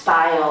different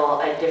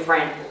style, a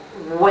different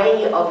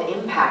way of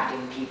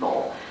impacting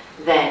people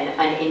than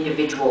an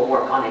individual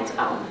work on its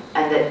own,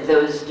 and that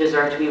those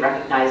deserve to be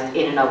recognized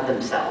in and of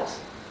themselves.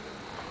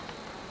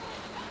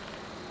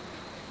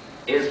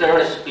 Is there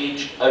a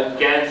speech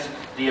against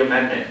the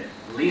amendment?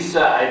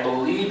 Lisa, I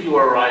believe you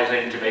are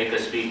rising to make a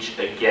speech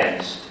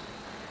against.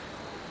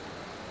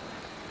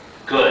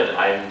 Good.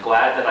 I'm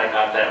glad that I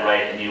got that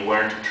right and you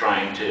weren't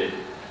trying to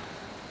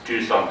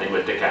do something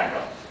with the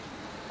camera.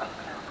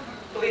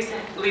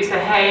 Lisa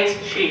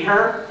Hayes, she,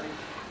 her.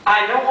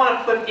 I don't want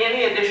to put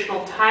any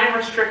additional time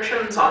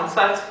restrictions on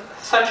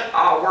such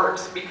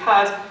works,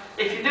 because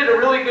if you did a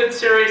really good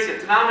series,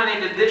 it's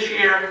nominated this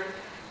year,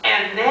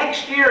 and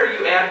next year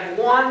you add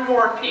one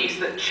more piece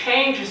that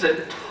changes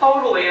it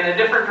totally in a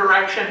different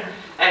direction,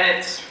 and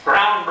it's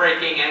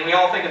groundbreaking, and we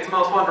all think it's the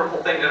most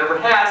wonderful thing that ever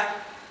has,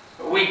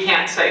 we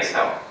can't say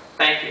so.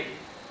 Thank you.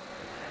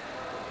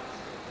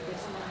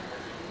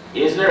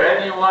 Is there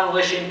anyone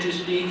wishing to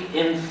speak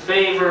in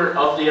favor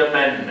of the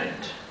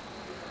amendment?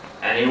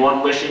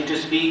 Anyone wishing to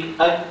speak?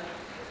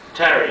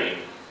 Terry.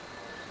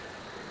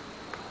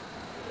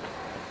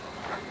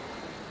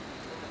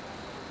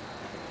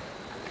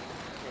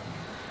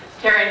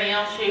 Terry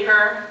Neal, she,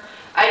 her.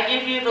 I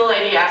give you The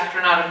Lady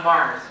Astronaut of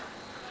Mars,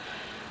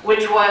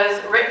 which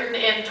was written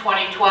in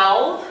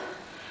 2012,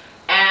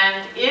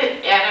 and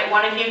it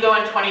won a Hugo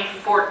in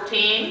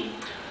 2014,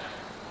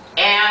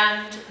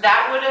 and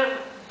that would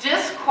have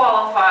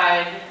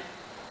disqualified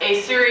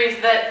a series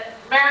that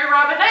Mary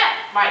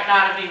Robinette might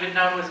not have even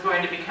known was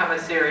going to become a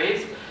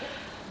series,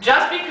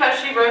 just because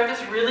she wrote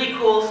this really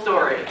cool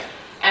story.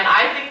 And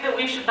I think that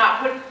we should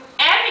not put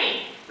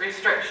any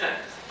restrictions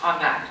on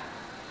that.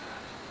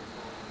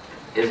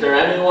 Is there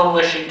anyone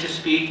wishing to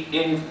speak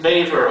in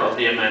favor of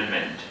the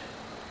amendment?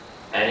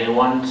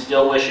 Anyone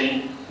still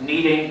wishing,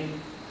 needing?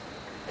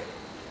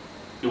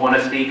 You want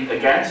to speak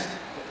against?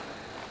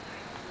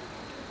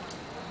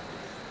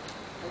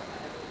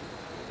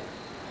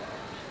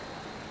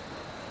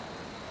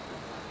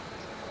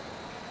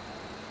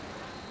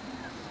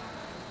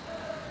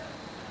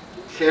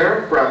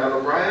 Chair, Brandon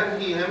O'Brien,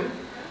 he, him.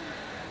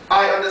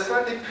 I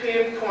understand the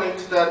pain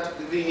point that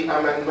the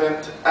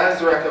amendment,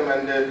 as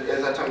recommended,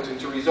 is attempting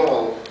to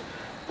resolve.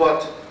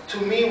 But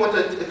to me, what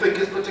I think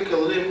is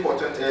particularly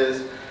important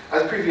is,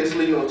 as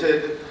previously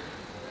noted,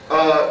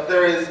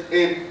 there is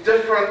a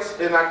difference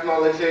in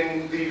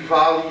acknowledging the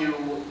value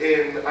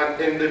in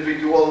an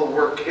individual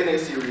work in a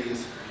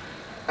series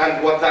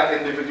and what that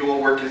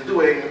individual work is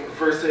doing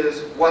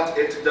versus what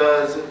it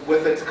does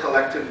with its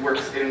collective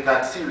works in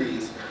that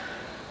series,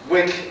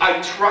 which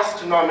I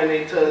trust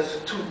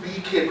nominators to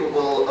be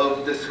capable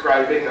of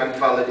describing and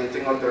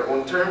validating on their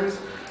own terms,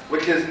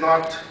 which is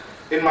not,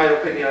 in my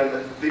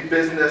opinion, the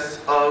business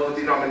of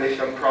the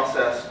nomination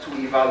process to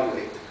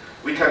evaluate.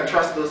 We can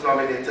trust those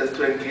nominators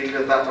to engage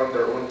with that on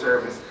their own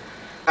terms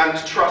and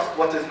trust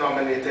what is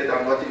nominated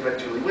and what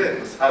eventually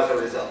wins as a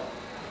result.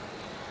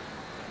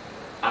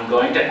 I'm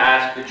going to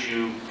ask that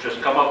you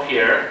just come up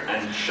here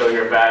and show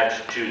your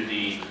badge to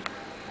the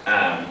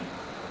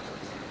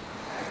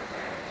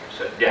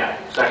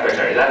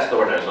secretary. That's the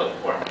word I was looking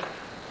for.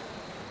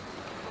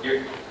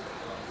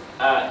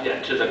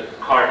 To the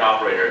cart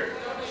operator.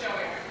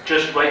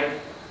 Just right.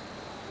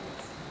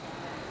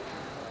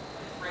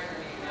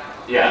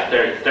 Yeah,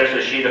 there's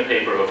a sheet of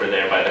paper over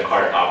there by the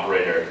cart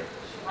operator.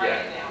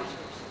 Yeah.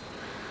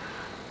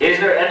 Is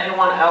there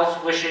anyone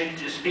else wishing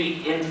to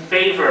speak in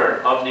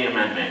favor of the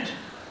amendment?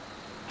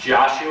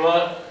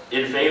 Joshua,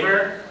 in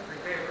favor? In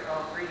favor.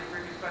 Read the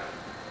previous question.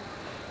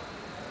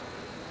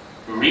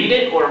 Read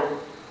it or?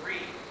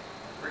 Read.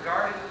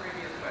 Regarding the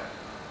previous question.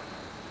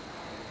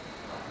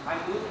 I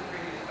move the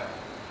previous question.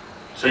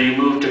 So you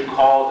move to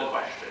call the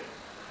question.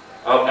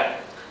 Okay.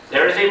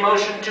 There is a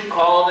motion to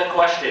call the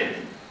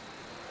question.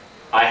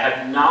 I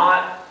have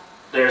not,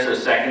 there's a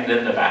second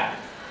in the back.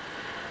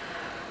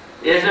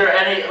 Is there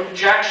any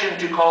objection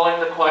to calling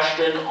the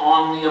question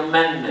on the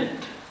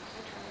amendment?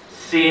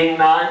 Seeing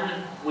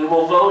none, we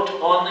will vote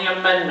on the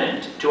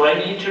amendment. Do I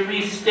need to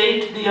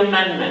restate the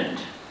amendment?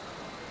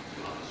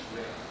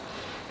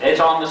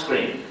 It's on the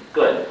screen.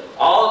 Good.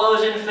 All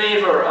those in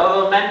favor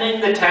of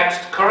amending the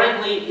text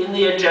currently in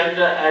the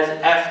agenda as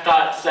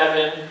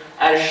F.7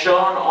 as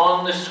shown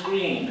on the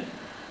screen,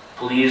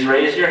 please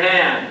raise your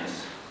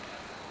hands.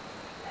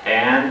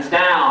 Hands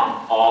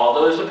down. All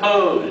those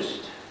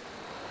opposed.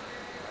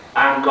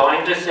 I'm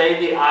going to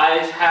say the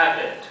ayes have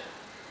it.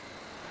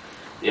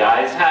 The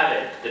ayes have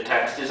it. The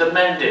text is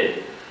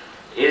amended.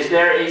 Is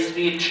there a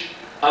speech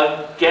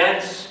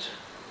against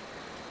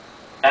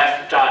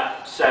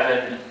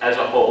F.7 as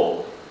a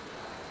whole?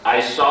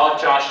 I saw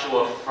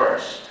Joshua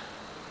first.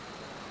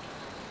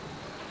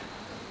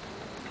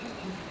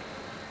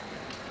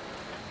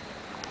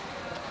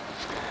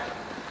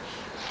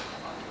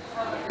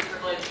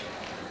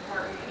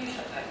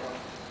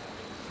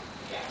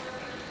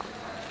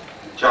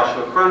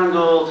 Joshua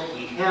Cronengold,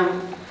 he,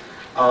 him.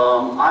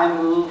 I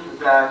move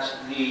that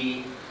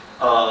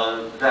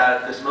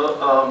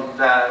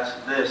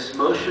this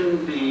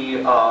motion be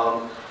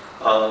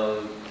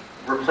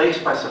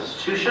replaced by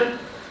substitution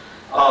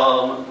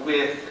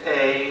with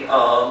a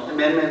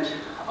amendment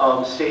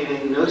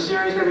stating no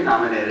series may be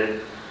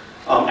nominated.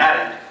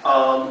 Adding,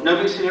 no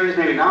new series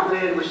may be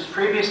nominated which is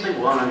previously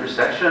won under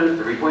section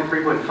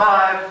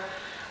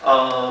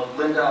 3.3.5.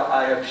 Linda,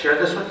 I have shared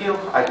this with you.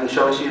 I can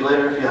show it to you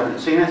later if you haven't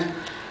seen it.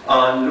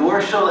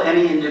 Nor shall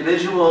any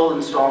individual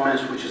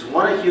installment which has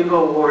won a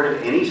Hugo Award of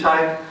any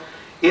type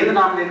in the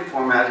nominated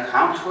format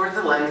count towards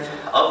the length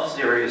of the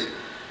series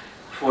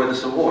for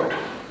this award.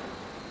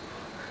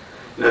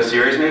 No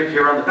series may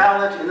appear on the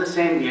ballot in the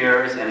same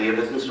year as any of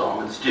its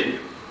installments do.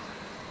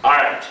 All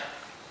right.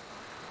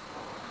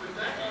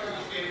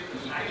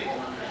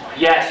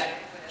 Yes.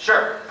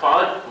 Sure.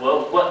 Paul.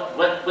 Well,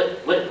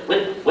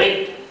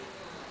 wait.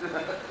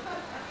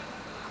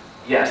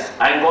 Yes.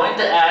 I'm going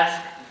to ask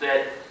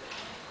that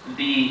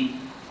the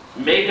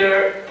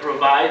maker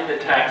provide the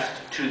text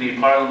to the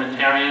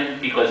parliamentarian,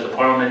 because the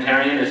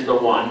parliamentarian is the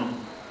one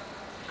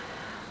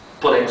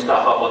putting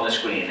stuff up on the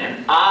screen,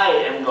 and I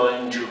am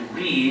going to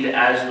read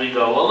as we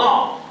go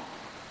along.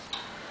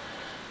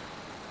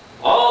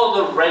 All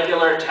the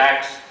regular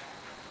text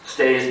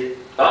stays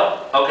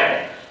up.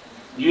 Okay,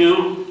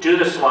 you do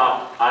the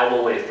swap, I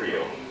will wait for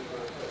you.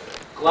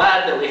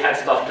 Glad that we had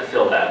stuff to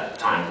fill that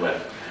time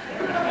with.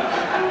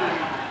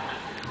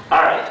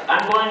 All right,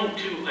 I'm going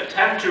to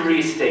attempt to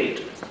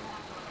restate.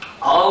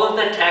 All of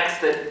the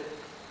text that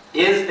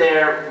is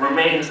there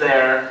remains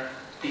there.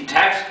 The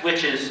text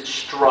which is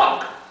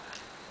struck,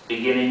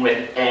 beginning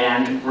with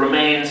and,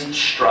 remains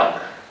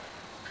struck.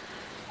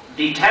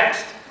 The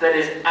text that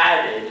is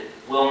added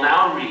will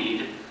now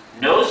read,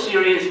 no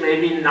series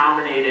may be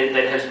nominated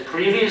that has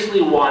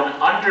previously won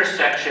under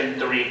section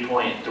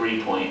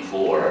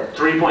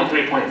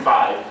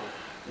 3.3.5,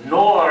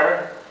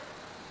 nor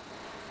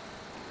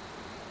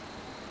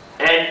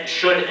and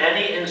should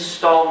any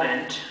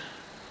installment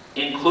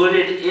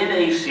included in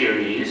a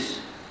series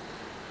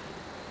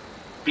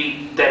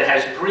that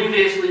has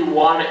previously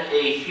won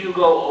a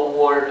Hugo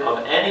Award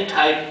of any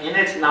type in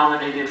its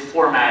nominated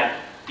format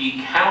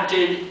be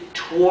counted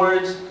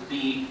towards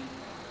the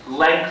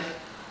length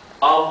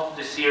of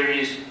the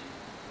series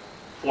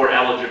for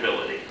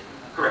eligibility.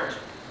 Correct.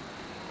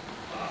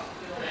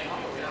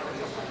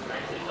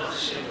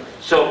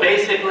 So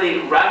basically,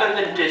 rather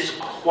than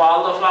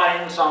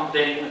disqualifying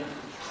something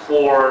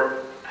for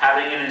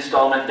having an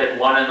installment that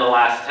won in the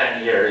last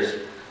 10 years,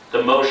 the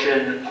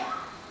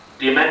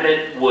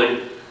amendment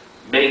would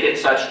make it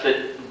such that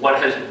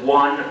what has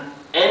won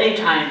any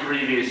time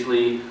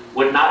previously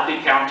would not be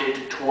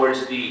counted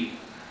towards the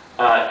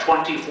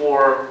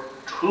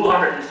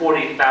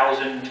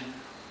 240,000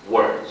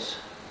 words.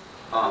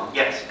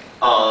 Yes,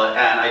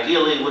 and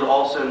ideally would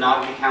also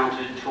not be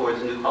counted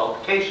towards new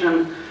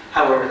qualification.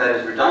 However, that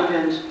is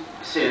redundant,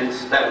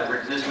 since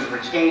this would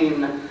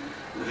retain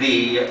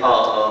the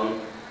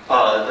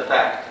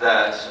fact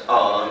that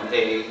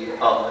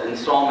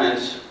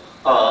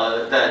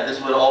that this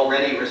would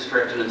already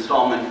restrict an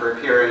installment for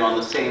appearing on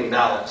the same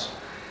ballot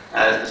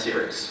as the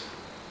series.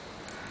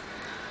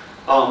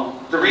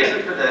 The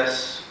reason for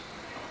this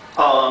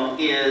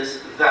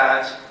is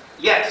that,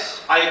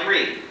 yes, I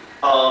agree,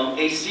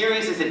 a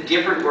series is a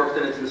different work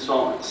than its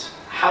installments.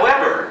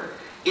 However,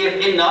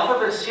 if enough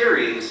of a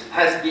series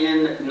has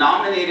been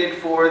nominated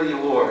for the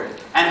award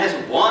and has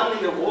won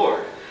the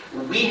award,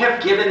 we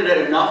have given it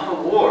enough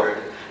award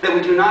that we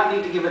do not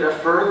need to give it a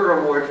further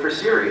award for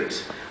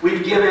series.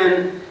 We've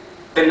given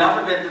enough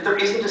of it that there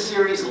isn't a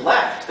series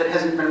left that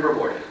hasn't been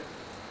rewarded.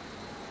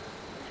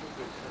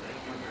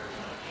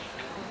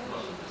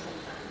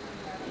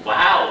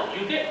 Wow,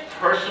 you get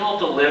personal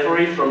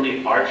delivery from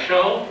the art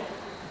show?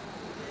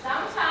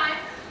 Sometimes.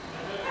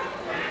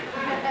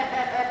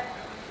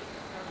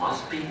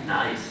 Must be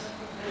nice.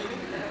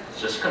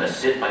 It's just gonna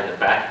sit by the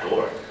back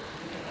door.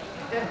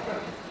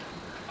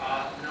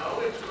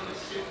 No, it's going to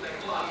sit in the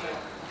closet.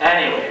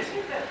 Anyways,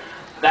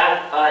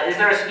 is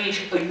there a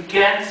speech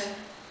against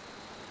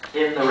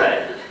in the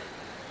red?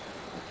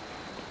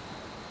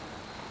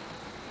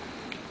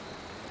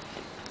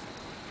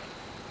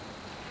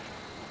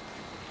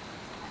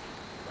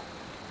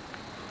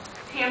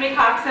 Tammy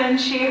Coxon,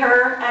 she,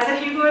 her. As a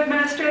Hugo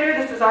administrator,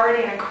 this is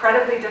already an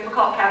incredibly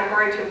difficult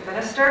category to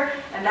administer,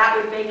 and that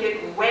would make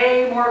it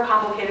way more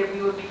complicated.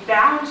 We would be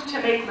bound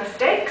to make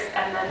mistakes,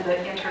 and then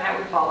the internet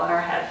would fall on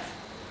our heads.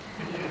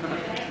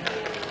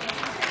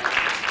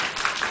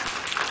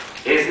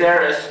 Is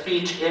there a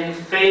speech in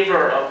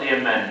favor of the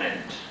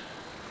amendment?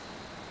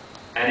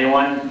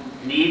 Anyone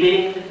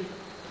needing?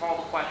 Call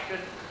the question.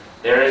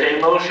 There is a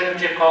motion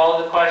to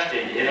call the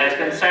question. It has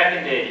been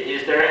seconded.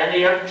 Is there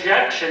any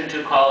objection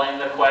to calling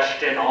the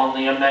question on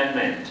the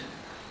amendment?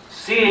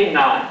 Seeing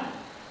none.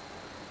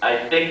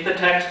 I think the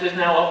text is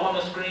now up on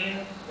the screen?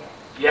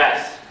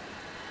 Yes.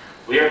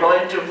 We are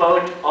going to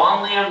vote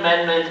on the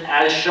amendment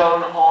as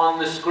shown on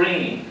the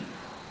screen.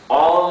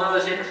 All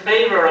those in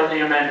favor of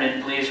the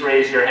amendment, please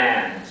raise your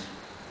hands.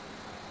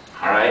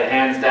 All right,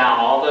 hands down.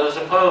 All those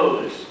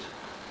opposed?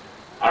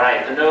 All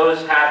right, the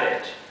noes have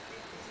it.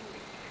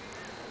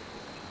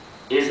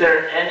 Is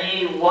there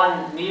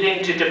anyone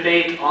needing to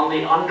debate on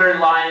the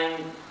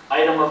underlying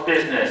item of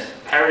business?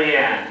 Perry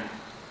Ann.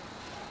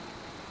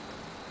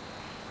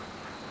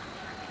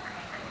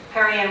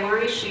 Perry Ann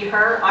Lurie, she,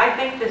 her. I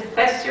think the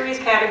best series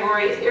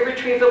category is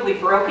irretrievably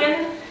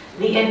broken.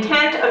 The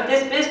intent of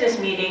this business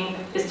meeting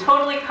is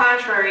totally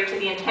contrary to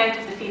the intent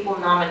of the people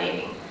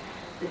nominating.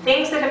 The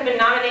things that have been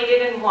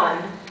nominated in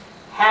one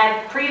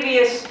had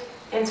previous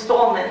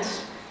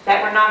installments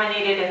that were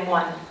nominated in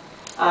one.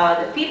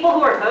 The people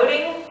who are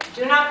voting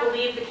do not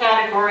believe the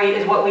category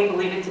is what we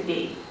believe it to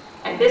be.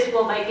 And this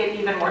will make it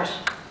even worse.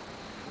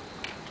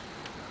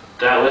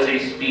 That was a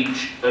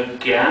speech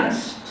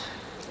against.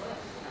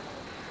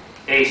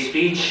 A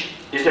speech.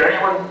 Is there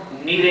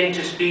anyone needing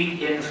to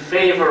speak in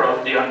favor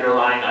of the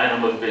underlying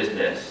item of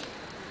business?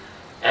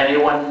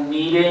 Anyone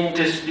needing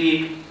to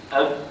speak?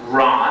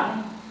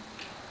 Ron?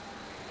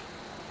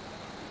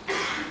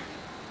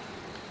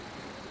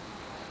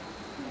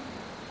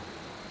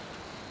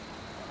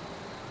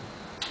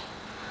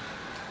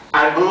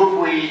 I move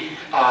we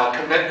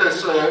commit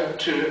this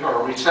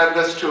we send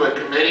this to a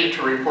committee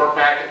to report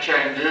back at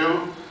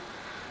Chengdu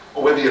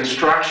with the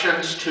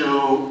instructions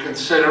to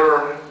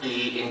consider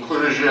the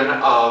inclusion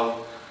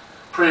of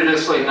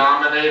previously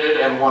nominated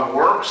and one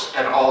works,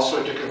 and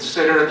also to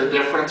consider the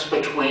difference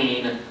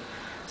between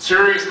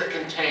series that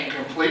contain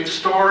complete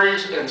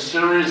stories and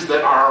series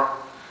that are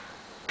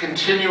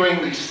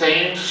continuing the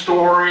same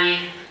story,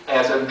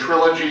 as in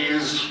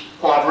trilogies,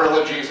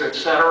 quadrilogies,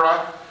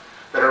 etc.,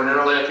 that are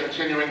merely a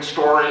continuing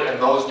story,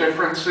 and those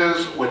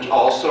differences, which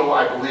also,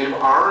 I believe,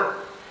 are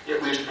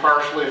at least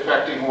partially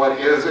affecting what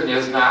is and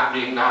is not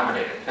being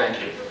nominated. Thank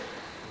you.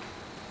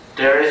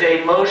 There is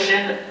a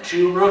motion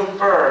to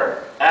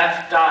refer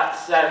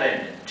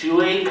F.7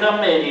 to a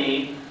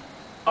committee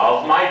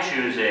of my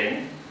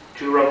choosing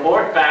to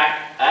report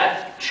back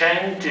at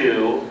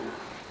Chengdu,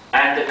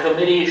 and the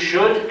committee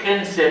should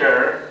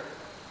consider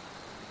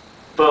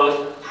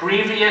both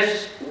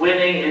previous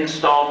winning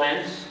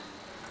installments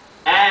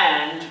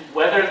and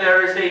whether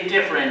there is a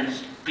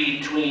difference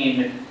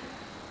between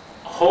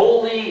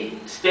wholly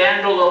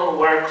standalone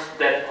works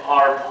that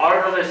are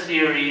part of a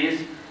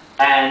series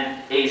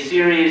and a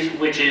series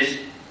which is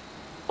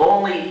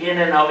only in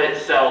and of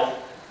itself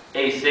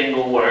a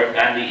single work,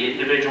 and the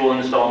individual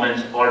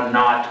installments are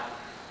not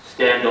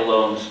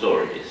standalone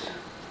stories.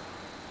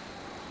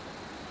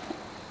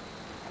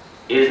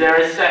 Is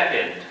there a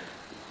second?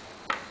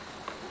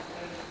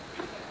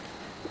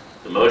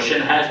 The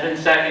motion has been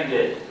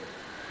seconded.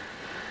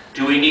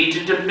 Do we need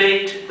to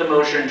debate the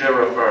motion to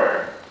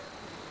refer?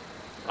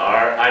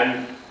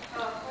 Ira,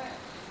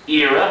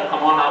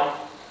 come on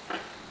up.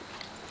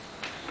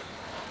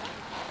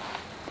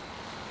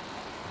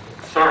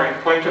 Sorry,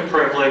 point of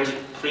privilege.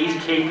 Please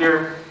keep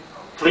your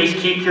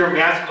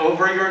mask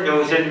over your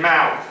nose and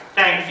mouth.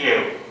 Thank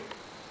you.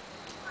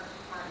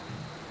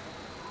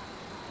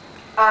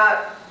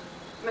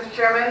 Mr.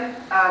 Chairman,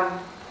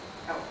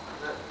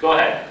 Go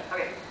ahead.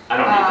 Okay. I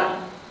don't need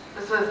that.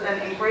 This is an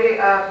inquiry.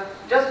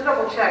 Just to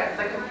double check.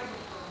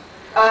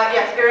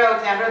 Yes, Erle,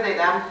 Alexandra, they,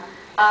 them.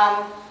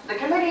 The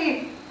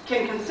committee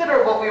can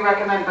consider what we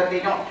recommend, but they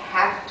don't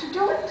have to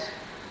do it?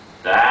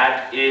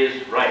 That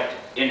is right.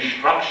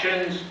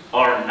 Instructions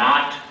are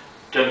not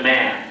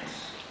demands.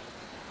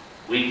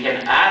 We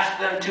can ask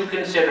them to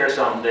consider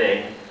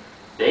something.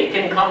 They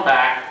can come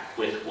back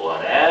with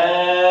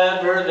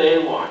whatever they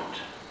want.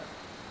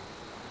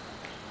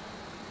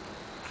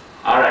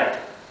 All right.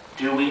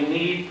 Do we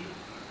need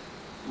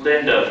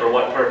Linda? For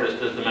what purpose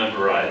does the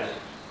member rise?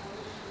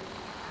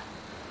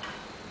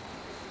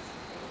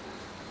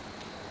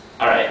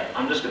 All right.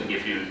 I'm just going to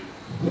give you...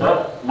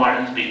 Oh,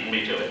 Martin's beating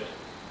me to it.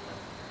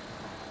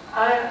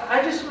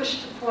 I just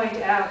wish to point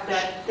out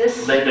that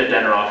this... Linda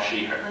Deneroff,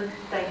 she, her.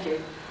 Thank you.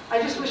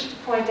 I just wish to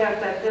point out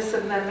that this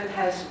amendment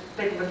has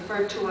been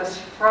referred to us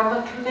from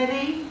a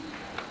committee,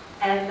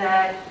 and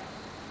that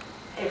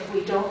if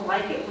we don't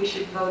like it, we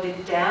should vote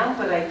it down,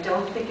 but I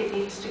don't think it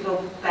needs to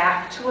go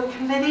back to a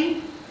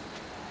committee.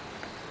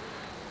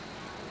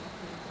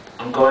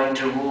 I'm going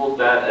to rule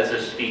that as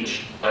a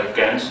speech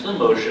against the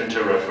motion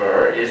to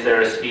refer. Is there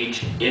a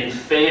speech in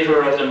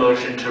favor of the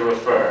motion to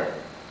refer?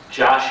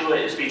 Joshua,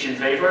 is speech in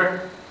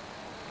favor?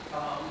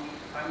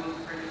 I move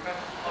the previous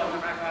question.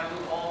 I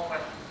move all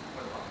questions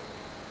before the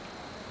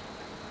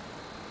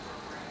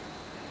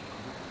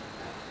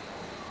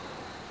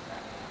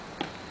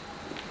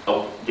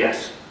vote. Oh,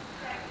 yes.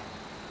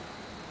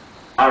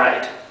 All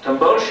right. The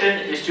motion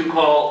is to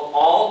call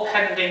all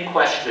pending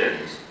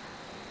questions.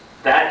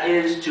 That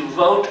is to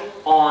vote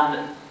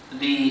on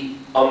the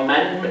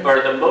amendment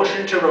or the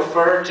motion to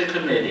refer to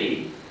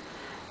committee,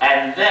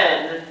 and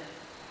then,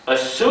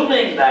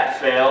 assuming that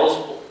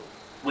fails,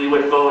 we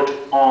would vote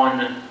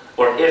on,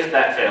 or if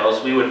that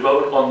fails, we would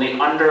vote on the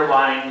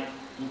underlying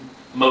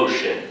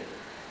motion.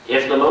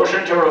 If the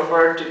motion to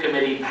refer to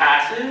committee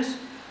passes,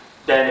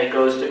 then it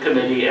goes to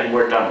committee and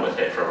we're done with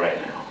it for right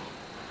now.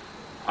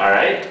 All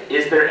right?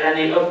 Is there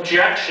any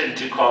objection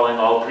to calling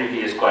all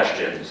previous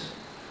questions?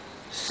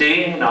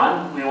 Seeing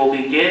none, we will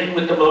begin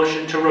with the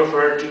motion to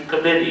refer to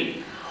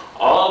committee.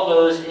 All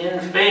those in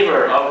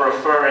favor of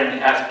referring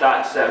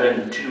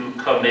F.7 to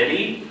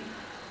committee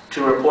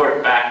to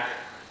report back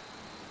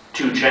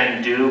to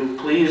Chengdu,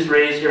 please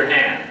raise your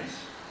hands.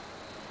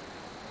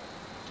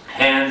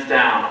 Hands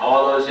down.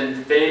 All those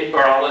in favor,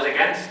 or all those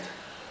against?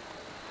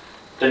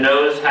 The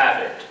noes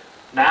have it.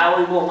 Now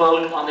we will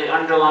vote on the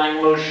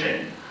underlying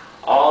motion.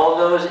 All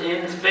those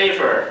in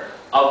favor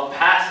of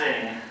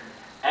passing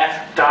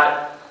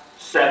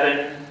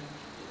F.7,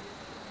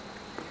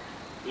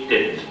 we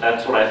didn't,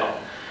 that's what I thought.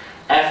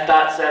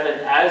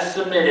 F.7 as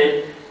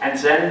submitted and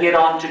sending it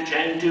on to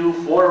Chengdu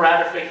for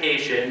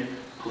ratification,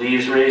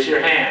 please raise your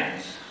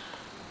hands.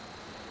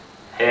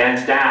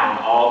 Hands down.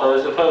 All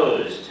those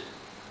opposed?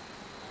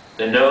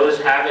 The noes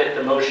have it.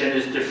 The motion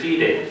is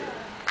defeated.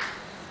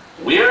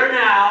 We are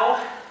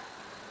now,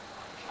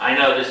 I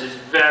know this is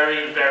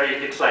very,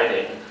 very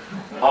exciting,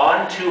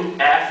 on to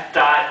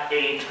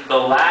F.8, the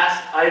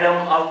last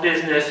item of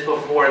business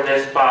before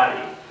this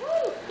body.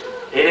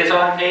 It is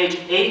on page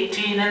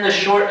 18 in the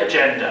short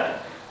agenda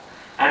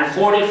and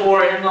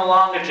 44 in the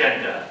long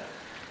agenda.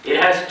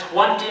 It has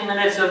 20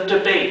 minutes of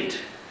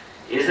debate.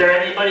 Is there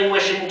anybody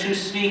wishing to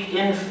speak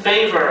in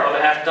favor of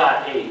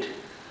F.8?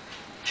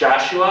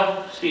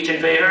 Joshua, speech in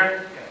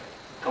favor?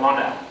 Come on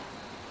down.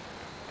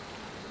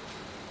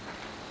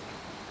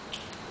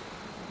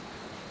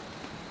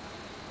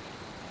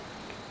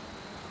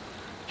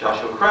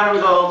 Joshua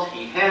Kronengold,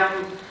 he, him.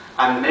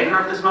 I'm the maker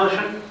of this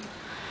motion.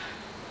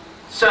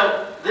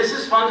 So this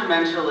is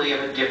fundamentally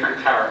of a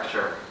different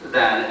character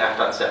than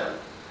F.7.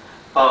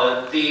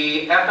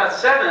 The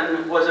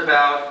F.7 was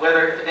about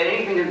whether if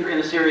anything in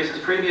the series has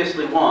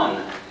previously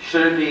won,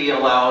 should it be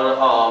allowed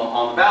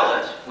on the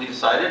ballot. We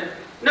decided,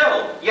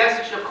 no, yes,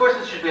 it should, of course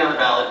it should be on the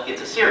ballot,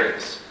 it's a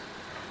series.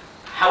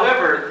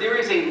 However, there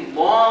is a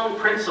long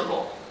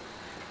principle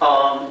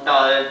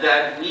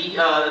that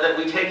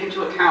we take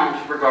into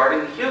account regarding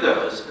the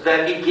Hugos,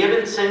 that a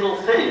given single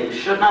thing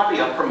should not be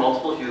up for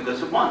multiple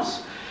Hugos at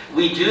once.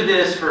 We do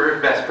this for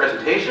best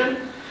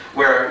presentation,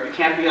 where you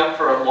can't be up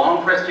for a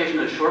long presentation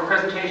and a short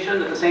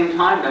presentation at the same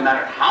time, no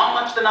matter how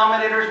much the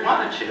nominators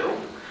wanted to.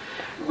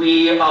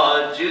 We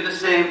do the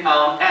same,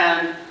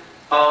 and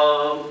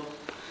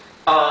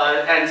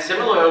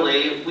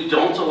similarly, we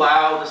don't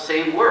allow the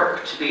same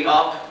work to be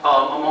up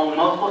among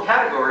multiple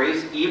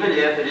categories, even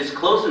if it is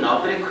close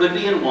enough that it could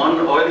be in one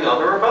or the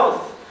other or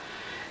both.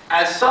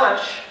 As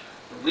such,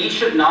 we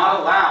should not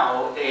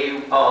allow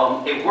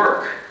a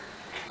work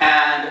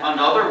and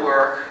another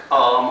work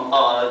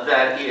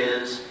that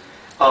is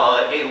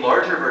a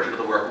larger version of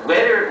the work,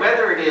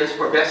 whether it is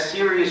for best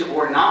series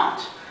or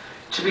not,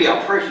 to be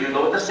up for a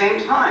Hugo at the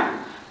same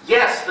time.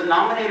 Yes, the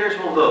nominators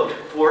will vote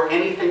for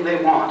anything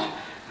they want.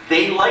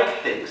 They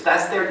like things.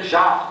 That's their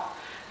job.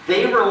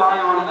 They rely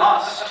on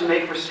us to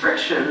make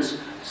restrictions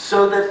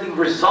so that the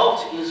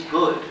result is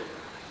good.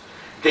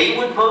 They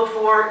would vote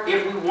for,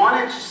 if we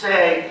wanted to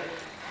say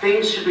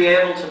things should be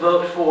able to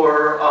vote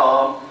for,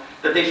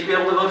 that they should be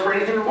able to vote for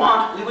anything we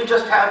want, we would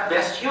just have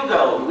best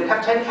Hugo. We would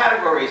have 10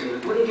 categories, and we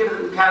wouldn't give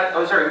them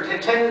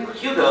 10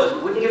 Hugos.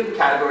 We wouldn't give them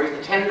categories.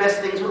 The 10 best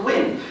things would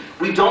win.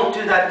 We don't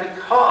do that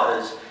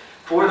because,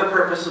 for the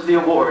purpose of the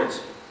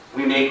awards,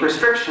 we make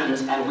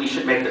restrictions, and we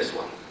should make this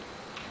one.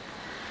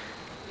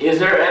 Is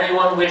there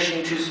anyone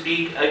wishing to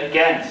speak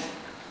against?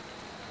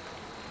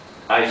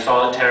 I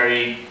saw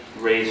Terry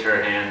raise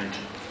her hand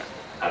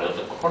out of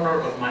the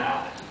corner of my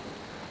eye.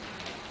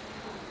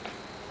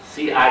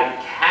 See, I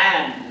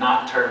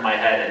cannot turn my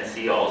head and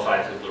see all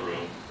sides of the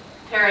room.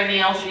 Terry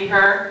Neal, she,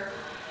 her.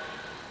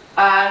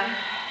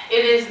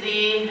 It is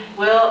the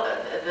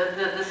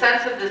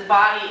sense of this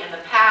body in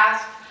the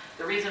past.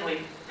 The reason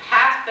we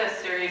passed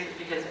Best Series is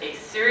because a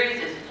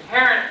series is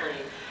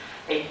inherently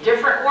a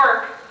different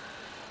work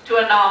to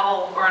a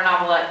novel or a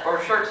novelette or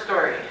a short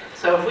story.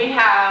 So if we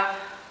have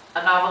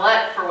a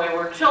novelette for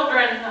Wayward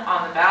Children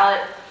on the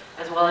ballot,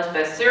 as well as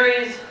Best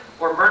Series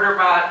or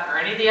Murderbot or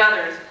any of the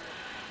others,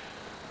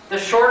 the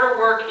shorter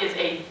work is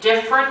a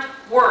different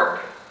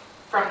work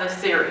from the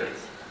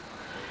series.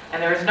 And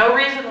And there is no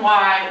reason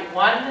why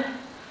one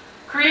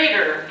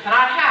creator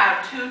cannot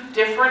have two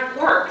different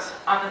works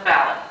on the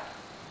ballot.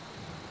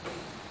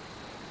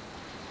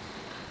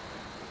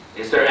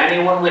 Is there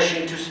anyone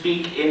wishing to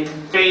speak in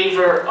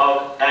favor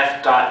of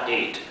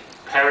F.8?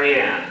 Perry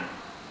Ann.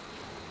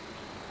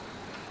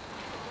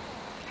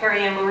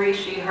 Perry Ann Marie,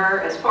 she,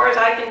 her. As far as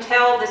I can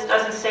tell, this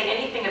doesn't say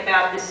anything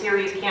about the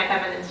series can't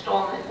have an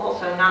installment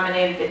also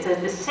nominated. It says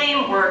the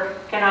same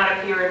work cannot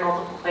appear in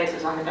multiple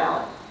places on the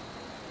ballot.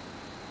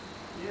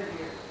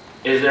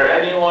 Is there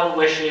anyone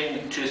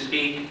wishing to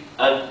speak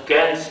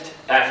against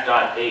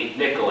F.8?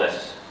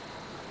 Nicholas.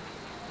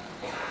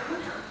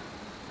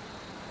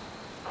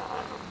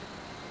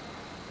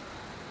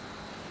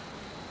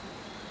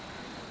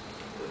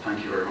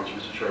 Thank you very much,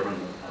 Mr. Chairman,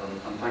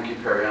 and thank you,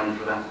 Perry Ann,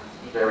 for that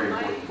very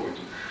important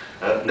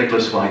point.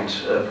 Nicholas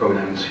White,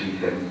 pronouns he,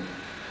 him.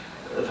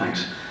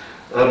 Thanks.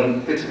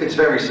 It's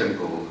very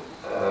simple.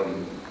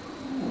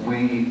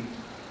 We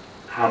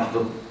have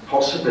the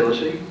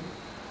possibility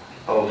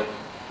of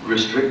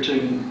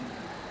restricting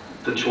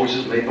the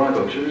choices made by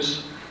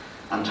voters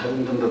and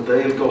telling them that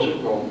they have got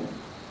it wrong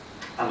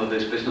and that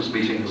this business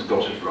meeting has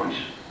got it right.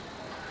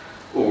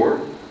 Or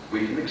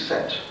we can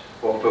accept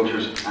what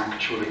voters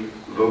actually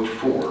vote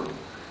for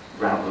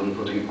rather than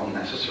putting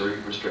unnecessary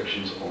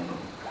restrictions on them.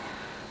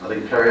 I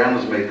think Perry Ann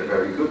has made the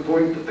very good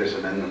point that this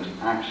amendment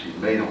actually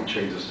may not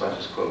change the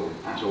status quo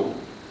at all.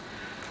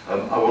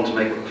 I want to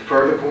make a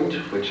further point,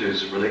 which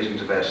is relating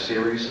to best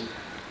series.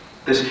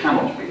 This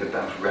cannot be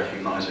about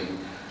recognising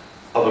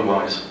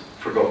otherwise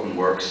forgotten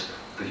works.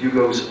 The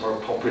Hugos are a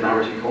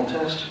popularity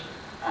contest,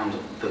 and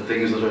the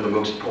things that are the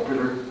most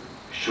popular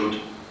should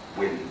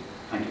win.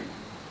 Thank you.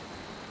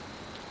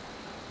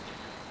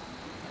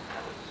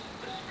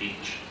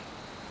 Speech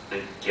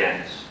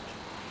against.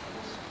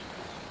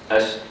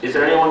 Is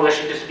there anyone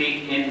wishing to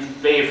speak in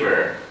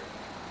favor?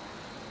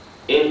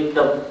 In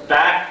the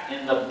back,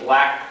 in the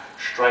black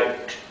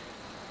striped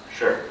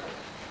shirt.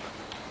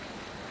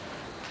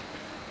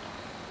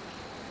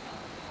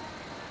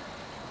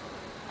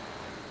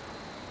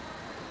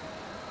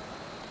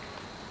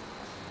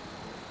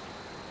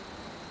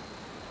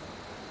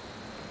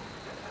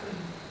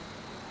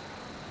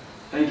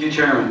 Thank you,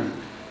 Chairman.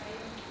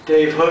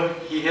 Dave Hook,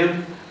 he,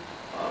 him.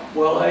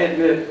 Well, I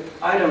admit,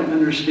 I don't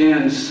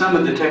understand some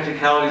of the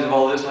technicalities of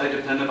all this. I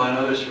depend upon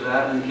others for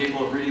that. I'm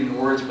capable of reading the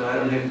words, but I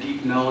don't have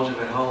deep knowledge of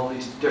how all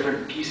these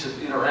different pieces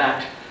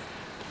interact.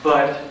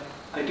 But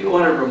I do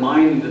want to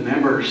remind the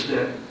members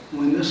that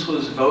when this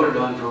was voted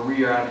on for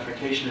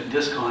re-ratification at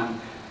DISCON,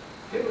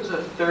 it was a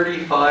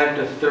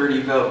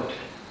 35-30 vote.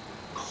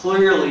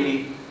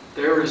 Clearly,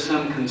 there were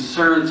some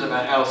concerns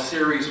about how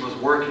series was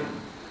working.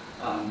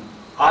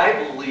 I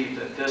believe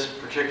that this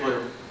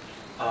particular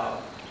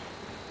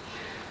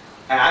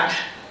act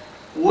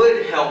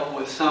would help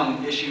with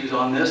some issues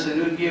on this, and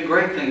it would be a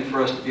great thing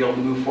for us to be able to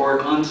move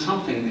forward on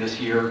something this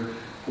year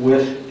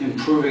with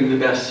improving the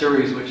best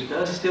series, which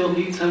does still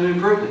need some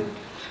improvement.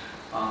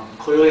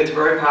 Clearly it's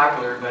very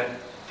popular, but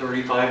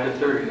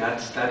 35-30,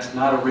 that's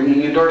not a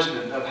ringing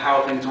endorsement of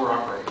how things were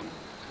operating.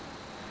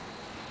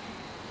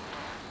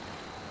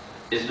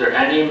 Is there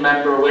any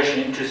member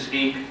wishing to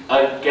speak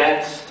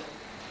against?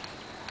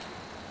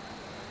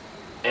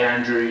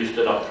 Andrew, you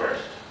stood up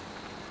first.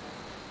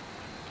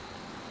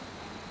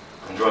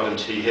 Andrew Adam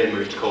T. here,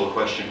 move to call the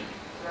question.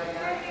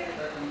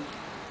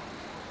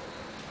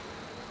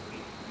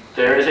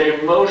 There is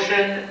a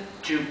motion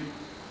to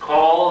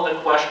call the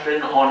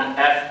question on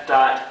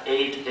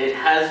F.8. It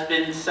has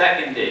been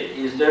seconded.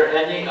 Is there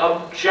any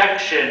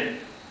objection?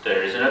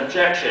 There is an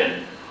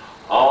objection.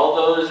 All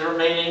those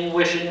remaining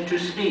wishing to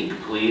speak,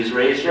 please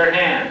raise your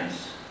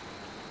hands.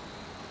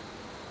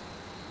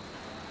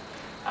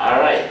 All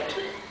right.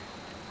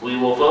 We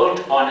will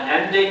vote on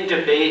ending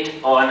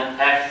debate on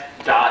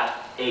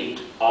F.8.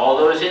 All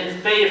those in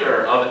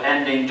favor of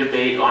ending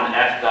debate on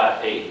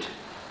F.8?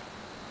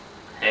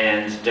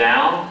 Hands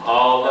down.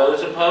 All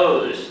those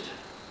opposed?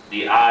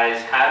 The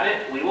ayes have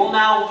it. We will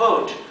now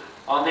vote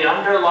on the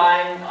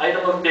underlying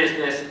item of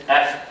business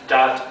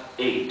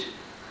F.8.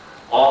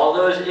 All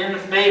those in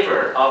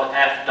favor of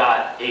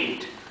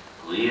F.8,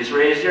 please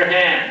raise your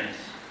hands.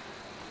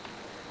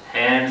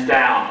 Hands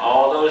down.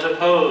 All those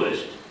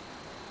opposed?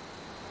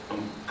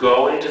 I'm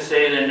going to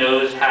say the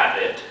noes have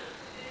it.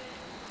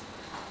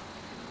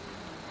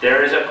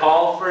 There is a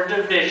call for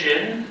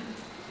division.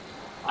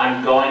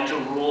 I'm going to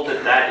rule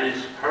that that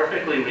is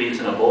perfectly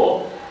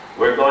reasonable.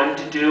 We're going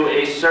to do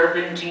a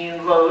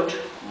serpentine vote.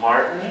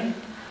 Martin,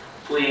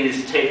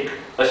 please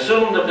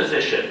assume the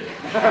position.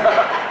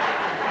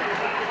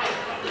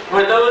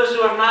 For those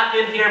who have not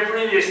been here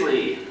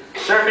previously,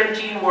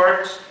 serpentine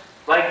works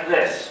like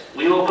this.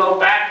 We will go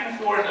back and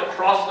forth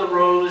across the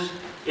rows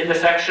in the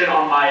section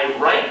on my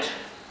right,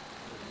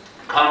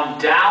 come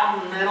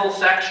down the middle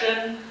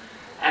section,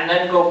 and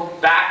then go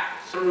back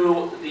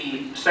through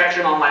the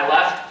section on my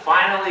left,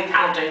 finally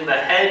counting the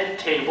head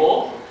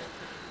table.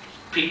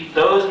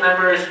 Those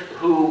members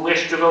who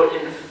wish to vote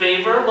in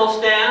favor will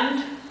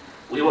stand.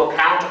 We will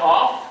count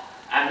off,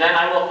 and then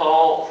I will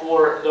call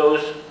for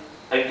those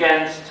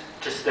against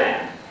to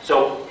stand.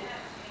 So,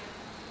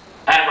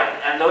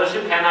 and those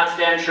who cannot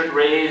stand should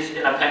raise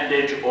an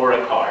appendage or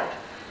a card.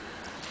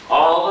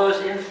 All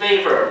those in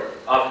favor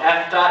of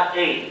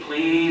F.8,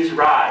 please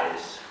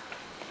rise.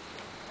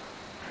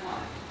 1,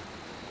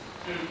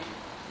 2,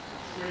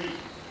 3,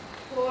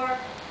 4,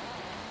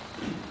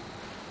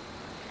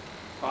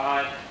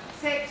 5,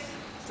 6,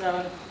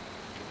 7,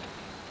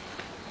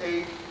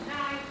 8,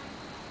 9,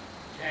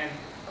 10,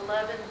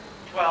 11,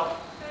 12,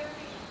 13,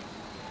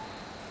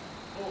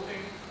 14,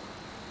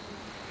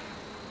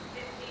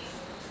 15,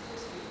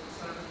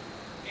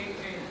 18,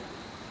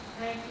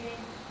 19,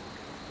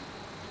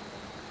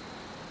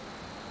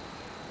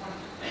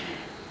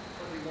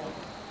 21,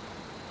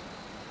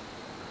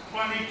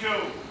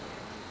 22,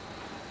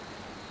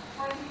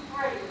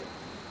 23.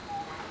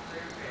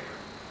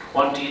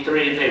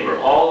 23 in favor.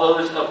 All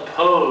those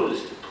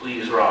opposed,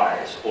 please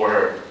rise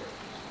or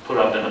put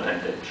up an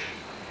appendage.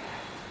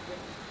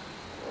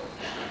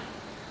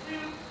 2,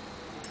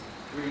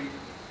 3,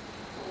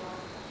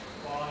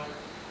 4, 5,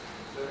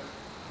 6,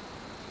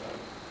 7,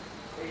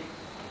 8,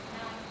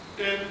 9,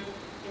 10,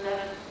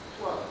 11,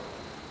 12,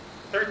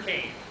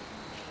 13,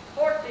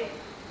 14, 15,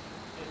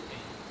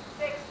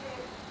 16,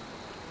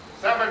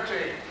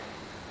 17,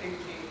 18,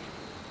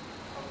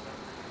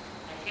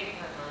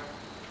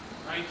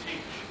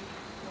 19,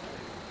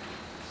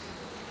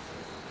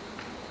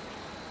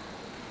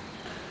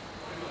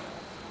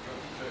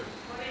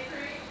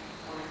 23,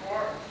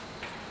 24,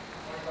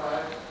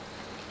 25,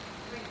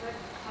 26,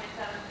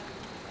 27,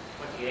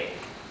 28,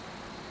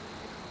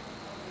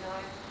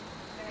 29,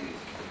 30,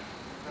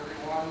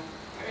 31,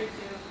 32,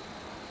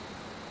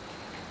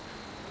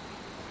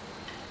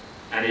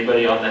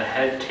 Anybody on the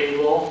head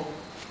table?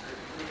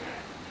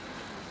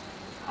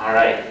 All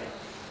right.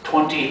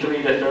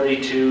 23 to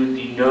 32,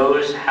 the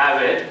noes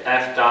have it.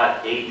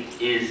 F.8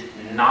 is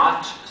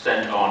not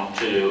sent on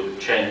to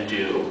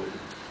Chengdu.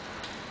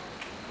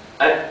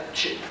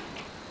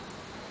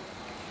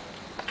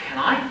 Can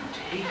I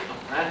take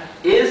a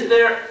breath? Is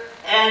there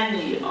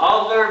any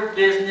other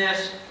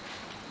business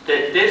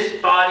that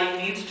this body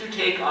needs to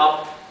take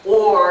up,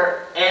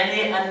 or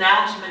any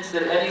announcements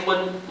that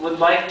anyone would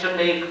like to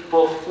make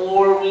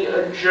before we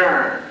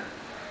adjourn?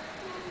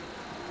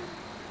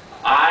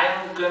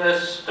 I'm going to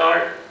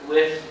start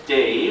with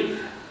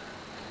Dave.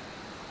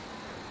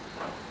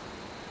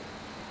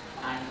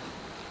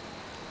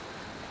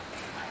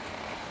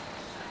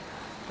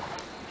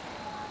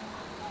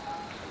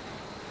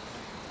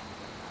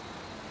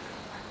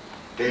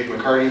 Dave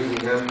McCarty,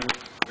 him.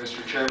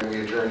 Mr. Chairman,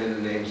 we adjourn in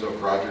the names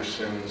of Roger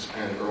Sims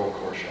and Erle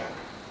Korshak.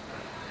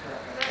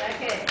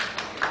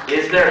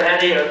 Is there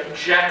any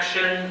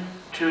objection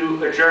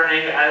to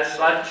adjourning as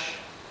such?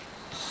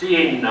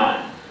 Seeing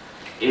none.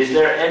 Is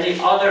there any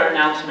other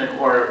announcement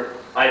or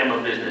item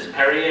of business?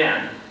 Perry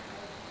Ann.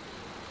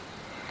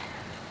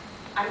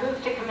 I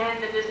move to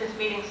commend the business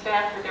meeting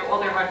staff for all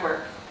their hard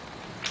work.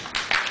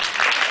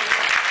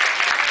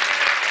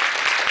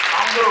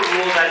 I'm going to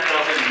rule that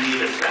doesn't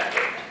need a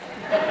second.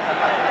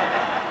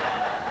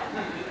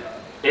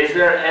 Is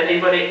there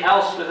anybody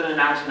else with an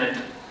announcement?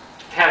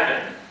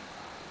 Kevin.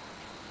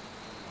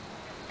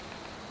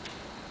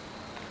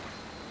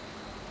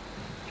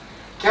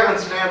 Kevin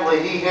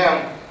Stanley, he,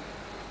 him.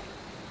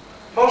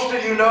 Most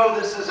of you know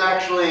this is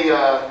actually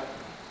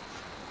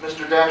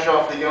Mr.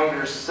 Dashoff the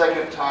Younger's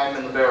second time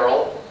in the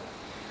barrel.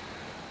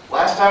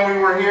 Last time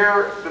we were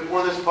here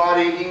before this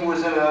body, he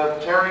was in a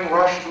tearing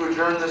rush to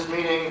adjourn this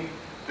meeting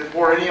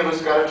before any of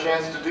us got a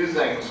chance to do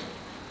things.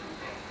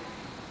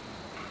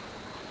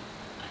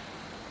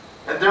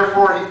 And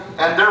therefore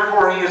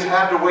he has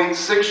had to wait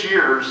 6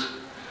 years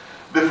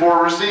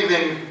before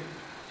receiving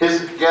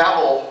his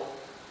gavel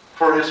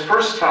for his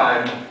first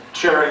time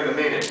chairing the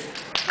meeting.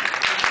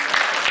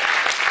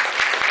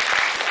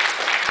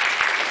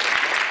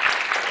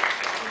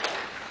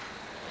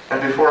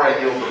 And before I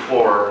yield the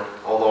floor,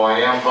 although I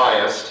am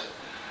biased,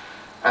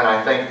 and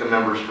I thank the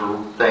members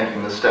for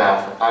thanking the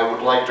staff, I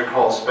would like to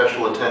call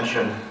special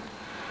attention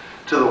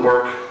to the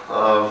work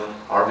of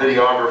our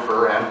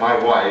videographer and my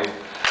wife,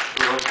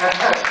 who has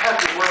had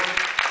to work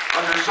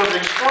under some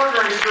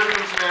extraordinary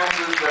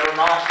circumstances that are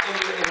not in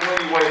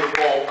any way the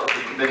fault of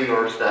the committee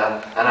or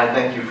staff, and I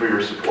thank you for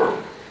your support.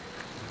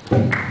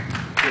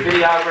 The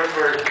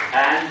videographer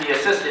and the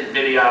assistant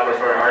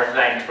videographer are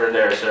thanked for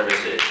their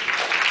services.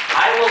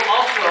 I will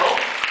also,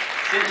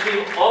 since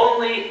we've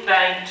only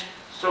thanked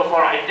so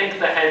far, I think,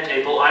 the head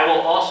table, I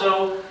will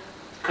also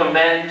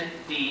commend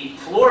the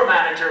floor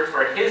manager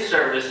for his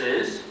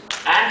services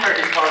and for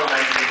his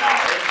parliamentary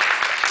knowledge.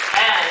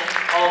 And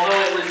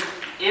although it was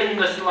in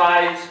the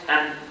slides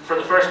and for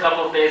the first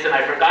couple of days, and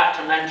I forgot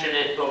to mention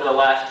it over the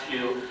last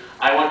few,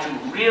 I want to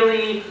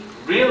really,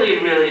 really,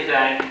 really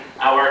thank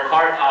our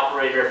cart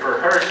operator for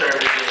her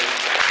services.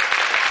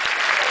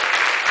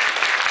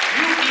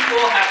 You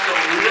people have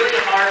some really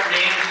hard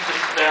names to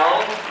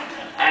spell,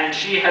 and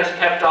she has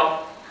kept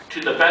up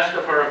to the best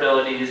of her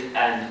abilities,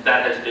 and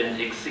that has been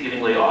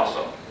exceedingly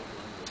awesome.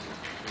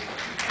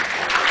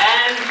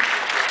 And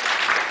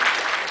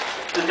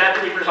the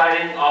Deputy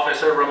Presiding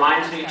Officer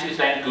reminds me to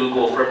thank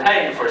Google for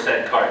paying for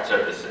said card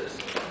services.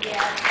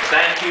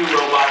 Thank you,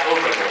 Robot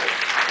Overlord.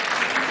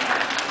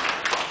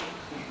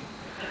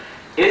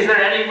 Is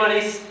there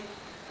anybody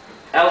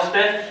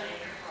Elspeth?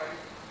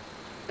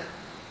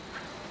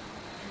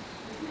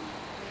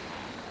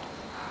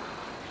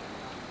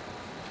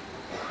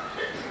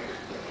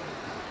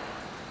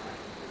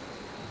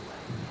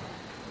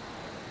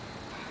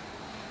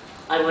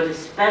 I would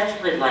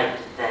especially like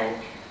to thank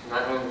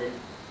not only the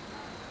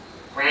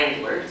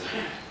wranglers,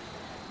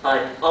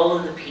 but all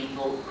of the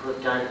people who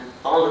have done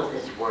all of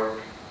this work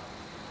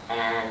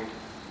and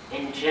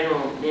in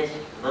general missed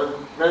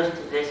most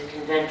of this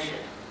convention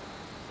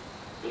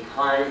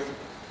because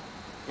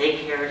they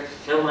care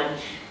so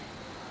much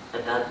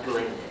about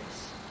doing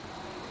this.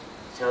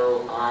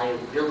 So I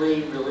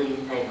really, really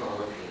thank all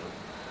of you.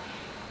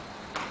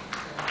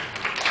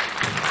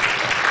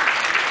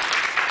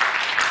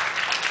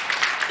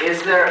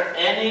 Is there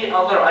any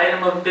other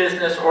item of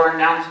business or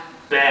announcement?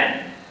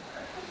 Ben?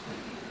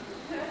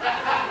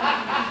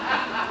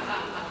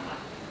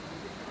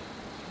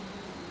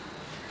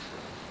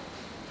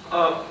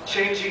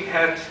 Changing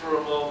hats for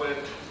a moment.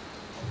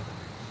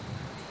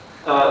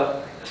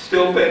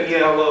 Still Ben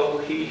Yellow,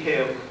 he,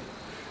 him.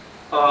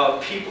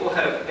 People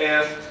have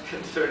asked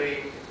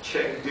concerning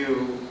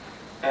Chengdu,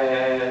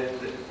 and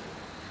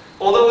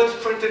although it's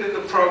printed in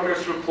the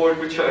progress report,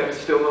 which I am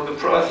still in the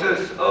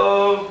process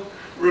of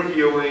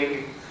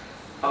reviewing,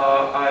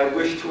 I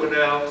wish to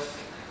announce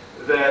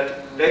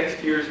that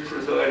next year's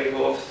presiding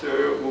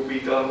officer will be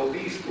Donald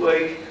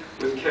Eastlake,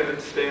 with Kevin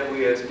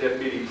Stanley as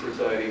deputy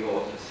presiding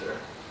officer.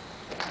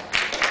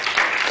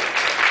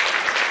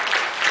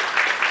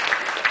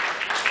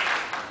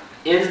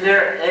 Is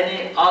there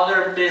any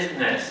other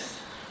business?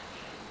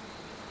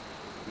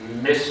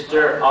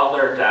 Mr.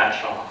 Other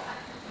Dashoff.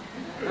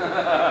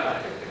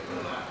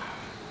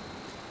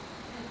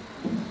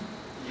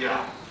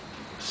 Yeah.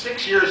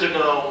 6 years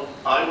ago,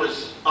 I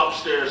was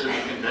upstairs in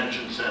the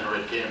convention center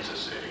at Kansas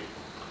City,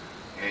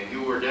 and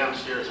you were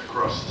downstairs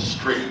across the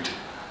street.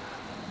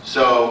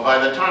 So by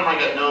the time I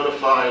got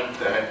notified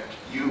that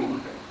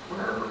you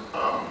were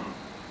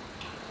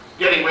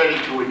getting ready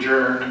to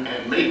adjourn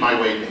and made my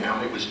way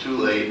down, it was too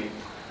late,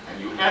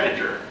 and you had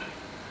adjourned.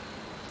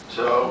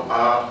 So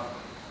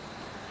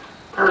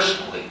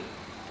personally,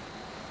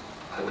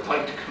 I would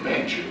like to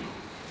commend you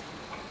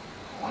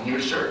on your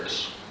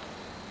service.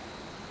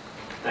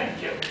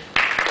 Thank you.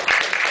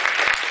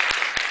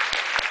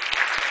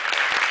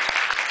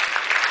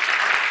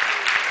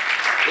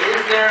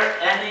 Is there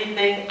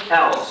anything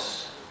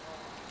else?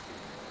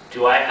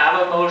 Do I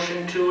have a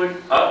motion to,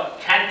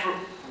 Kent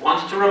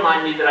wants to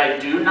remind me that I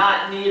do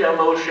not need a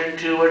motion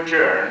to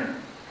adjourn.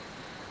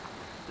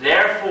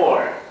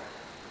 Therefore,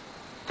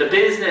 the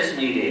business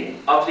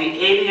meeting of the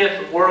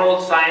 80th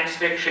World Science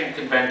Fiction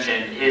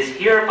Convention is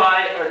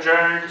hereby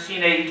adjourned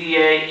sine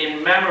die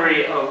in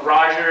memory of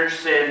Roger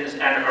Sims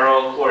and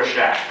Earl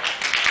Korshak.